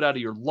fluid out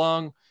of your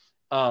lung.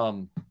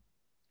 And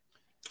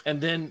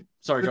then,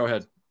 sorry, go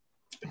ahead.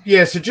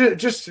 Yeah, so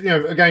just you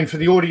know, again, for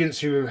the audience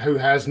who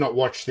has not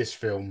watched this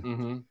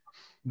film,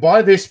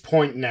 by this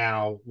point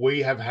now, we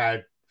have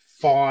had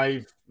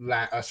 4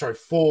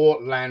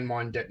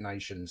 landmine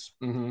detonations.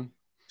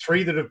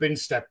 3 that have been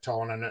stepped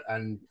on,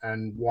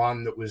 and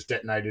 1 that was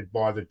detonated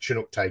by the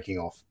Chinook taking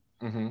off.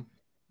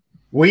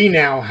 We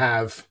now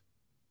have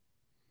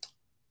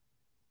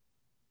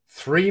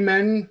 3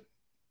 men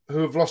who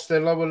have lost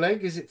their lower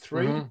leg. Is it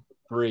 3?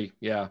 3,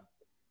 yeah.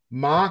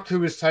 Mark,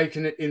 who has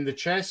taken it in the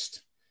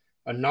chest.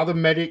 Another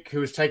medic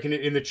who has taken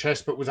it in the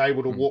chest but was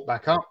able to walk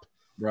back up.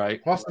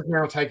 Right. Plus has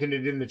now taken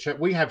it in the chest.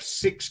 We have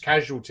 6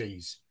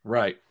 casualties.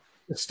 Right.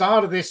 The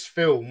start of this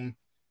film,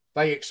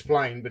 they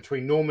explained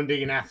between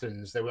Normandy and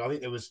Athens, I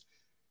think there was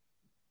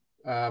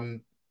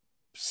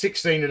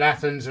 16 at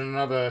Athens and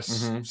another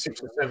 6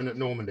 or 7 at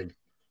Normandy.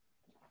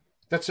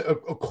 That's a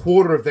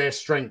quarter of their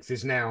strength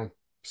is now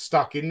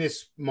stuck in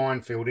this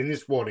minefield, in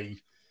this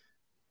wadi,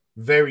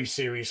 very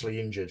seriously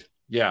injured.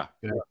 Yeah.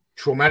 You know,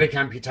 traumatic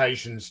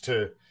amputations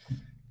to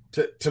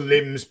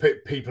limbs.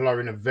 People are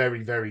in a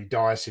very, very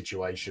dire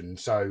situation.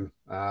 So,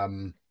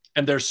 and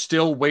they're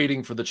still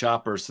waiting for the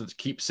choppers to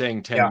keep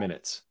saying 10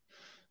 minutes.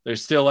 They're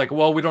still like,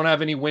 well, we don't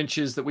have any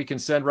winches that we can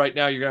send right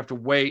now. You're gonna have to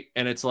wait.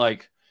 And it's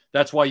like,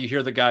 that's why you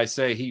hear the guy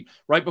say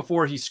right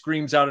before he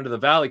screams out into the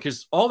valley,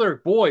 because all their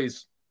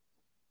boys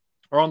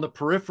are on the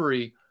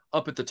periphery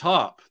up at the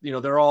top. You know,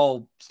 they're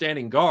all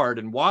standing guard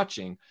and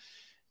watching.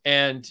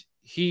 And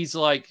he's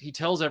like, he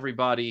tells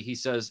everybody, he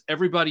says,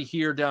 everybody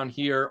here, down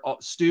here,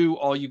 Stu,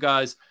 all you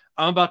guys,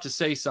 I'm about to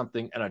say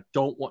something and I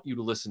don't want you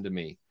to listen to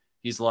me.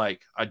 He's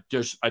like, I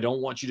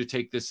don't want you to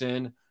take this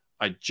in.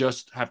 I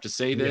just have to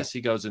say this. He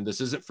goes, and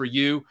this isn't for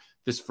you.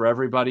 This is for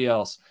everybody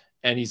else.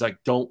 And he's like,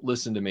 don't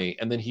listen to me.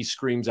 And then he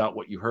screams out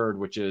what you heard,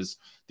 which is,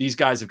 these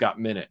guys have got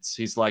minutes.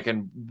 He's like,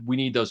 and we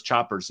need those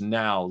choppers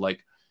now.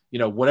 Like, you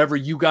know, whatever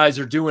you guys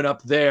are doing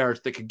up there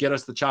that could get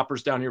us the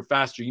choppers down here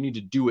faster, you need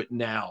to do it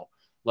now.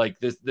 Like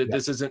this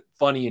isn't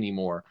funny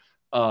anymore.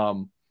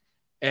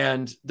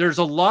 And there's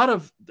a lot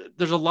of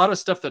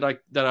stuff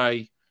that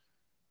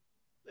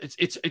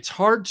it's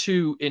hard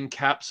to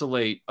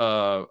encapsulate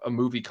a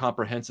movie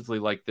comprehensively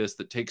like this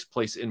that takes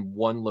place in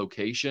one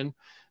location,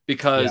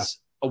 because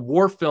a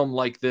war film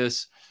like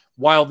this,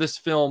 while this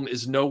film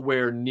is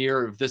nowhere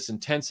near this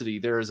intensity,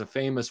 there is a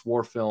famous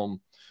war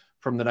film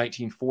from the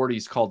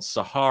 1940s called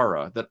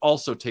Sahara that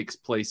also takes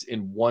place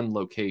in one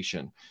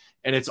location.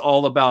 And it's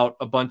all about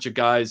a bunch of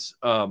guys,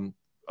 a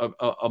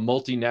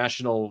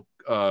multinational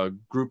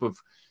group of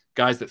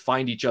guys that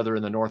find each other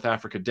in the North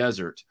Africa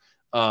desert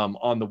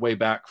on the way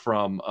back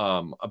from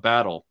a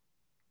battle,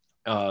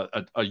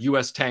 a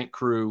U.S. tank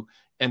crew,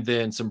 and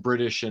then some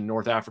British and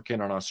North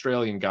African and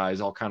Australian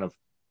guys all kind of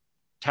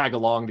tag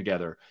along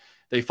together.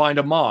 They find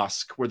a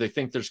mosque where they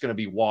think there's going to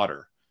be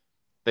water.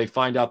 They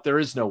find out there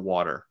is no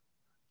water.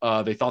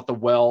 They thought the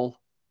well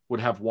would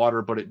have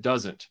water, but it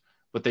doesn't.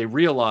 But they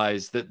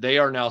realize that they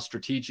are now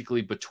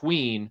strategically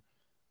between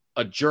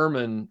a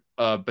German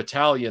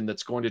battalion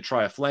that's going to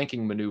try a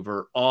flanking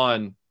maneuver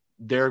on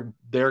their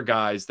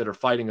guys that are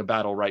fighting a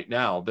battle right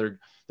now. Their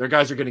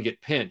guys are going to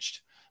get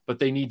pinched, but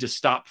they need to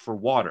stop for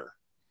water.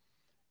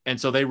 And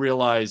so they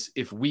realize,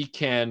 if we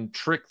can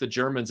trick the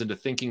Germans into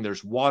thinking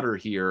there's water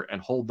here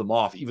and hold them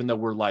off, even though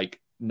we're like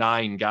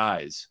 9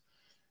 guys,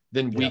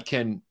 then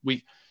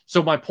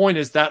so my point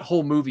is that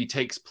whole movie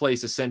takes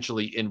place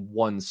essentially in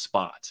one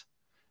spot.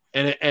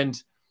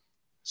 And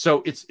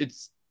so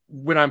it's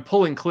when I'm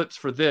pulling clips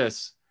for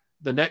this,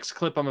 the next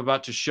clip I'm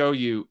about to show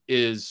you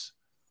is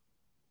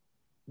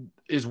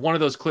one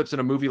of those clips in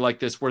a movie like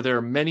this where there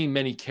are many,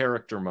 many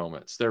character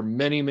moments. There are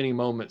many, many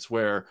moments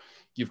where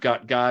you've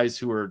got guys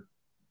who are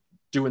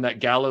doing that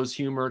gallows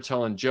humor,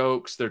 telling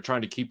jokes. They're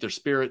trying to keep their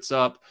spirits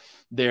up.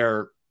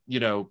 They're,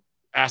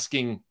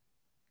 asking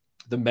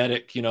the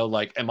medic,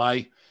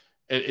 like,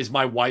 is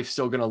my wife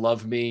still going to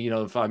love me?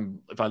 If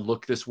I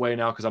look this way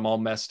now, cause I'm all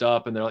messed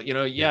up. And they're like,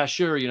 yeah,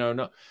 sure.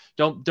 No,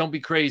 don't be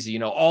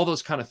crazy, all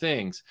those kind of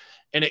things.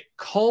 And it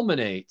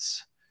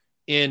culminates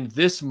in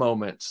this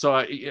moment. So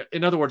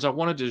in other words, I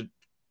wanted to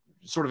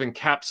sort of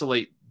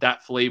encapsulate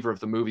that flavor of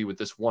the movie with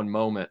this one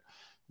moment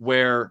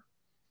where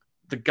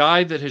the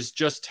guy that has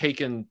just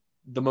taken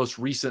the most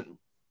recent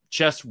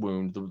chest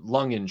wound, the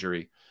lung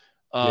injury,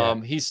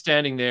 he's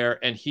standing there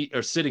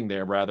or sitting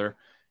there rather.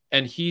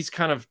 And he's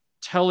kind of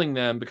telling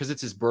them, because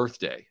it's his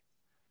birthday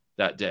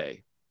that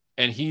day,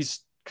 and he's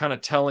kind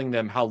of telling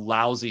them how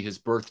lousy his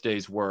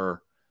birthdays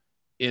were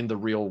in the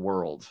real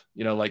world.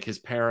 Like his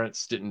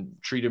parents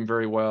didn't treat him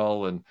very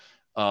well,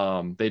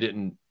 and they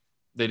didn't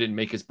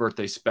make his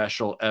birthday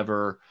special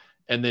ever.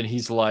 And then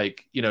he's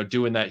like,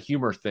 doing that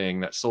humor thing,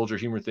 that soldier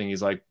humor thing.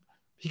 He's like,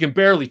 he can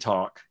barely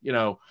talk,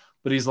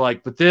 but he's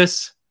like, but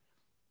this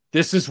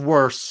is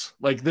worse.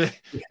 Like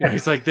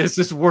he's like, this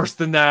is worse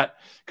than that.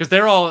 Cause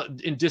they're all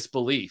in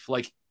disbelief.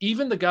 Like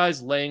even the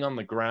guys laying on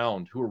the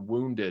ground who are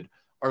wounded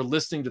are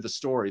listening to the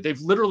story. They've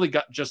literally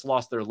just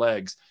lost their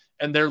legs,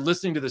 and they're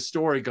listening to the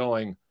story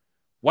going,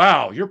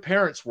 wow, your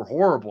parents were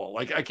horrible.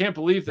 Like, I can't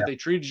believe that they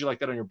treated you like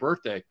that on your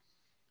birthday.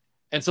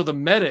 And so the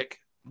medic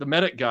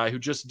guy who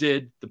just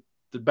did the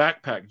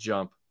backpack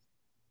jump,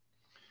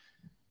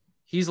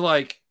 he's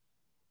like,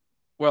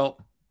 well,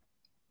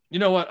 you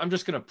know what? I'm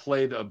just going to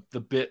play the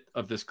bit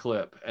of this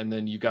clip, and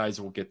then you guys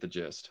will get the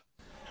gist.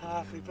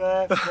 Happy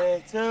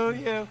birthday to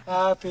you.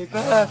 Happy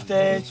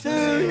birthday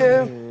to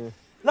you.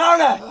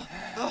 Louder!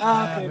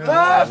 Happy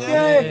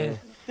birthday,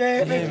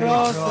 David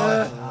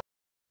Gloucester.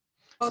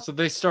 So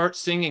they start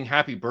singing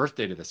happy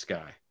birthday to this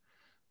guy.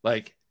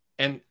 Like,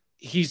 and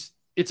it's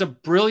a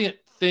brilliant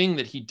thing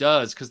that he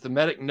does, because the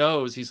medic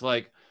knows, he's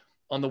like,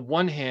 on the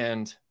one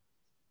hand,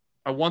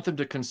 I want them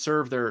to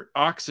conserve their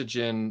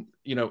oxygen,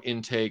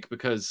 intake,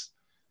 because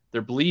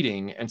they're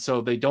bleeding. And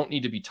so they don't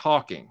need to be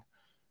talking.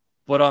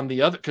 But on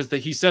the other, because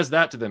he says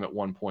that to them at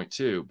one point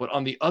too. But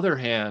on the other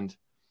hand,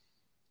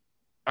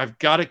 I've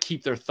got to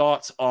keep their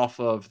thoughts off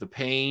of the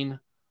pain,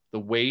 the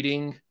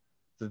waiting,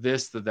 the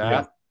this, the that.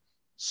 Yeah.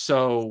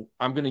 So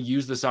I'm going to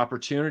use this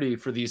opportunity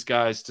for these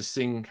guys to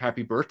sing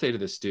happy birthday to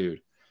this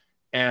dude.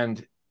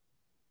 And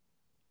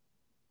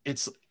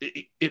it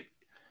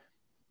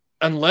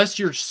unless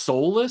you're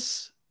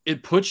soulless,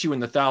 it puts you in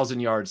the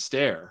 1,000-yard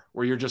stare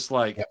where you're just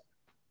like,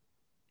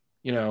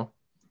 so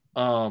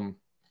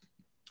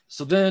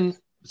then,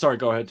 sorry,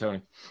 go ahead,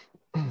 Tony.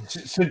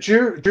 So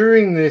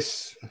during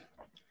this,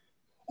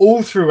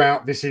 all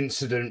throughout this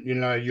incident,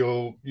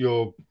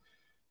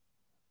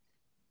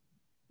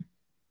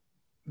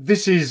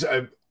 this is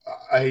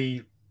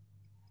a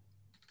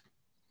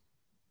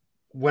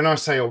when I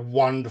say a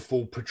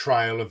wonderful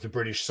portrayal of the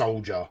British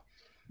soldier,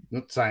 I'm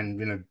not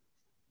saying,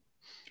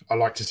 I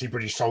like to see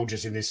British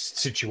soldiers in this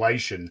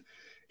situation.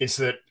 It's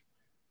that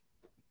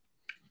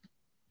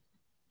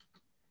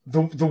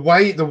the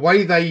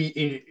way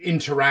they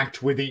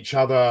interact with each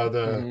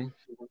other,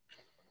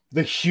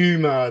 the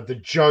humor, the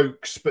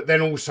jokes, but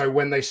then also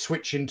when they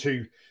switch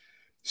into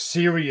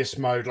serious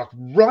mode, like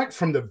right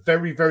from the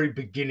very, very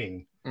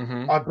beginning.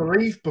 I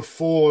believe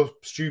before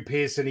Stu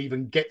Pearson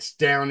even gets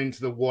down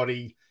into the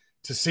wadi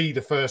to see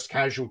the first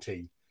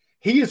casualty,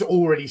 he has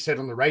already said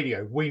on the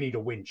radio, we need a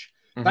winch.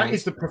 That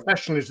is the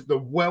professionalism, the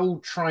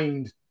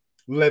well-trained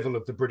level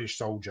of the British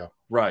soldier.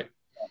 Right.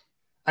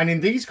 And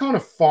in these kind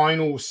of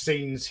final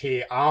scenes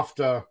here,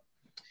 after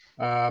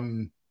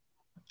the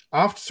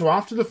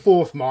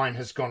fourth mine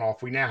has gone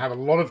off, we now have a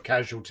lot of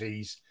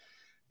casualties.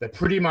 They're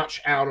pretty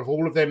much out of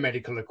all of their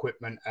medical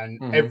equipment,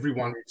 and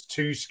everyone is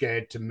too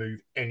scared to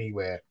move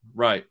anywhere.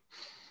 Right.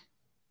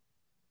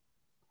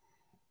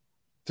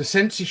 The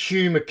sense of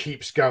humor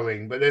keeps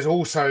going, but there's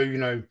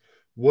also,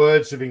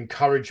 words of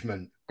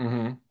encouragement.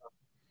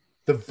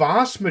 The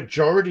vast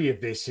majority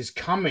of this is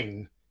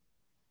coming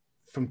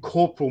from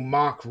Corporal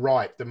Mark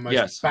Wright, the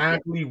most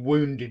badly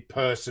wounded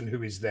person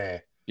who is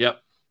there.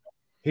 Yep.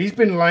 He's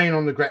been laying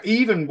on the ground.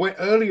 Even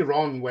earlier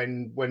on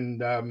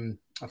when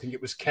I think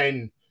it was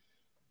Ken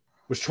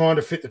was trying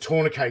to fit the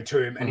tourniquet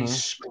to him, and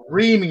he's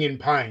screaming in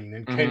pain,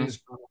 and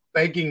Ken's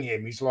begging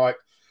him. He's like,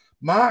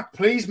 Mark,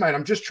 please, mate,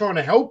 I'm just trying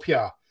to help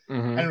you.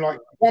 And like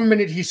 1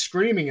 minute he's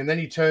screaming, and then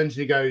he turns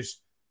and he goes,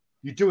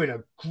 you're doing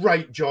a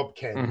great job,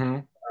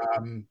 Ken.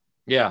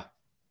 Yeah.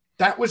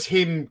 That was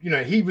him.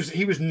 He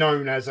was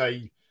known as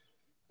a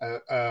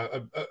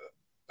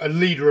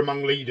leader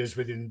among leaders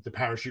within the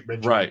parachute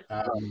regiment. Right.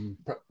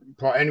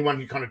 Anyone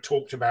who kind of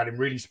talked about him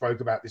really spoke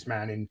about this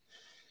man in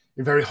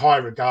very high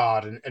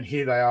regard. And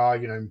here they are,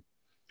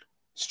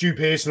 Stu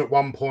Pearson at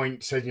one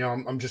point said,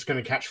 I'm just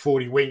going to catch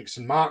 40 winks.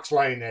 And Mark's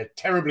laying there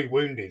terribly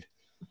wounded.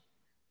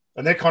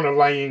 And they're kind of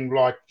laying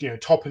like,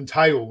 top and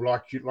tail,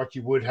 like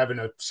you would having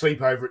a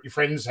sleepover at your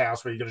friend's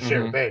house where you're going to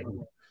share a bed.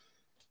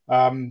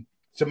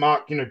 So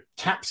Mark,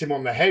 taps him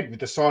on the head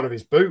with the side of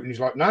his boot, and he's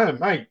like, no,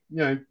 mate,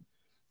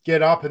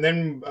 get up, and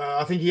then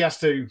I think he has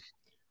to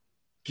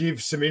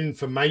give some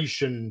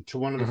information to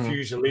one of the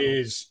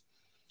Fusiliers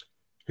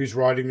who's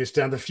writing this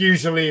down. The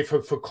Fusilier,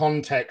 for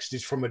context,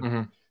 is from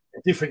a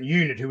different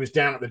unit who was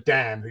down at the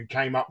dam who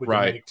came up with the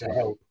medic to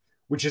help,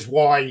 which is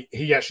why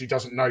he actually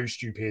doesn't know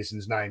Stu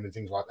Pearson's name and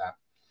things like that.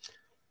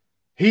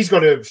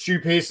 Stu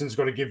Pearson's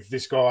got to give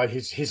this guy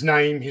his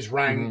name, his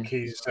rank,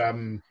 his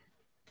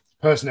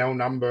personnel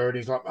number, and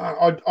he's like,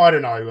 I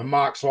don't know. And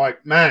Mark's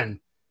like, man,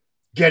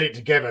 get it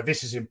together.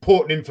 This is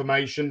important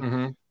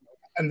information.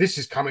 And this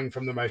is coming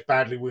from the most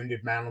badly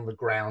wounded man on the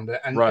ground.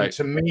 And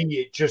to me,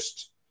 it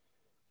just...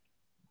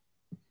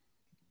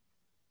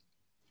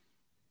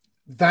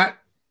 that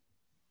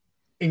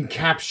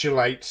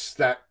encapsulates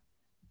that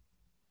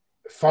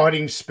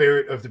fighting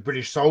spirit of the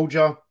British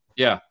soldier.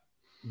 Yeah.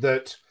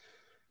 That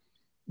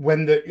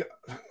when the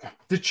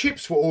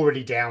chips were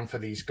already down for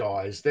these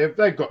guys, they've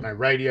got no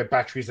radio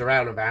batteries, they're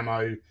out of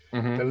ammo,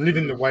 they're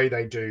living the way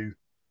they do.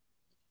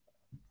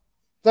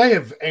 They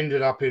have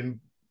ended up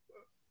in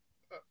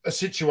a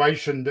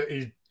situation that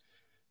is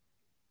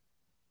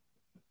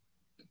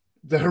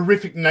the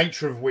horrific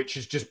nature of which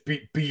is just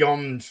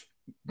beyond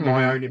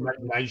my own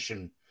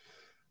imagination.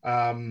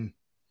 And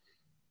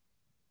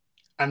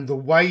the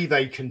way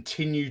they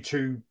continue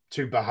to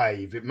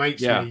behave, it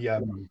makes me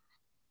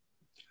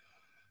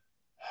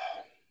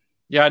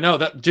yeah, I know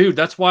that, dude.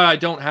 That's why I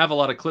don't have a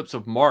lot of clips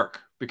of Mark,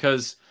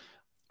 because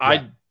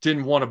I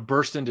didn't want to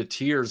burst into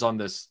tears on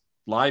this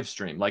live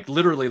stream. Like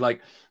literally,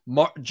 like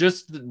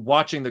just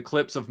watching the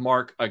clips of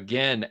Mark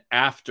again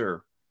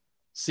after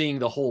seeing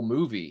the whole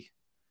movie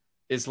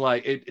is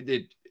like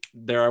it.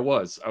 There I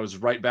was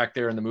right back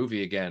there in the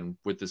movie again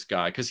with this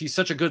guy, because he's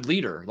such a good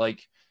leader.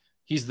 Like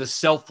he's the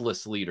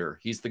selfless leader.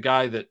 He's the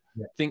guy that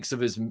thinks of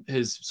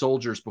his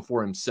soldiers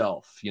before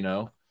himself, you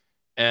know.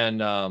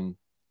 And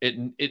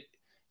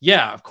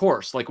yeah, of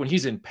course, like when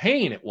he's in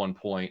pain at one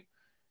point,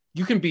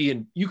 you can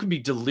be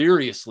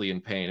deliriously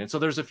in pain. And so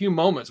there's a few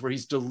moments where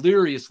he's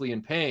deliriously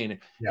in pain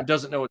and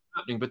doesn't know what's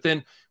happening. But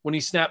then when he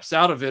snaps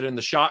out of it and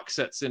the shock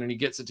sets in and he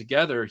gets it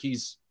together,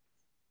 he's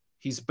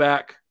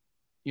back,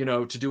 you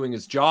know, to doing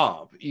his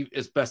job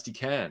as best he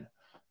can.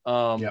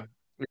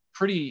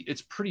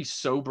 It's pretty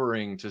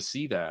sobering to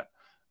see that.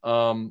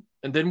 And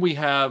then we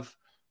have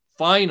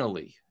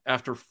finally,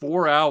 after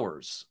 4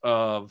 hours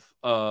of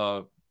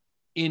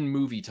in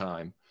movie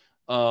time,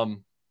 the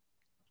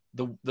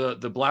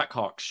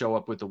Blackhawks show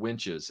up with the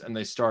winches and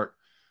they start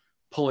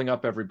pulling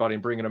up everybody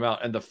and bringing them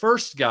out. And the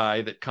first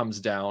guy that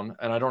comes down,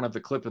 and I don't have the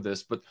clip of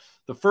this, but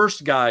the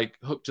first guy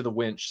hooked to the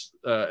winch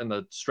and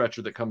the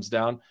stretcher that comes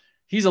down,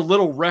 he's a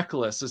little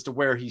reckless as to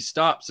where he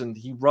stops, and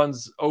he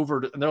runs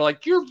over and they're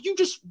like, you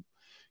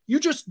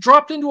just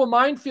dropped into a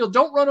minefield.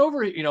 Don't run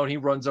over it. You know, and he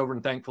runs over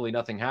and thankfully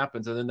nothing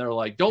happens. And then they're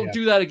like, don't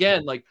do that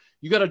again. Like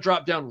you got to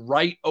drop down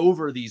right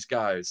over these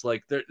guys.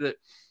 Like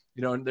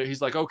you know, and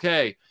he's like,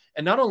 okay.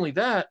 And not only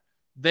that,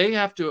 they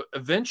have to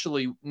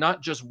eventually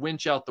not just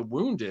winch out the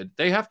wounded,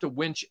 they have to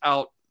winch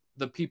out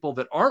the people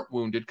that aren't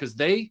wounded, because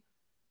they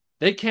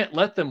can't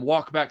let them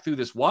walk back through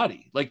this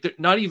wadi. Like they're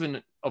not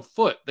even a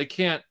foot. They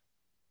can't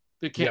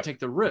take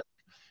the risk.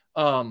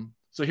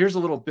 So here's a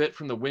little bit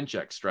from the winch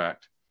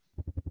extract.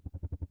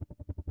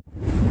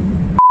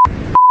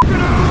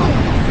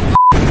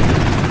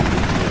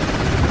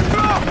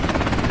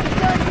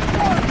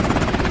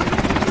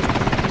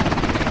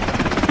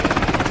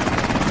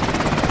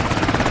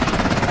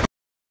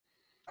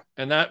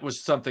 And that was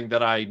something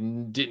that I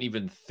didn't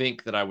even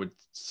think that I would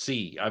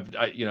see.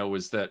 You know,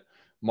 was that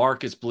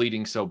Mark is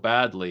bleeding so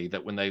badly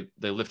that when they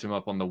lift him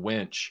up on the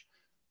winch,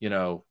 you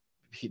know,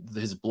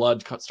 his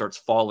blood starts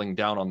falling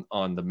down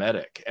on the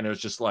medic. And it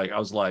was just like, I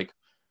was like,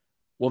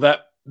 well,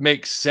 that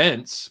makes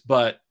sense,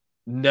 but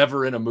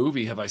never in a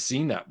movie have I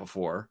seen that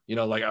before. You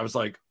know, like I was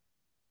like,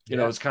 you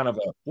know, it's kind of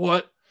a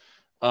what?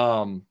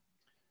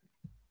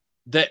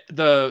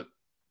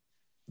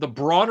 The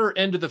broader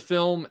end of the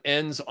film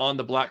ends on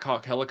the Black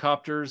Hawk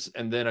helicopters,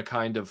 and then a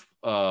kind of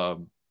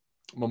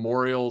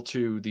memorial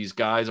to these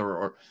guys,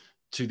 or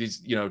to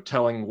these, you know,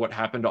 telling what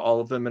happened to all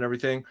of them and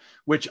everything,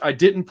 which I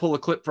didn't pull a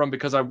clip from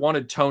because I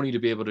wanted Tony to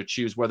be able to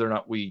choose whether or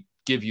not we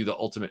give you the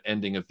ultimate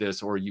ending of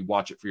this or you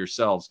watch it for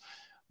yourselves.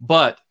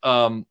 But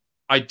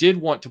I did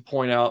want to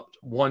point out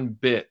one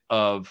bit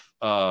of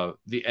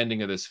the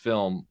ending of this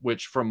film,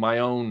 which from my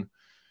own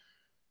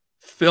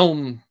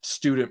film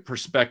student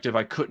perspective,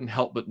 I couldn't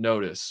help but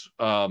notice.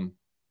 I'm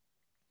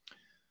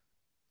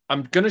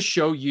going to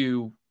show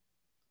you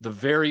the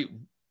very,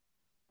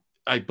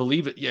 I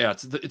believe it. Yeah,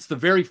 it's the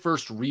very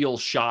first real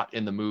shot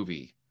in the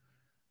movie,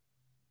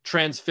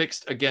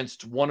 transfixed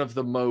against one of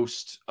the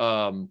most,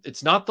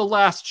 it's not the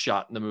last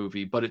shot in the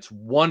movie, but it's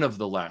one of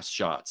the last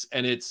shots.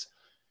 And it's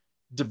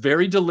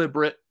very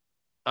deliberate.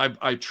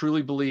 I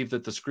truly believe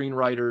that the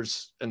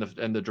screenwriters and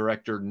the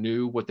director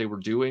knew what they were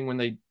doing when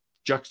they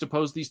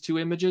juxtaposed these two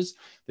images.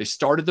 They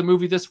started the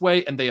movie this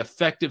way, and they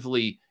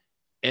effectively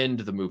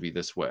end the movie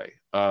this way.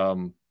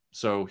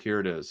 So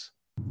here it is.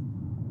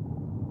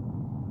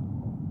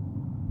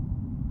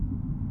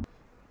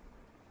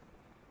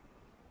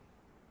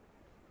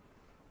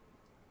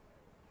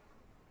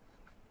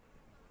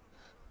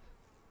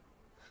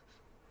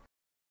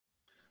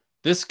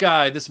 This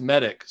guy, this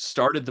medic,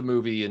 started the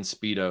movie in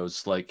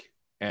Speedos, like,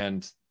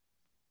 and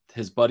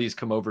his buddies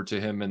come over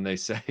to him and they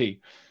say,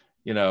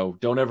 you know,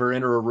 don't ever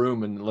enter a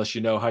room unless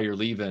you know how you're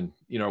leaving,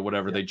 you know,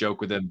 whatever. Yeah. They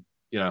joke with him,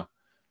 you know.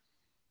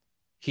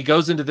 He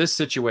goes into this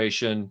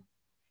situation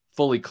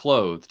fully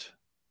clothed,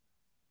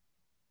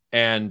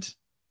 and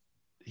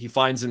he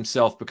finds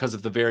himself, because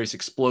of the various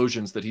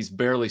explosions that he's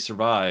barely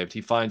survived,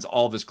 he finds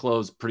all of his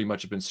clothes pretty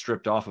much have been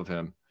stripped off of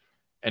him.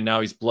 And now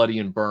he's bloody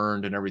and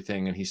burned and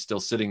everything. And he's still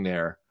sitting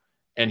there.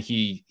 And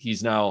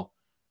he's now,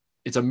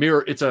 it's a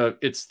mirror.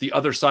 It's the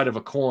other side of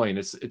a coin.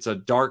 It's a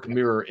dark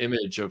mirror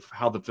image of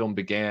how the film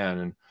began.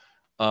 And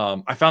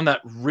I found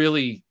that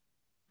really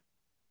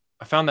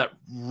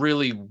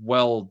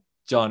well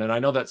done. And I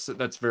know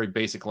that's very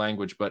basic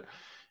language, but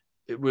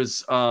it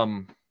was,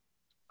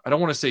 I don't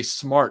want to say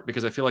smart,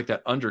 because I feel like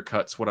that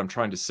undercuts what I'm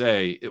trying to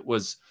say. It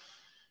was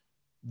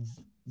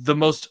the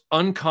most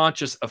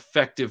unconscious,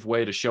 effective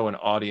way to show an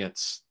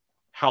audience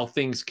how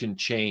things can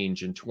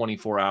change in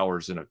 24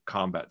 hours in a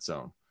combat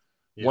zone.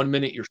 Yeah. 1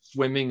 minute you're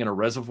swimming in a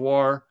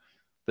reservoir.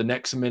 The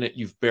next minute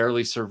you've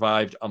barely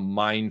survived a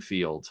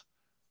minefield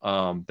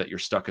that you're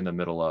stuck in the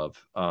middle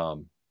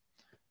of.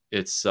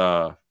 It's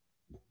a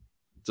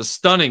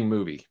stunning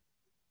movie,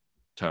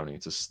 Tony.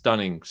 It's a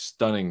stunning,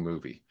 stunning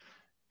movie.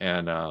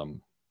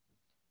 And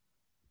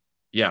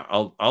yeah,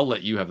 I'll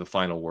let you have the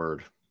final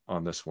word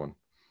on this one.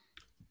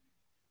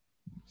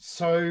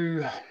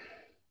 So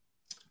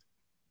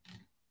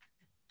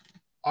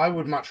I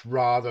would much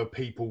rather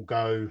people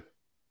go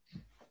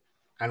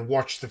and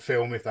watch the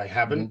film if they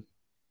haven't,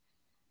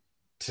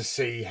 to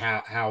see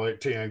how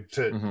it, you know,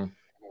 to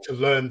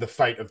learn the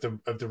fate of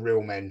the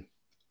real men.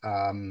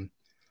 And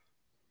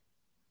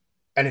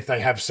if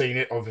they have seen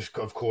it,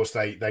 of course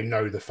they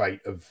know the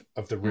fate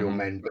of the real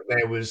men. But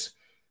there was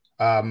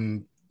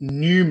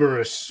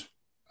numerous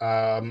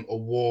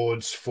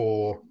awards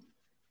for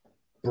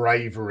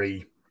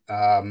bravery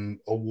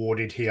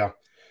awarded here.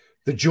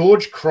 The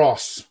George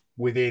Cross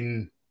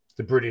within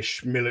the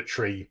British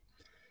military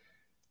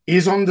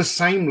is on the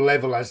same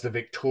level as the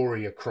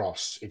Victoria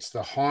Cross. It's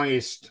the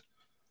highest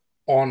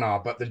honor,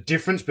 but the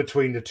difference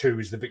between the two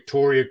is the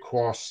Victoria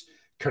Cross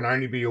can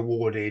only be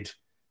awarded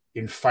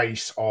in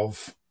face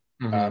of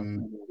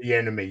the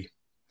enemy.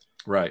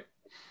 Right.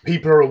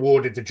 People are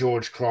awarded the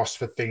George Cross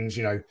for things,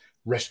 you know,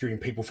 rescuing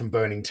people from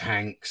burning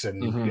tanks,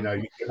 and you know,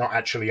 you're not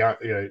actually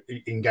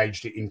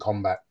engaged in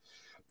combat.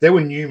 There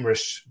were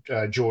numerous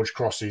George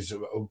Crosses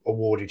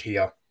awarded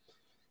here.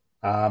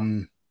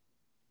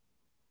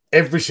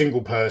 Every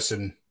single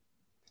person.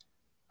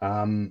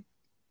 I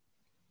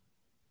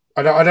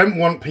don't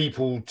want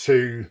people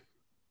to.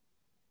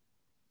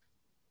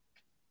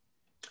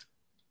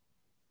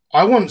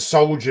 I want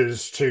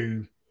soldiers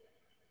to.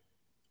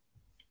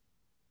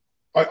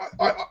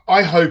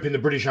 I hope in the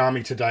British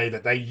Army today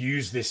that they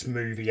use this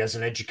movie as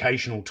an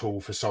educational tool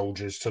for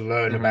soldiers to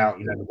learn about,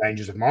 you know, the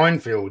dangers of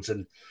minefields,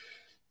 and,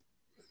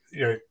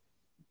 you know,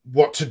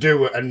 what to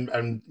do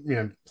and you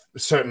know,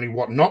 certainly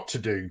what not to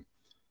do.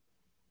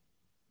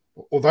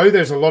 Although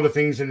there's a lot of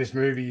things in this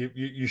movie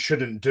you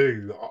shouldn't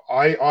do,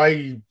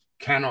 I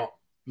cannot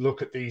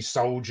look at these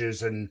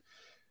soldiers and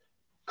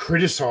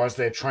criticize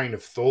their train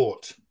of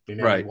thought in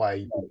any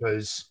way,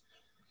 because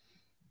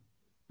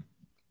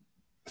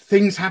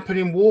things happen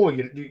in war.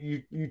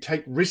 You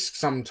take risks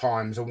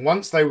sometimes, and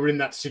once they were in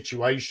that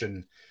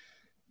situation,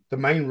 the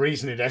main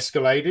reason it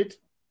escalated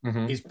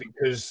is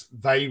because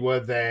they were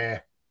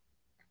there.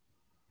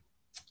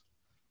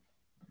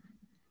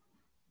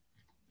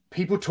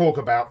 People talk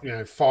about, you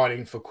know,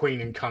 fighting for Queen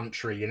and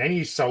country, and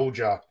any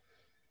soldier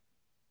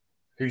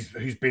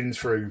who's been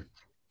through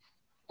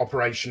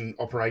operations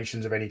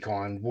of any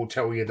kind will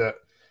tell you that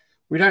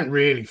we don't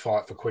really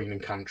fight for Queen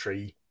and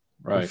country.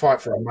 We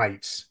fight for our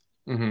mates.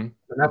 And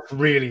that's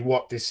really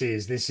what this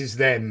is. This is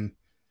them,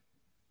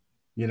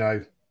 you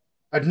know.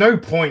 At no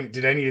point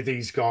did any of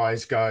these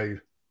guys go,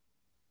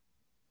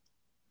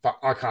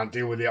 I can't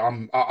deal with it,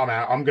 I'm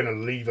out, I'm going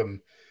to leave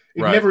them.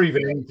 It never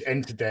even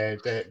entered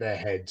their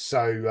head.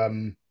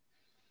 So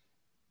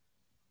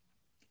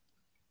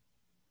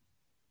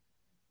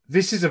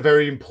this is a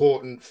very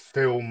important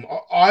film.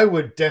 I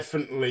would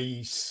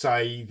definitely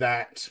say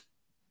that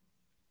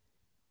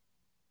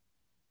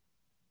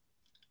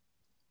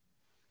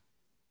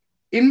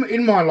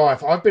in my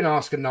life, I've been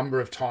asked a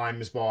number of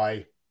times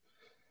by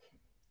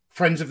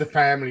friends of the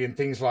family and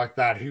things like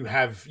that who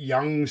have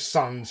young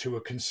sons who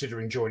are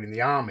considering joining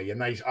the army,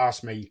 and they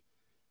ask me,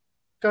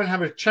 go and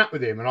have a chat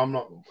with him. And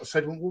I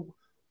said, well,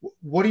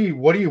 what do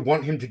you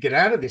want him to get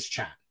out of this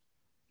chat?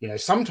 You know,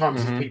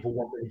 sometimes people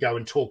want me to go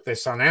and talk their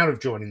son out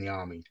of joining the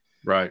army.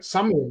 Right.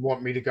 Some of them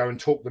want me to go and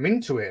talk them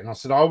into it. And I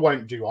said, I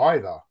won't do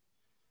either.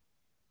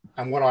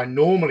 And what I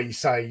normally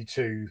say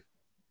to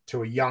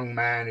a young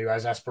man who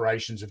has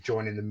aspirations of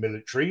joining the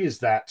military is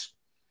that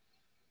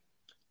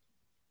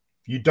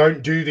you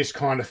don't do this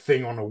kind of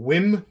thing on a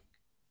whim.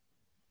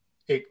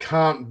 It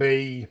can't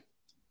be,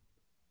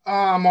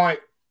 I might,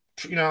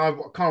 you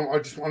know, I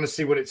just want to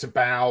see what it's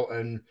about.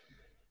 And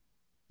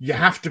you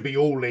have to be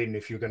all in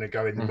if you're going to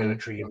go in the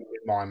military, in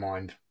my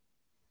mind.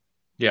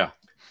 Yeah.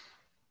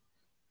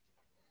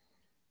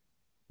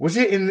 Was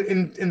it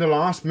in the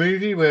last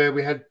movie where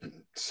we had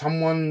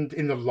someone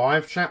in the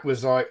live chat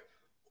was like,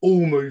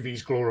 all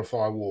movies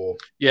glorify war?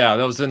 Yeah,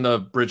 that was in the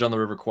Bridge on the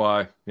River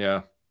Kwai.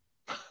 Yeah.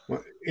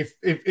 Well, if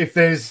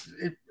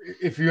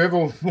you ever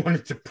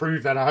wanted to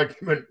prove that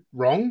argument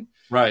wrong,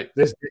 right,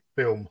 there's this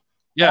film.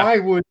 Yeah,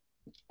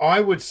 I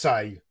would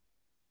say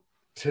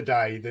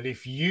today that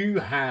if you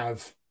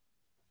have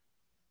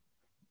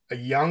a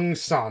young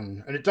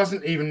son, and it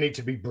doesn't even need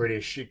to be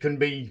British, it can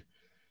be,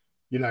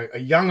 you know, a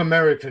young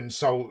American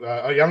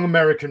a young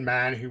American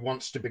man who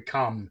wants to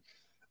become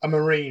a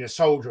Marine, a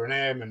soldier, an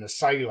airman, a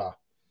sailor,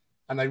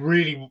 and they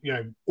really, you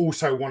know,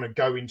 also want to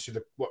go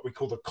into what we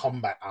call the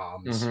combat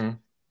arms, you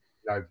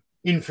know,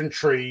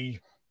 infantry,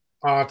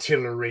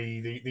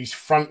 artillery, these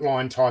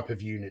frontline type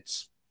of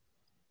units.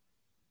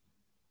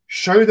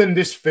 Show them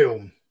this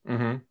film,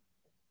 and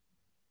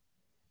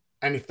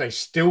if they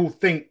still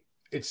think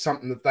it's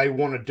something that they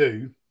want to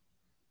do,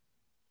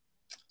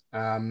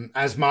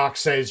 as Mark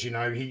says, you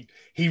know,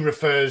 he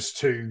refers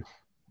to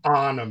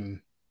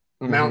Arnhem,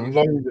 Mount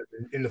Longdon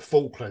in the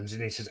Falklands,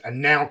 and he says,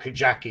 and now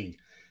Kajaki,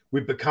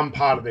 we've become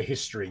part of the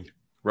history.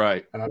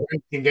 Right. And I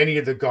don't think any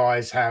of the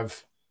guys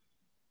have,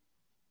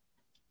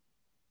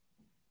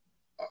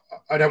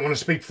 I don't want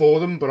to speak for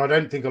them, but I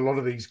don't think a lot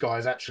of these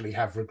guys actually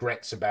have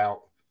regrets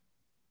about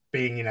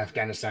being in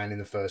Afghanistan in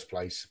the first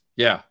place.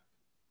 Yeah.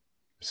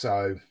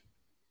 So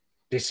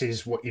this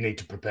is what you need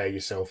to prepare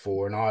yourself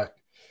for. And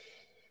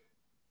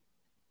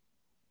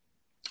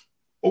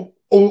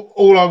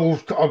all I will,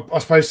 I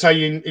suppose,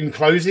 say in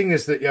closing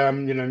is that,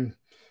 you know,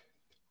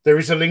 there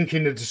is a link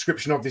in the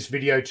description of this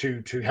video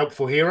to Help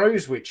for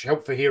Heroes, which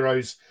Help for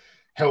Heroes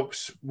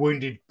helps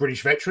wounded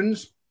British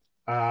veterans.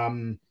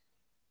 But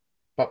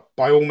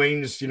by all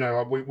means, you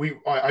know,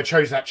 I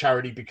chose that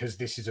charity because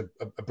this is a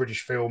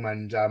British film,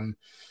 and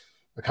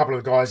a couple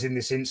of the guys in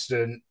this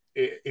incident,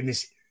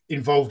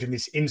 involved in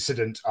this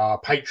incident, are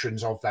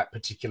patrons of that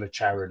particular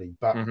charity.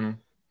 But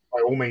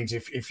by all means,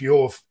 if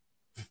your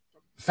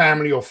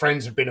family or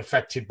friends have been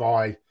affected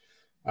by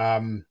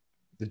the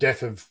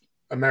death of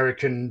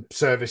American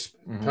service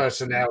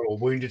personnel or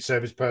wounded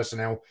service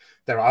personnel,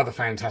 there are other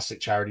fantastic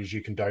charities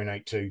you can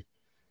donate to.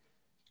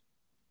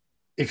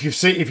 If you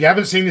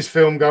haven't seen this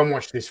film, go and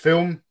watch this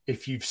film.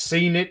 If you've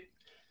seen it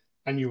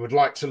and you would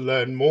like to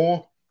learn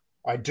more,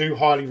 I do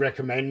highly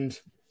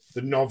recommend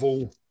the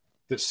novel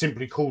that's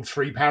simply called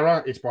Three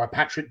Para. It's by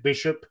Patrick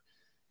Bishop,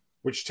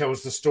 which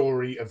tells the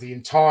story of the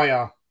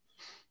entire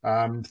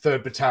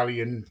 3rd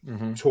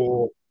Battalion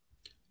tour.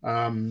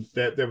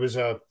 There was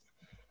a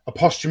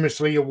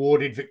posthumously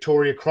awarded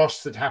Victoria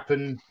Cross that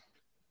happened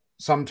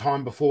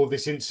sometime before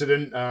this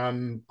incident.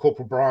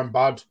 Corporal Brian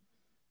Budd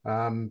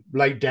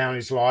laid down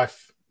his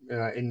life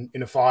in a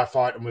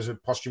firefight and was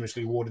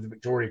posthumously awarded the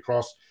Victoria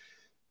Cross.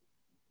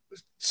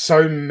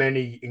 So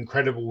many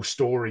incredible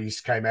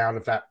stories came out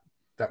of that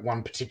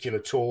one particular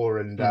tour,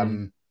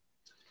 and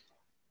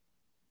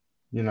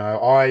you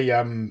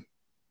know,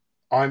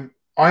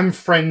 I'm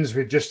friends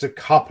with just a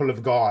couple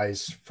of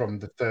guys from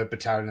the 3rd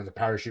Battalion of the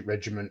Parachute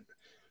Regiment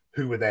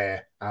who were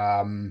there,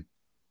 and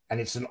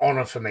it's an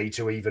honor for me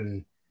to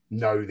even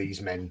know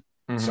these men.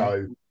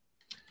 So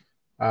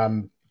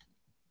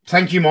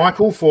thank you,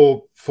 Michael,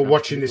 for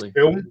watching this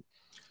film.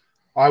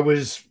 I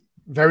was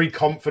very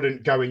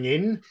confident going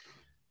in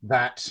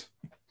that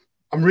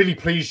I'm really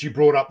pleased you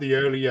brought up the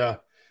earlier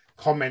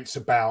comments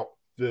about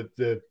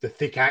the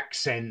thick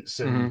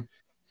accents, and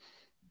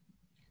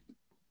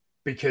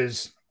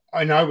because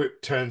I know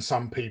it turned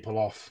some people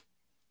off,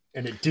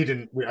 and it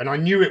didn't, and I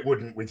knew it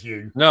wouldn't with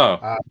you.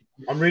 No.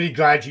 I'm really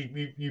glad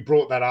you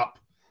brought that up,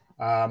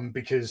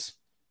 because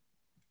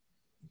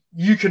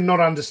you cannot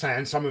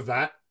understand some of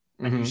that,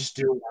 and you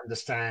still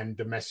understand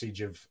the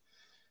message of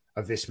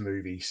this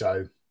movie.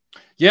 So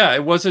yeah,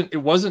 it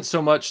wasn't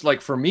so much like,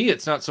 for me,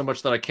 it's not so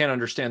much that I can't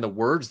understand the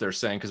words they're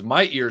saying, because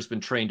my ear's been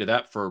trained to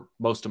that for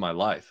most of my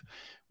life.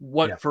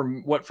 What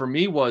for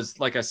me was,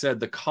 like I said,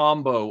 the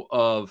combo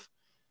of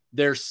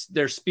they're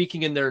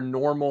speaking in their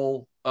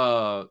normal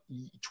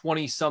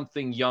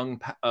 20-something young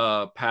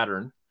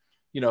pattern.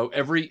 You know,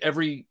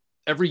 every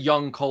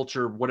young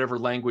culture, whatever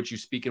language you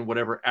speak in,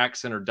 whatever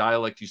accent or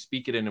dialect you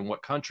speak it in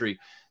what country,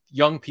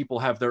 young people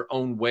have their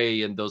own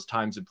way in those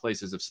times and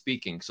places of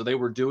speaking. So they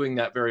were doing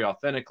that very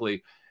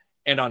authentically.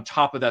 And on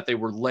top of that, they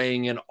were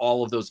laying in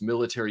all of those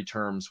military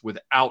terms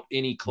without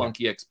any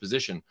clunky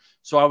exposition.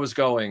 So I was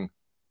going,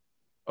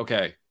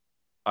 okay,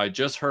 I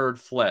just heard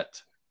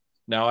flet.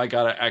 Now I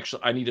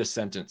I need a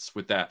sentence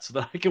with that so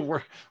that I can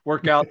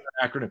work out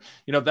the acronym.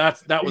 You know,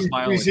 that was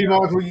my only. You see,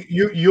 Michael,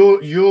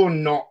 you're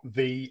not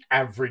the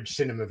average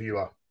cinema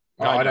viewer.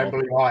 I don't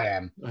believe I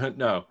am.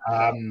 No.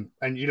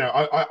 And you know,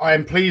 I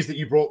am pleased that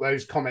you brought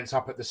those comments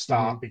up at the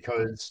start,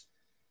 because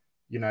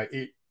you know,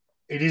 it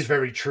is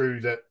very true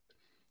that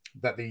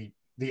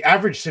the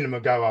average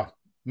cinema goer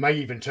may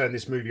even turn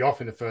this movie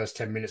off in the first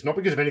 10 minutes, not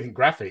because of anything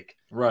graphic,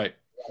 right,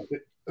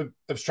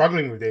 of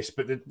struggling with this,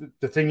 but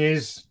the thing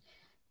is,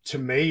 to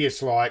me,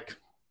 it's like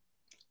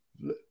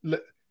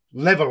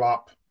level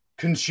up.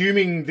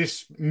 Consuming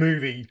this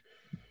movie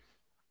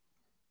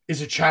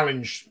is a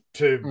challenge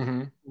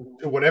to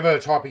whatever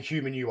type of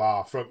human you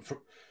are, from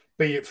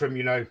be it from,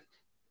 you know,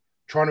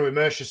 trying to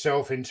immerse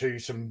yourself into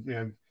some, you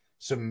know,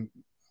 some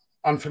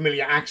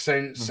unfamiliar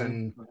accents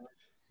and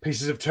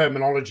pieces of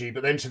terminology,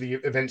 but then to the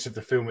events of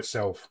the film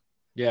itself.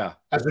 Yeah.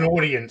 As an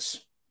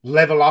audience,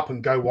 level up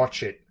and go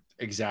watch it.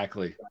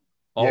 Exactly.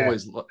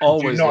 Always Do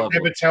not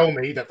ever tell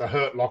me that The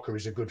Hurt Locker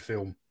is a good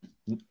film.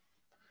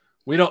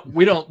 We don't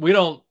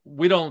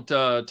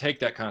take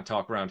that kind of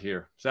talk around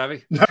here.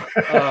 Savvy?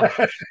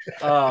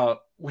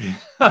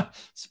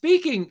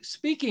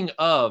 Speaking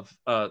of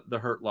The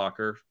Hurt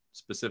Locker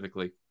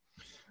specifically,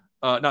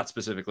 not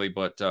specifically,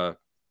 but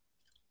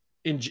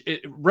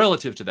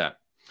relative to that,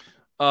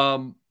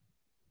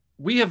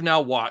 we have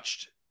now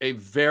watched a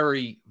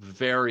very,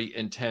 very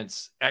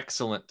intense,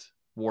 excellent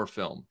war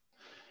film.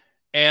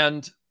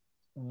 And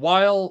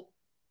while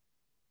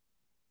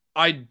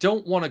I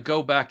don't want to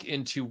go back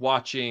into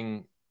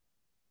watching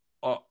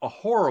a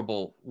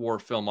horrible war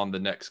film on the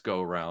next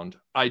go around,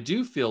 I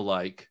do feel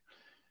like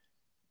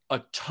a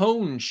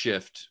tone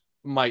shift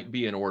might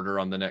be in order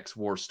on the next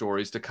war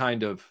stories to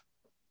kind of,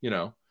 you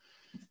know.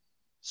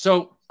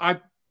 So I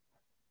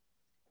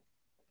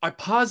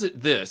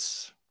posit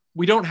this.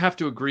 We don't have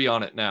to agree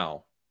on it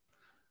now.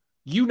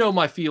 You know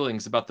my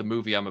feelings about the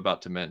movie I'm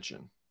about to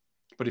mention.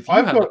 But if you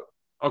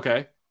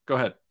okay, go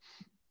ahead.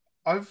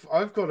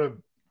 I've got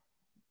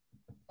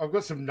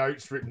some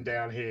notes written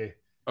down here.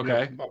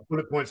 Okay. You know,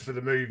 bullet points for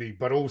the movie,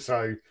 but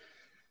also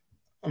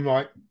I'm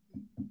like,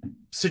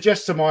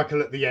 suggest to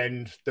Michael at the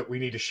end that we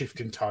need a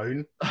shift in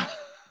tone.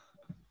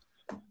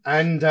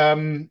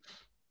 And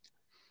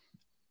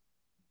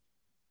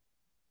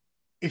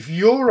if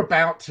you're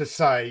about to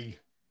say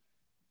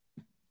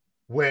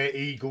Where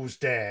Eagles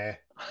Dare,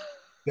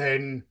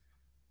 then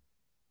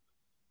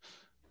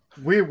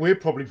we're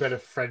probably better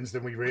friends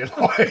than we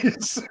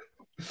realize.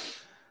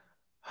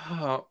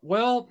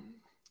 Well,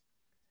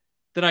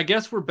 then I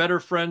guess we're better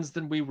friends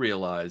than we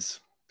realize,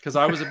 because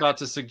I was about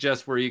to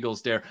suggest Where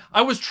Eagles Dare.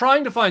 I was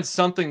trying to find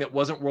something that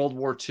wasn't World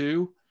War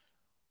II,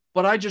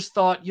 but I just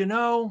thought, you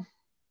know,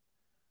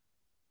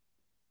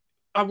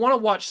 I want to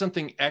watch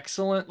something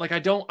excellent. Like I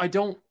don't,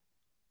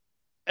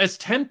 as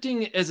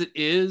tempting as it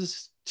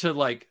is to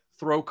like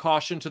throw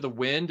caution to the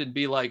wind and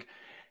be like,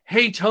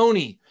 hey,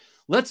 Tony,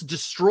 let's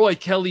destroy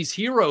Kelly's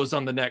heroes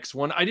on the next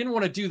one. I didn't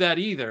want to do that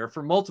either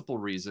for multiple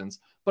reasons,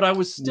 but I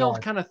was still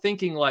kind of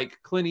thinking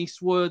like Clint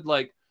Eastwood,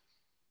 like,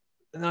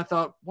 and I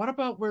thought, what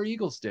about Where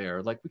Eagles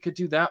Dare? Like we could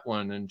do that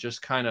one and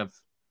just kind of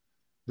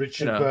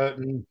Richard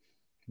Burton.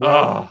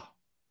 Oh,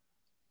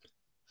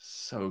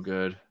 so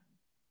good.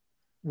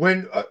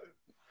 When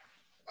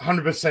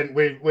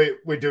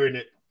 100% we're doing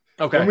it.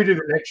 Okay. When we do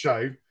the next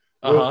show,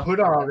 we'll put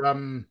our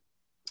you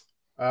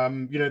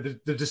know,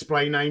 the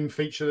display name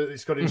feature that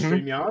it's got in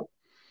StreamYard,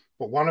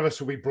 but one of us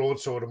will be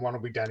Broadsword and one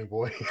will be Danny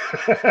Boy.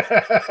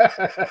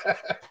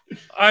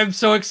 I'm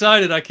so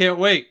excited! I can't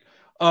wait.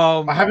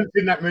 I haven't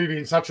seen that movie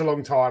in such a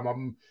long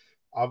time.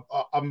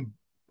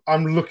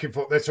 I'm looking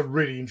for. That's a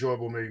really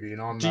enjoyable movie,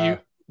 and I'm.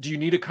 Do you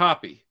need a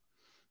copy?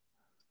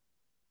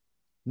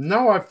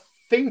 No, I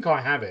think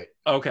I have it.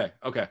 Okay.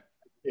 Okay.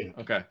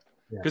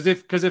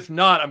 Because if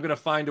not, I'm gonna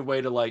find a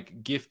way to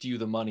like gift you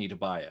the money to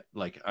buy it.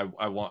 Like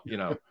I want, you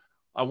know,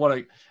 I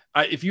want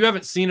to. If you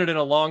haven't seen it in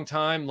a long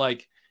time,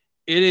 like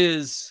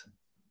it's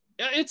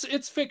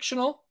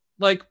fictional,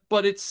 like,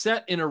 but it's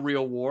set in a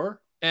real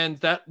war, and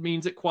that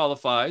means it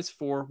qualifies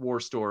for war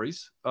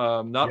stories.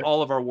 Not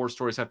all of our war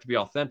stories have to be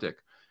authentic,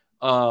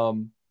 but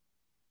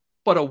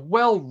a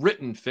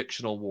well-written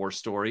fictional war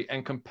story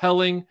and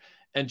compelling,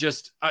 and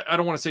just I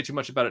don't want to say too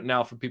much about it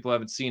now for people who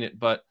haven't seen it,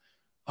 but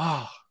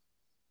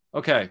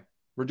okay,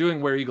 we're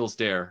doing Where Eagles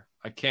Dare.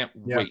 I can't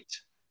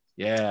wait.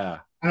 Yeah.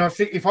 And I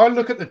think if I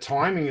look at the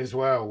timing as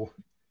well,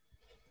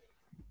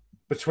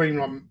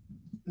 between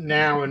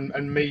now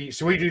and me,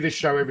 so we do this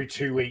show every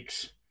 2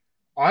 weeks.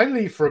 I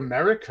leave for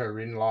America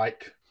in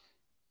like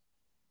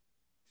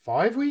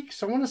 5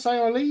 weeks. I want to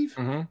say I leave.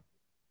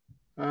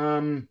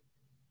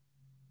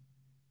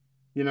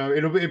 You know,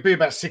 it'll be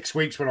about 6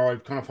 weeks when I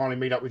kind of finally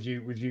meet up with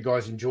you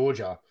guys in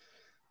Georgia.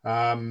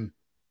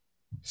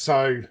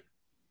 So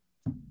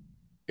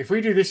if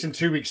we do this in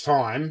 2 weeks'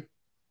 time,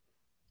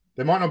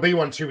 there might not be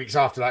one 2 weeks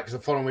after that because the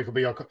following week will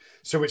be...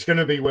 So it's going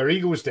to be Where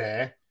Eagles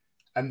Dare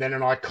and then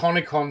an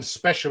Iconicon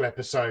special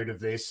episode of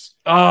this.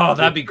 Oh,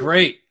 that'd be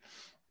great.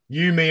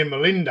 You, me, and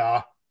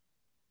Melinda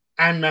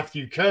and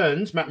Matthew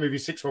Kearns, Matt Movie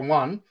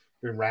 611,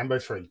 doing Rambo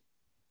 3.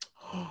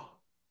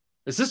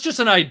 Is this just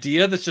an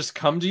idea that's just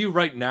come to you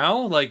right now?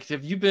 Like,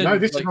 have you been... No,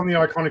 this is on the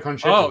Iconicon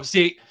schedule. Oh,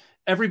 see...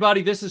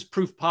 Everybody, this is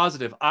proof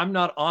positive. I'm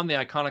not on the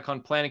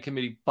Iconicon planning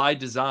committee by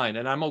design,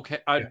 and I'm okay.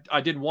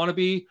 I didn't want to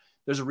be.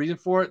 There's a reason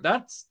for it.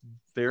 That's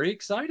very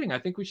exciting. I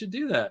think we should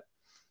do that.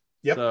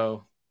 Yep.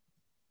 So,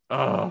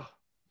 all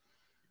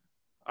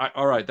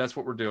right. That's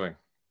what we're doing.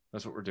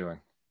 All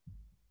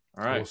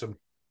right. Awesome.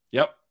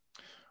 Yep.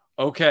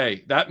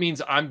 Okay, that means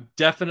I'm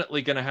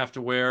definitely going to have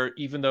to wear,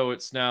 even though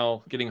it's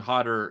now getting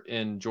hotter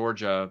in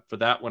Georgia, for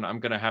that one, I'm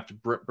going to have to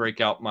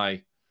break out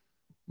my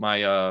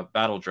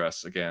battle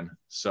dress again.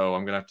 So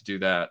I'm going to have to do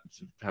that,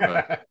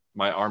 have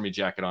my army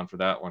jacket on for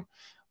that one.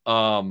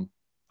 All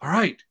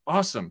right,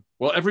 awesome.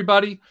 Well,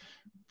 everybody,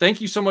 thank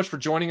you so much for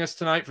joining us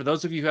tonight. For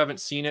those of you who haven't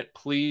seen it,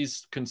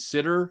 please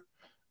consider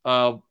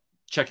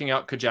checking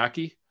out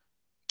Kajaki,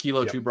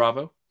 Kilo 2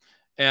 Bravo.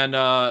 And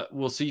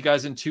we'll see you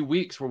guys in 2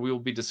 weeks, where we will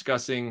be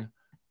discussing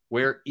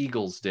Where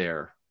Eagles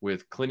Dare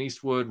with Clint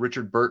Eastwood,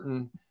 Richard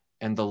Burton,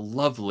 and the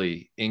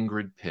lovely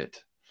Ingrid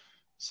Pitt.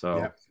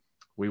 So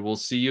we will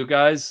see you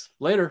guys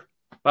later.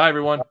 Bye,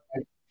 everyone.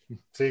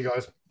 See you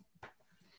guys.